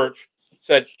Roman Church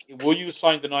said, "Will you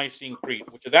sign the Nicene Creed?"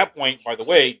 Which at that point, by the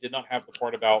way, did not have the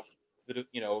part about the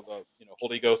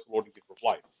Holy Ghost, the Lord and Giver of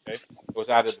life. Okay, it was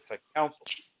added at the Second Council.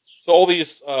 So all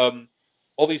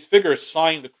these figures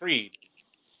signed the creed.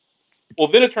 Well,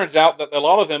 then it turns out that a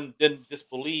lot of them didn't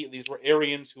disbelieve. These were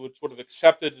Arians who had sort of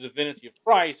accepted the divinity of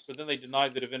Christ, but then they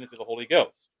denied the divinity of the Holy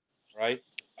Ghost. Right.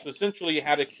 So essentially, you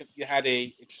had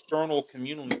a external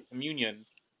communion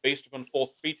based upon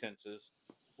false pretenses,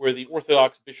 where the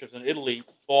Orthodox bishops in Italy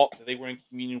thought that they were in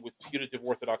communion with putative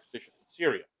Orthodox bishops in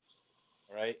Syria.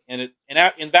 All right, and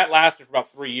that lasted for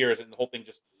about 3 years, and the whole thing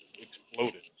just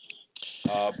exploded.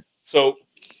 So,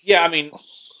 yeah, I mean,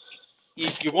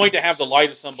 you're going to have the light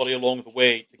of somebody along the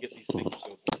way to get these things to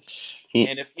go through.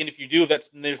 And if you do,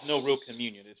 there's no real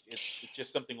communion. It's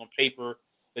just something on paper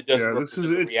that doesn't represent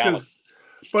the reality.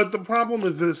 But the problem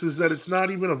with this is that it's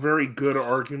not even a very good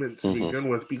argument to begin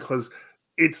with, because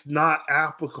it's not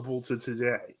applicable to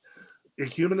today.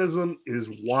 Ecumenism is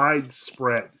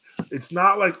widespread. It's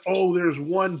not like, oh, there's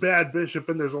one bad bishop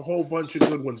and there's a whole bunch of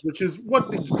good ones, which is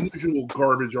what the usual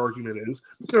garbage argument is.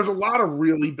 There's a lot of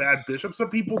really bad bishops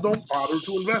that people don't bother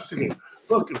to investigate.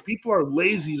 Look, if people are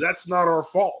lazy, that's not our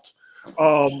fault.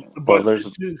 But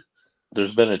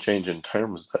there's been a change in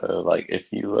terms, though. Like,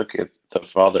 if you look at the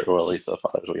father, or at least the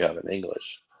fathers we have in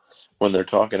English, when they're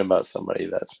talking about somebody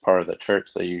that's part of the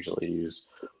church, they usually use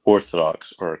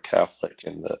Orthodox or Catholic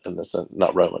in the sense,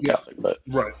 not Roman Catholic, but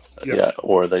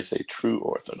or they say true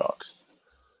Orthodox,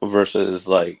 versus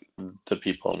like the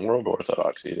people in World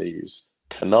Orthodoxy, they use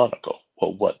canonical.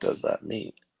 Well, what does that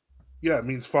mean? Yeah, it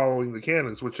means following the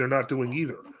canons, which they're not doing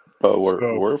either. But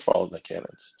we're following the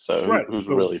canons. So who's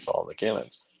really following the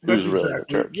canons? Who's really the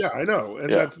church? Yeah, I know.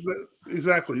 And that's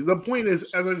exactly. The point is,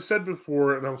 as I've said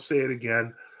before, and I'll say it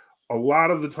again, a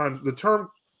lot of the times the term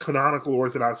canonical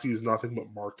orthodoxy is nothing but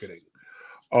marketing.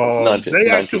 They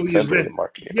actually invented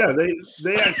marketing. Yeah,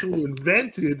 they actually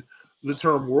invented the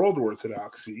term world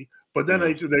orthodoxy, but then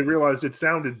they realized it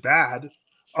sounded bad.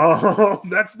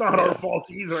 That's not our fault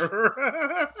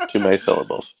either. Too many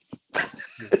syllables.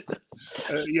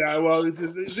 Well,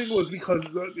 the thing was because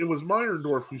it was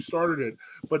Meyerndorf who started it,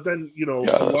 but then a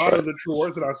lot of the true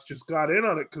Orthodox just got in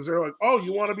on it because they're like, "Oh,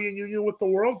 you want to be in union with the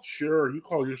world? Sure, you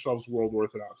call yourselves World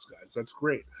Orthodox guys. That's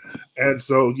great." And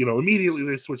so immediately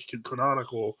they switched to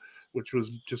canonical, which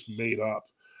was just made up.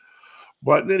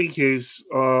 But in any case,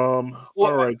 all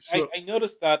right. So I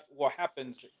noticed that what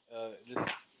happens,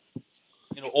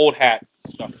 this old hat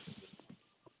stuff.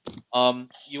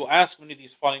 You ask many of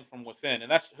these fighting from within,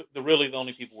 and that's really the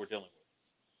only people we're dealing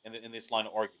with in this line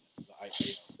of argument.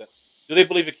 Do they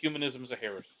believe ecumenism is a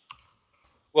heresy?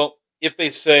 Well, if they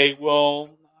say, "Well,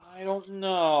 I don't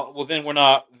know," well, then we're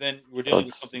not. Then we're dealing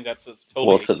with something that's totally.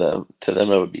 Well, to them,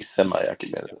 it would be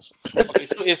semi-ecumenism.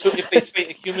 Okay, so if they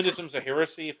say ecumenism is a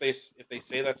heresy, if they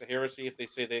say that's a heresy, if they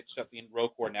say they accept the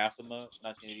Invoco anathema,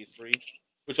 1983,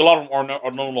 which a lot of them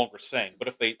are no longer saying,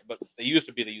 but they used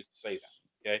to say that.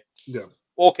 Okay. Yeah.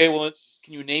 Okay. Well,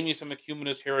 can you name me some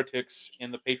ecumenist heretics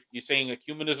in the Patriot? You're saying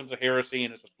ecumenism is a heresy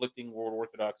and it's afflicting world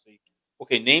orthodoxy.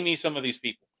 Okay, name me some of these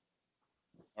people.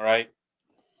 All right.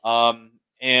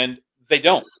 And they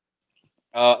don't.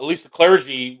 At least the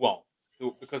clergy won't,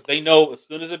 because they know as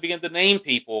soon as they begin to name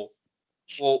people,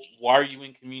 well, why are you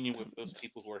in communion with those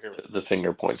people who are heretics? The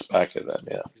finger points back at them.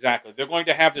 Yeah. Exactly. They're going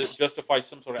to have to justify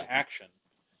some sort of action.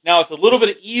 Now, it's a little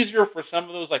bit easier for some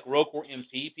of those like ROCOR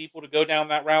MP people to go down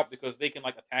that route because they can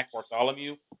like attack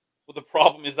Bartholomew. But the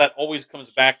problem is that always comes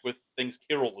back with things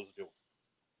Kirill is doing.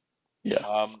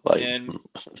 Yeah, and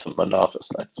the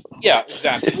Monophysites. Yeah,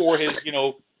 exactly. Or his,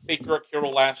 Patriarch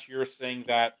Kirill last year saying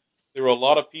that there were a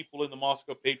lot of people in the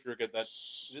Moscow Patriarchate that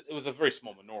it was a very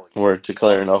small minority. We're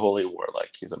declaring a holy war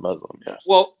like he's a Muslim. Yeah.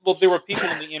 Well, there were people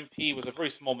in the MP. It was a very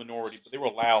small minority, but they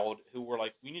were loud who were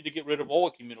like, "We need to get rid of all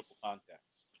ecumenical contacts."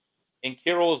 And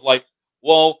Kirill is like,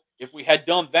 "Well, if we had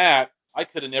done that, I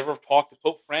could have never talked to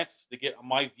Pope Francis to get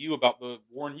my view about the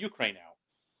war in Ukraine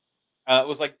out." It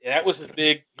was like that was his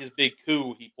big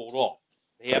coup he pulled off.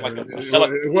 He had like a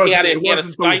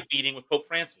Skype meeting with Pope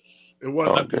Francis. It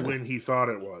wasn't when he thought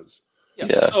it was.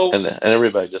 Yeah, so, and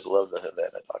everybody just loved the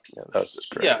Havana document. That was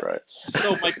just great, right?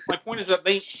 So my point is that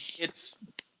I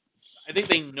think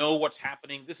they know what's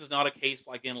happening. This is not a case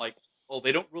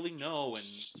they don't really know, and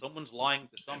someone's lying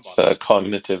to somebody. It's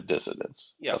cognitive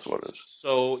dissonance. Yeah, that's what it is.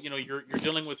 So you're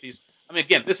dealing with these. I mean,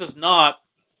 again, this is not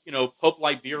Pope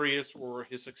Liberius or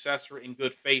his successor in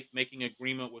good faith making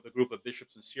agreement with a group of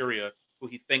bishops in Syria who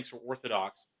he thinks are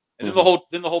Orthodox, and then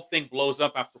the whole thing blows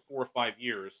up after 4 or 5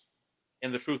 years,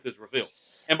 and the truth is revealed.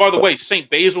 And by the way, Saint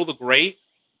Basil the Great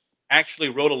actually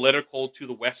wrote a letter called To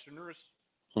the Westerners,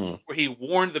 where he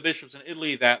warned the bishops in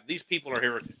Italy that these people are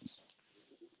heretics,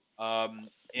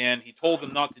 and he told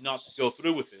them not to go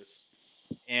through with this.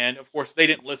 And of course, they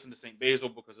didn't listen to Saint Basil,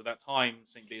 because at that time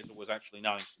Saint Basil was actually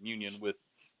not in communion with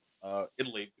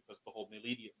Italy, because of the whole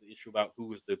the issue about who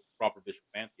was the proper bishop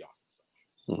of Antioch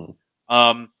and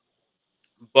such.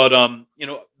 But you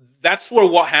know, that's sort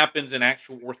of what happens in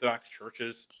actual Orthodox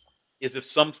churches. Is if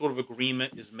some sort of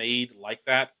agreement is made like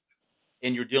that,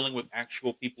 and you're dealing with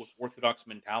actual people with Orthodox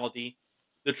mentality,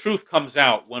 the truth comes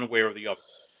out one way or the other.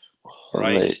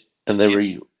 Right? And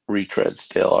they retread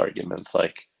stale arguments,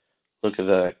 like, look at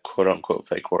the quote unquote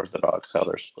fake Orthodox, how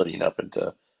they're splitting up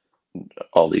into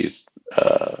all these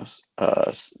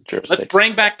jurisdictions. Let's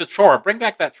bring back the chart. Bring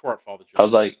back that chart, Father Joe. I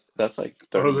was like, that's like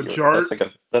 30 the chart?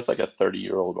 that's like a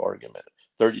 30-year-old argument,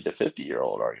 30 to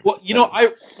 50-year-old argument.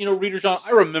 Well, Reader John,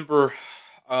 I remember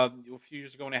a few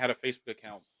years ago when I had a Facebook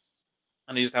account,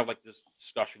 and I used to have like this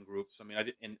discussion groups. I mean, I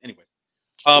did, and anyway,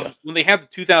 when they had the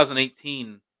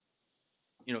 2018,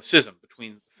 schism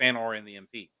between the FANR and the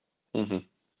MP,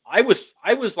 I was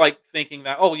like thinking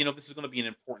that, this is going to be an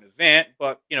important event,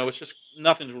 but it's just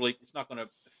it's not going to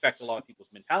affect a lot of people's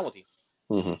mentality.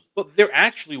 But there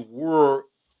actually were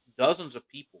dozens of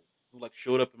people who like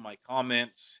showed up in my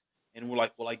comments and were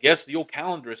like, well, I guess the old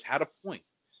calendarists had a point.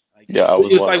 I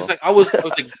was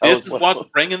like, this is what's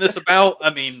bringing this about.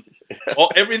 I mean,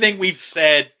 everything we've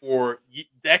said for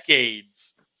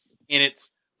decades, and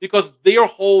it's because their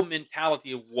whole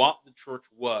mentality of what the church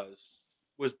was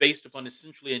based upon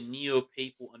essentially a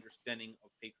neo-papal understanding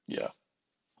of papacy.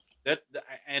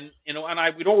 And I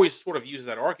would always sort of use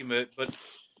that argument, but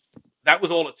that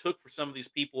was all it took for some of these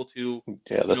people to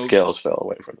the scales fell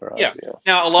away from their eyes.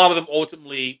 Now a lot of them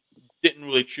ultimately didn't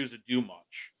really choose to do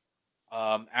much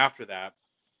after that,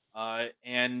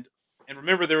 and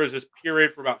remember, there was this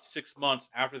period for about 6 months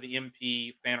after the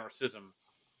MP FANR schism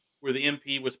where the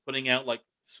MP was putting out like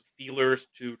feelers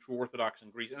to True Orthodox in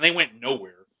Greece, and they went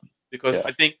nowhere. Because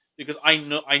I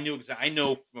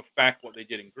know from a fact what they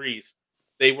did in Greece.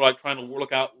 They were like trying to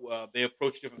look out. They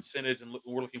approached different synods and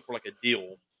were looking for like a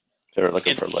deal. They were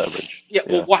looking for leverage.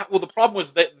 Well, the problem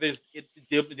was that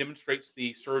it demonstrates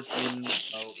the Sergian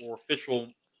or official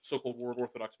so-called World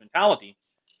Orthodox mentality,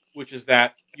 which is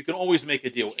that you can always make a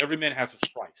deal. Every man has his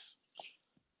price.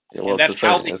 Yeah, well,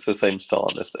 it's the same still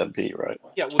on this MP, right?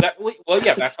 Yeah,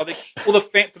 that's how they. Well,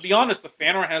 to be honest, the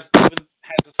FANR has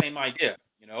the same idea.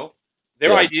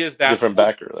 Their idea is that different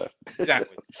backer though.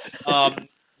 Exactly.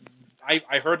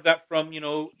 I heard that from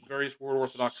various World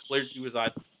Orthodox clergy was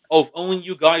that if only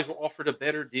you guys were offered a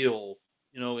better deal,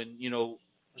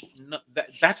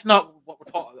 that's not what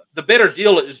we're talking. The better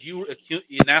deal is you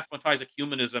anathematize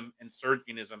ecumenism and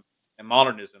Sergianism and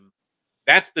modernism.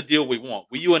 That's the deal we want.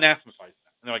 Will you anathematize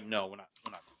that? And they're like, no, we're not.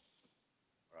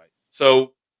 Right.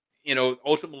 So,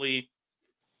 ultimately,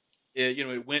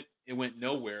 it went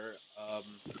nowhere.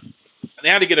 And they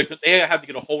had to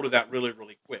get a hold of that really,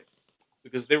 really quick,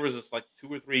 because there was this like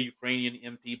 2 or 3 Ukrainian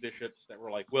MP bishops that were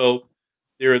like, well,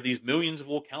 there are these millions of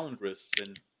old calendarists,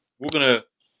 and we're going to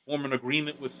form an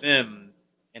agreement with them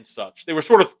and such. They were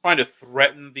sort of trying to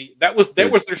threaten that was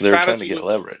their strategy. They were trying to get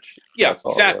leverage. Yeah,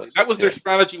 exactly. That was their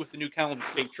strategy with the new calendar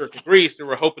state church of Greece. They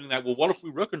were hoping that, well, what if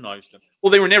we recognize them? Well,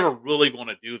 they were never really going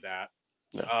to do that.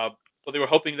 No. But they were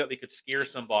hoping that they could scare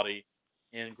somebody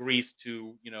in Greece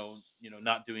to,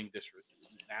 not doing this, or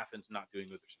in Athens not doing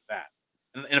this or that.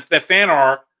 And if the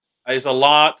FANR is a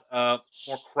lot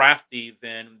more crafty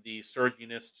than the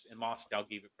Sergianists in Moscow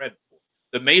gave it credit for.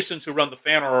 The Masons who run the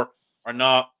FANR are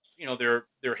not, they're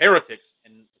heretics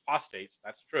and apostates.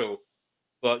 That's true,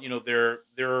 but they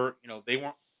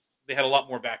had a lot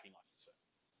more backing on it. So.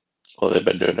 Well, they've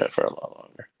been doing it for a lot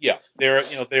longer. Yeah,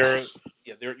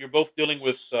 you're both dealing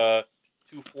with 2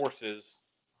 forces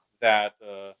that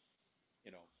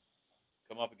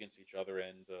come up against each other,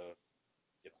 and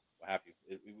what have you.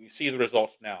 We see the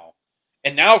results now,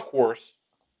 and now, of course,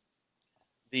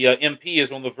 the MP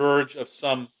is on the verge of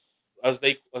some, as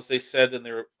they said in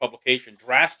their publication,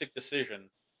 drastic decision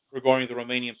regarding the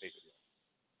Romanian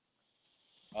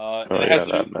Patriarchate.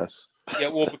 That mess. Yeah,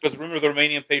 well, because remember, the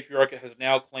Romanian Patriarchate has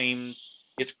now claimed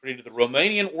it's created the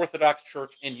Romanian Orthodox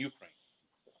Church in Ukraine.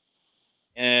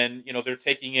 And, they're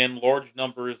taking in large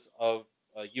numbers of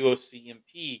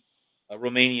UOCMP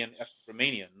Romanian ethnic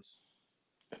Romanians.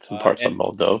 It's in parts of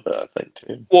Moldova, I think,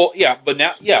 too. Well, yeah, but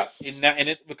now,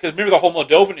 because remember, the whole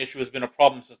Moldovan issue has been a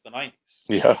problem since the 90s.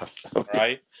 Yeah.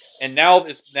 Right? And now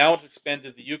it's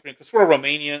expanded to Ukraine, because sort of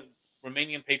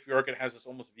Romanian Patriarchate has this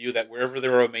almost view that wherever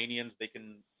there are Romanians, they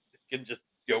can can just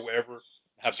go wherever.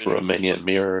 Have It's Romanian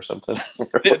mirror or something.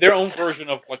 Their own version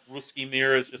of like Ruski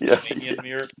mirror is just Romanian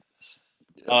mirror.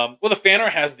 Well, the Fanner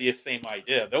has the same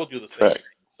idea. They'll do the same thing.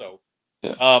 So,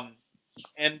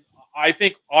 and I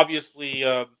think obviously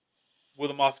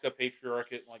with the Moscow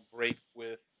Patriarchate like break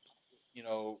with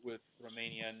with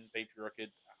Romanian Patriarchate,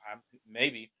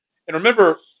 maybe. And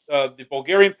remember, the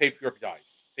Bulgarian Patriarch died,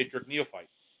 Patriarch Neophyte.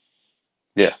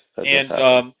 Yeah, and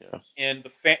and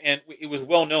it was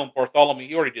well known. Bartholomew,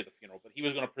 he already did the funeral, but he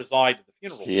was going to preside at the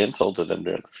funeral. He insulted him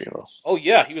during the funeral. Oh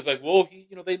yeah, he was like, well,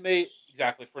 they may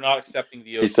exactly for not accepting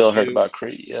the. He still heard about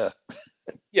Crete, yeah.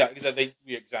 Yeah, exactly.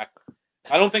 Exactly.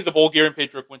 I don't think the Bulgarian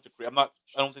Patriarch went to Crete. I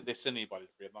don't think they sent anybody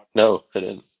to Crete. No, they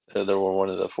didn't. They were one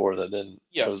of the four that didn't.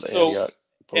 Yeah, it was Antioch,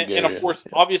 Bulgaria. And of course,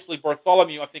 obviously,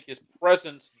 Bartholomew. I think his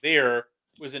presence there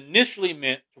was initially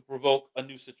meant to provoke a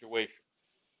new situation.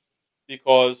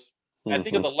 Because I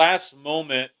think at the last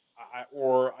moment,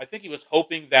 I think he was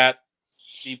hoping that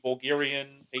the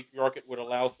Bulgarian Patriarchate would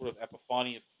allow sort of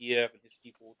Epiphany of Kiev and his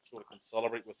people to sort of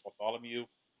celebrate with Bartholomew,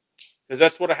 because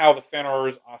that's sort of how the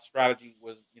Fanar's strategy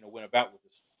was, went about with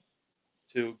this,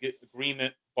 to get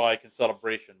agreement by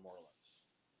celebration, more or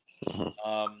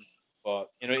less. But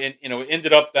it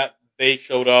ended up that they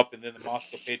showed up, and then the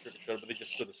Moscow Patriarchate showed up, but they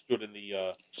just sort of stood in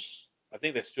the. I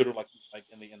think they stood like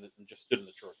in the just stood in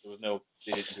the church. There was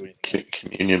they didn't do anything.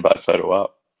 Communion by photo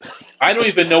op. I don't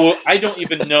even know. I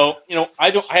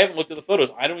haven't looked at the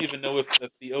photos. I don't even know if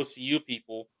the OCU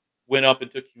people went up and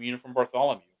took communion from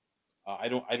Bartholomew. I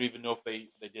don't even know if they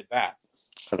did that.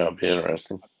 That'd be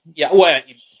interesting. Yeah, well,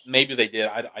 maybe they did.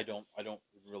 I don't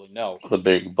really know. The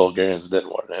big Bulgarians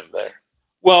didn't want him there.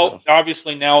 Well,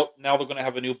 obviously now they're going to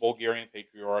have a new Bulgarian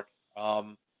patriarch.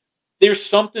 There's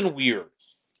something weird.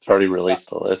 It's already released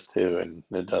the list too, and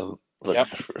it doesn't look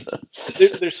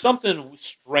there's something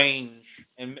strange,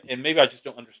 and maybe I just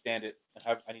don't understand it.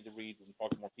 I need to read and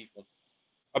talk to more people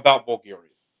about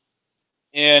Bulgaria,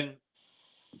 and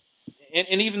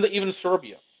even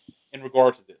Serbia, in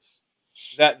regards to this,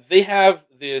 that they have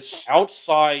this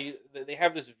they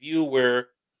have this view where,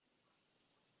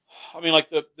 I mean,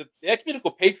 like the ecumenical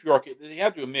patriarch, you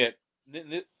have to admit,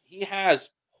 he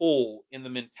has pull in the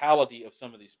mentality of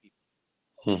some of these people.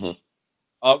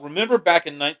 Remember back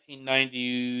in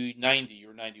 1990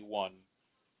 or 91,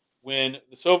 when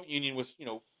the Soviet Union was,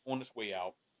 on its way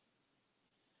out,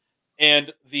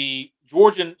 and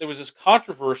there was this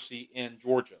controversy in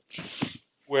Georgia,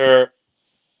 where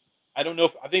I think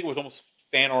it was almost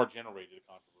Fanar generated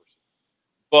controversy,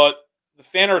 but the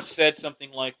Fanar said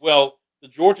something like, "Well, the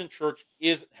Georgian Church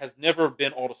has never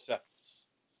been autocephalous,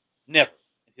 never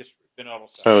in history been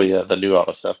autocephalous." Oh yeah, the new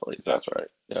autocephalies. That's right.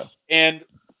 Yeah, and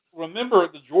remember,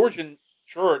 the Georgian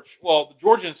Church, some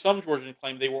Georgians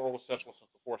claim they were autocephalous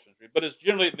since the 4th century, but it's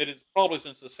generally admitted probably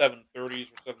since the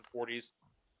 730s or 740s,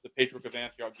 the Patriarch of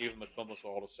Antioch gave them a Thomas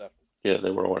autocephaly. Yeah,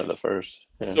 they were one of the first.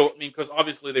 Yeah. So, I mean, because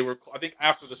obviously they were, I think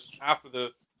after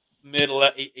the middle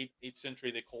 8th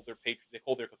century, they called their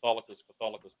Catholicos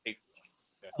Patriarch.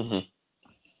 Okay?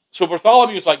 So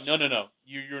Bartholomew was like, no,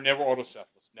 you're never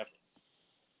autocephalous, never.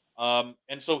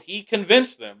 And so he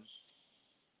convinced them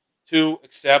to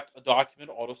accept a document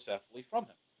autocephaly from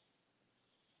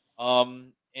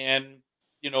him. And,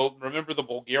 remember the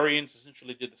Bulgarians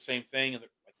essentially did the same thing in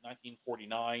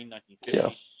 1949,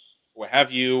 1950, what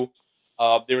have you.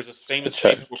 There was this famous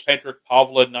statement where Patriarch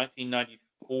Pavla in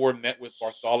 1994 met with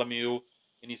Bartholomew,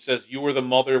 and he says, "You are the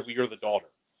mother, we are the daughter."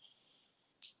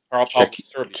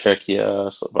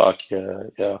 Czechia,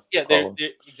 Slovakia, yeah, they're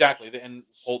exactly, and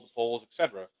hold the Poles,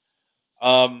 etc.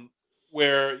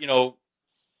 Where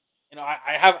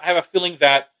I have a feeling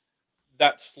that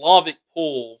Slavic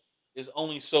pull is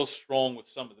only so strong with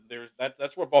some of them.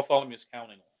 That's where Bartholomew is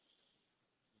counting on.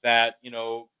 That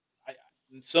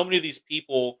so many of these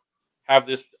people have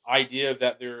this idea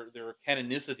that their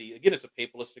canonicity, again, it's a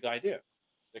papalistic idea.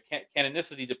 Their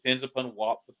canonicity depends upon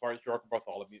what the Patriarch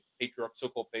Bartholomew,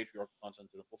 so-called Patriarch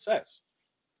Constantinople, says.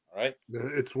 All right.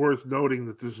 It's worth noting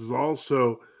that this is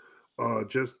also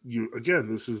this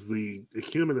is the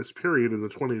ecumenist period in the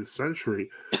 20th century,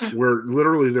 where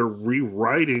literally they're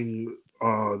rewriting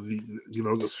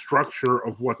the structure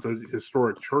of what the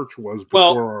historic church was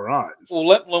before our eyes. Well,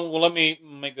 let me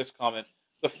make this comment.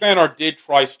 The Fanar did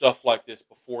try stuff like this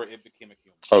before it became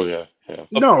ecumenist. Oh yeah.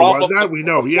 We know.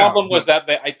 The problem was that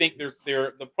I think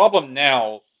the problem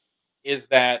now is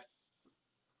that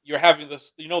you're having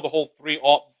this, the whole three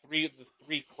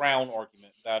crown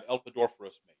argument that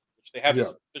Elpidorferus made, which they have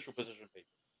his official position paper.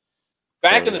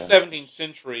 Back in the 17th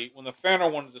century, when the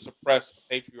Fanar wanted to suppress a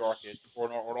patriarchate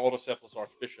or an autocephalous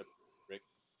archbishop,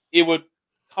 it would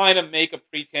kind of make a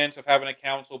pretense of having a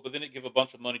council, but then it give a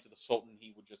bunch of money to the Sultan,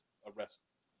 he would just arrest him.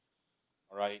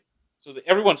 All right. So that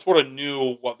everyone sort of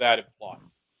knew what that implied.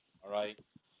 All right.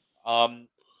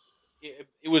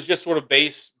 It was just sort of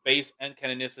base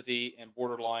uncanonicity and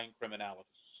borderline criminality.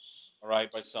 All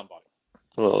right, by somebody.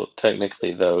 Well,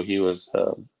 technically, though, he was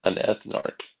an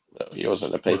ethnarch. Though he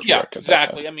wasn't a patriarch. Yeah, at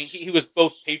exactly. That I mean, he was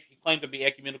both. He claimed to be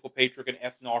ecumenical patriarch and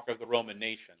ethnarch of the Roman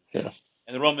nation. Yeah.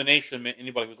 And the Roman nation meant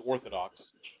anybody who was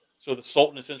Orthodox. So the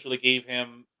Sultan essentially gave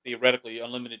him theoretically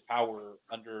unlimited power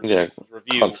under his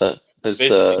review. Consent.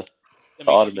 It's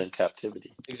Ottoman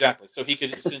captivity. Exactly. So he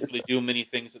could essentially do many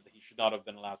things that he should not have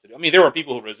been allowed to do. I mean, there were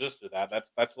people who resisted that.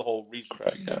 That's the whole reason for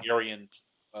the Arian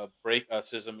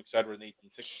schism, etc. in the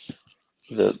 1860s.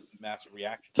 The massive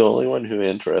reaction. The only one who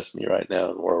interests me right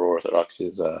now in World Orthodox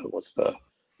is what's the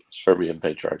Serbian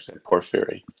patriarch's name,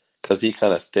 Porphyry, because he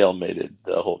kind of stalemated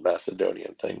the whole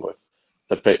Macedonian thing with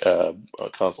the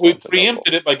Constantinople. We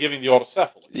preempted it by giving the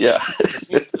autocephaly. Yeah.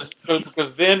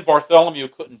 because then Bartholomew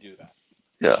couldn't do that.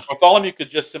 Yeah. Bartholomew could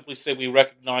just simply say we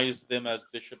recognize them as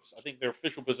bishops. I think their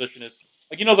official position is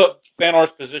like the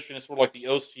Fanar's position is sort of like the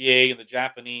OCA and the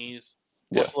Japanese,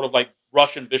 or sort of like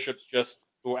Russian bishops just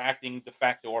who are acting de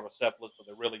facto autocephalous, but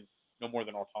they're really no more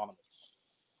than autonomous.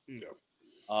 Yeah.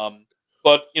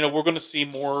 But we're going to see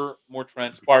more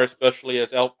transpire, especially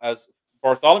as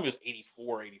Bartholomew is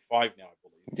 84, 85 now, I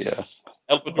believe. Yeah.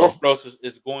 Elpidorfros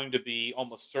is going to be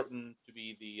almost certain to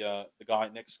be the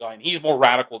next guy, and he's more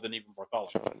radical than even Bartholomew.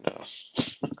 Oh,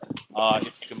 no.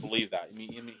 If you can believe that. I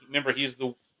mean, remember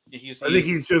I think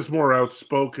he's just more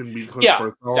outspoken because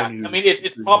Bartholomew. Exactly. I mean,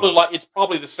 it's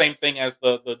probably the same thing as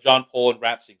the John Paul and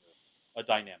Ratzinger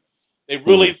dynamic. They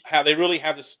really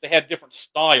have this. They had different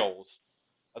styles.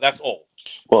 That's all.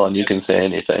 Well, and you can say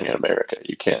anything in America.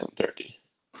 You can't in Turkey.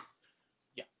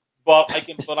 Yeah, but I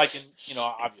can.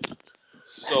 Obviously.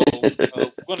 So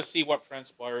we're going to see what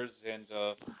transpires, and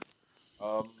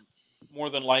more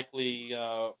than likely,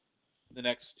 the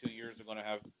next 2 years are going to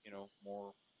have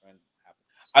more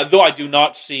happen. Though I do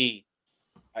not see,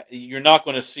 you're not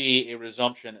going to see a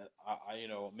resumption.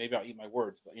 Maybe I'll eat my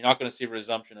words, but you're not going to see a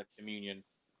resumption of communion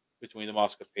between the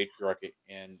Moscow Patriarchate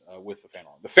and with the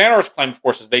Fanars. The Fanars' claim, of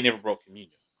course, is they never broke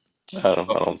communion. I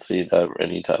don't see that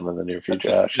anytime in the near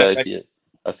future. Actually,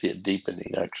 I see it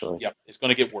deepening. Actually, yeah, it's going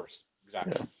to get worse.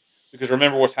 Exactly. Yeah. Because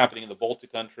remember what's happening in the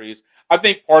Baltic countries. I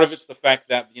think part of it's the fact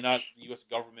that the U.S.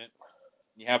 government,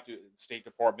 the State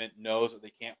Department knows that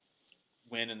they can't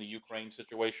win in the Ukraine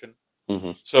situation.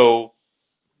 Mm-hmm. So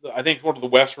I think sort of the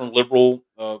Western liberal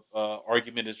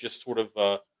argument is just sort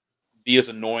of be as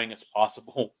annoying as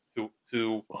possible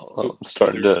to. Well, I'm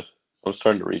starting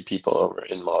to read people over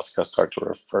in Moscow start to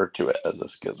refer to it as a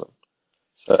schism.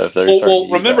 So if they're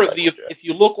remember if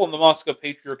you look on the Moscow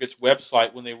Patriarchate's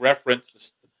website when they reference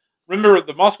this, remember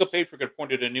the Moscow Patriarchate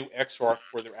appointed a new exarch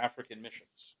for their African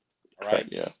missions. All right.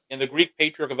 Yeah. And the Greek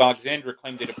Patriarch of Alexandria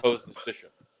claimed they'd oppose this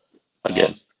bishop.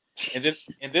 Again.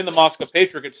 And then the Moscow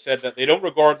Patriarchate said that they don't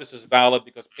regard this as valid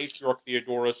because Patriarch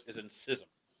Theodoros is in schism.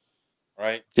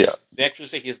 Right? Yeah. They actually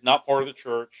say he's not part of the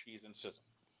church; he's in schism.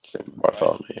 Same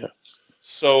Bartholomew. Right? Yeah.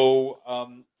 So,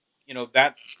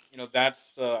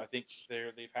 that's I think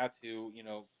they've had to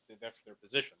that's their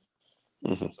position.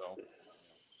 Mm-hmm. So,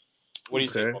 what do you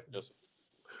say, Joseph?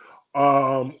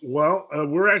 Well,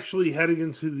 we're actually heading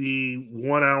into the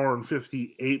 1 hour and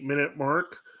 58-minute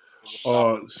mark.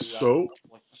 I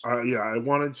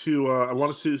wanted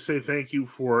to say thank you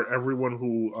for everyone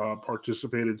who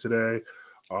participated today.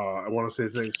 I want to say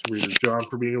thanks to Reader John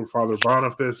for being here, Father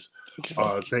Boniface.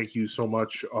 Thank you so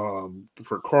much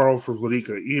for Carl, for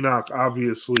Vladika, Enoch,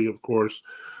 obviously, of course.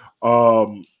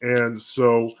 And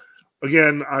so,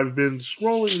 again, I've been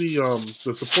scrolling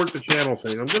the support the channel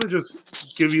thing. I'm going to just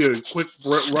give you a quick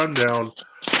rundown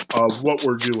of what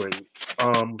we're doing.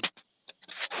 I'm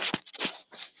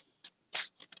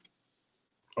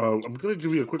going to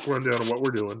give you a quick rundown of what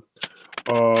we're doing.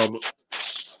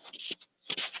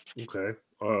 Okay.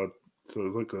 So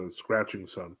it's like a scratching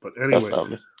sound. But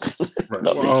anyway. Right.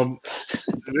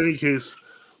 In any case,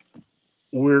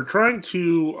 we're trying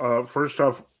to, first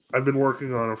off, I've been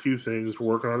working on a few things. We're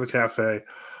working on the cafe.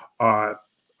 I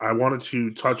wanted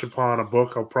to touch upon a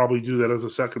book. I'll probably do that as a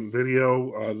second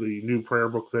video. The new prayer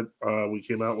book that we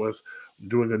came out with. I'm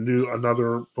doing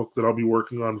another book that I'll be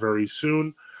working on very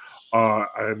soon.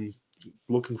 I'm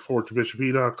looking forward to Bishop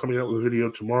Enoch coming out with a video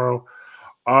tomorrow.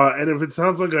 And if it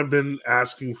sounds like I've been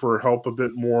asking for help a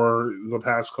bit more the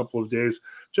past couple of days,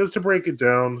 just to break it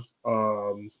down,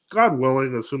 God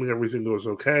willing, assuming everything goes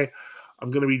okay,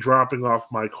 I'm going to be dropping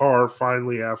off my car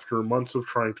finally after months of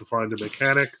trying to find a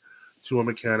mechanic, to a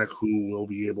mechanic who will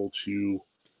be able to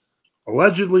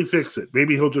allegedly fix it.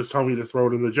 Maybe he'll just tell me to throw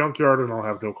it in the junkyard and I'll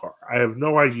have no car. I have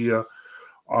no idea.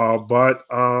 But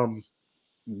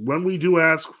when we do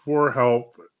ask for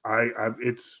help,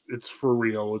 it's for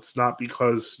real. It's not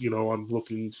because, you know, I'm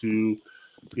looking to,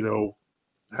 you know,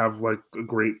 have like a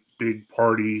great big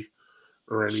party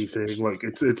or anything. Like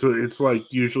it's like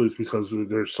usually it's because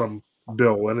there's some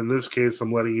bill. And in this case,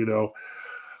 I'm letting you know,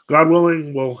 God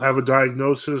willing, we'll have a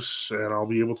diagnosis and I'll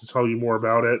be able to tell you more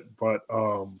about it. But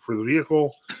for the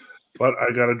vehicle, but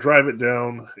I got to drive it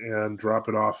down and drop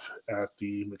it off at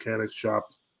the mechanic's shop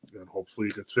and hopefully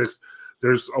it gets fixed.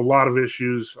 There's a lot of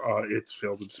issues. It's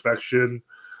failed inspection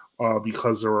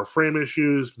because there are frame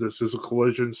issues. This is a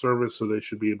collision service, so they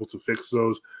should be able to fix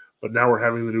those. But now we're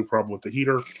having the new problem with the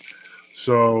heater.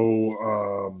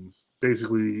 So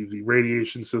basically, the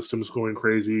radiation system is going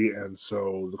crazy, and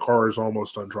so the car is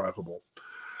almost undrivable.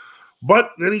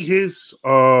 But in any case,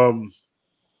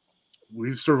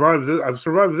 we've survived this. I've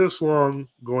survived this long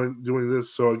doing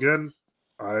this. So again,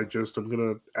 I'm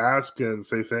gonna ask and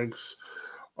say thanks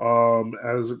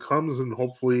as it comes, and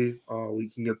hopefully we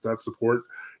can get that support.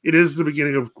 It is the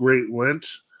beginning of Great Lent.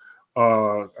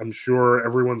 I'm sure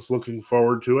everyone's looking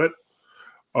forward to it.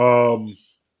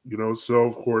 You know, so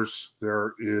of course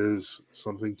there is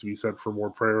something to be said for more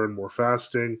prayer and more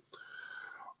fasting.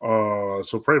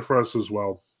 So pray for us as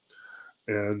well.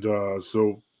 And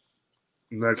so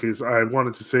in that case, I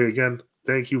wanted to say again,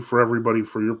 thank you for everybody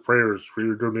for your prayers, for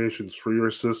your donations, for your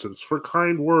assistance, for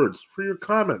kind words, for your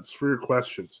comments, for your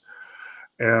questions.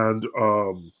 And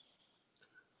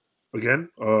again,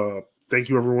 thank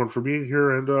you everyone for being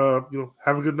here, and you know,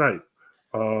 have a good night.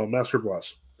 Master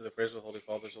bless. For the praise of the Holy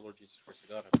Father, the Lord Jesus Christ,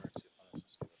 God, have mercy upon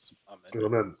us.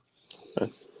 Amen.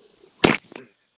 Amen.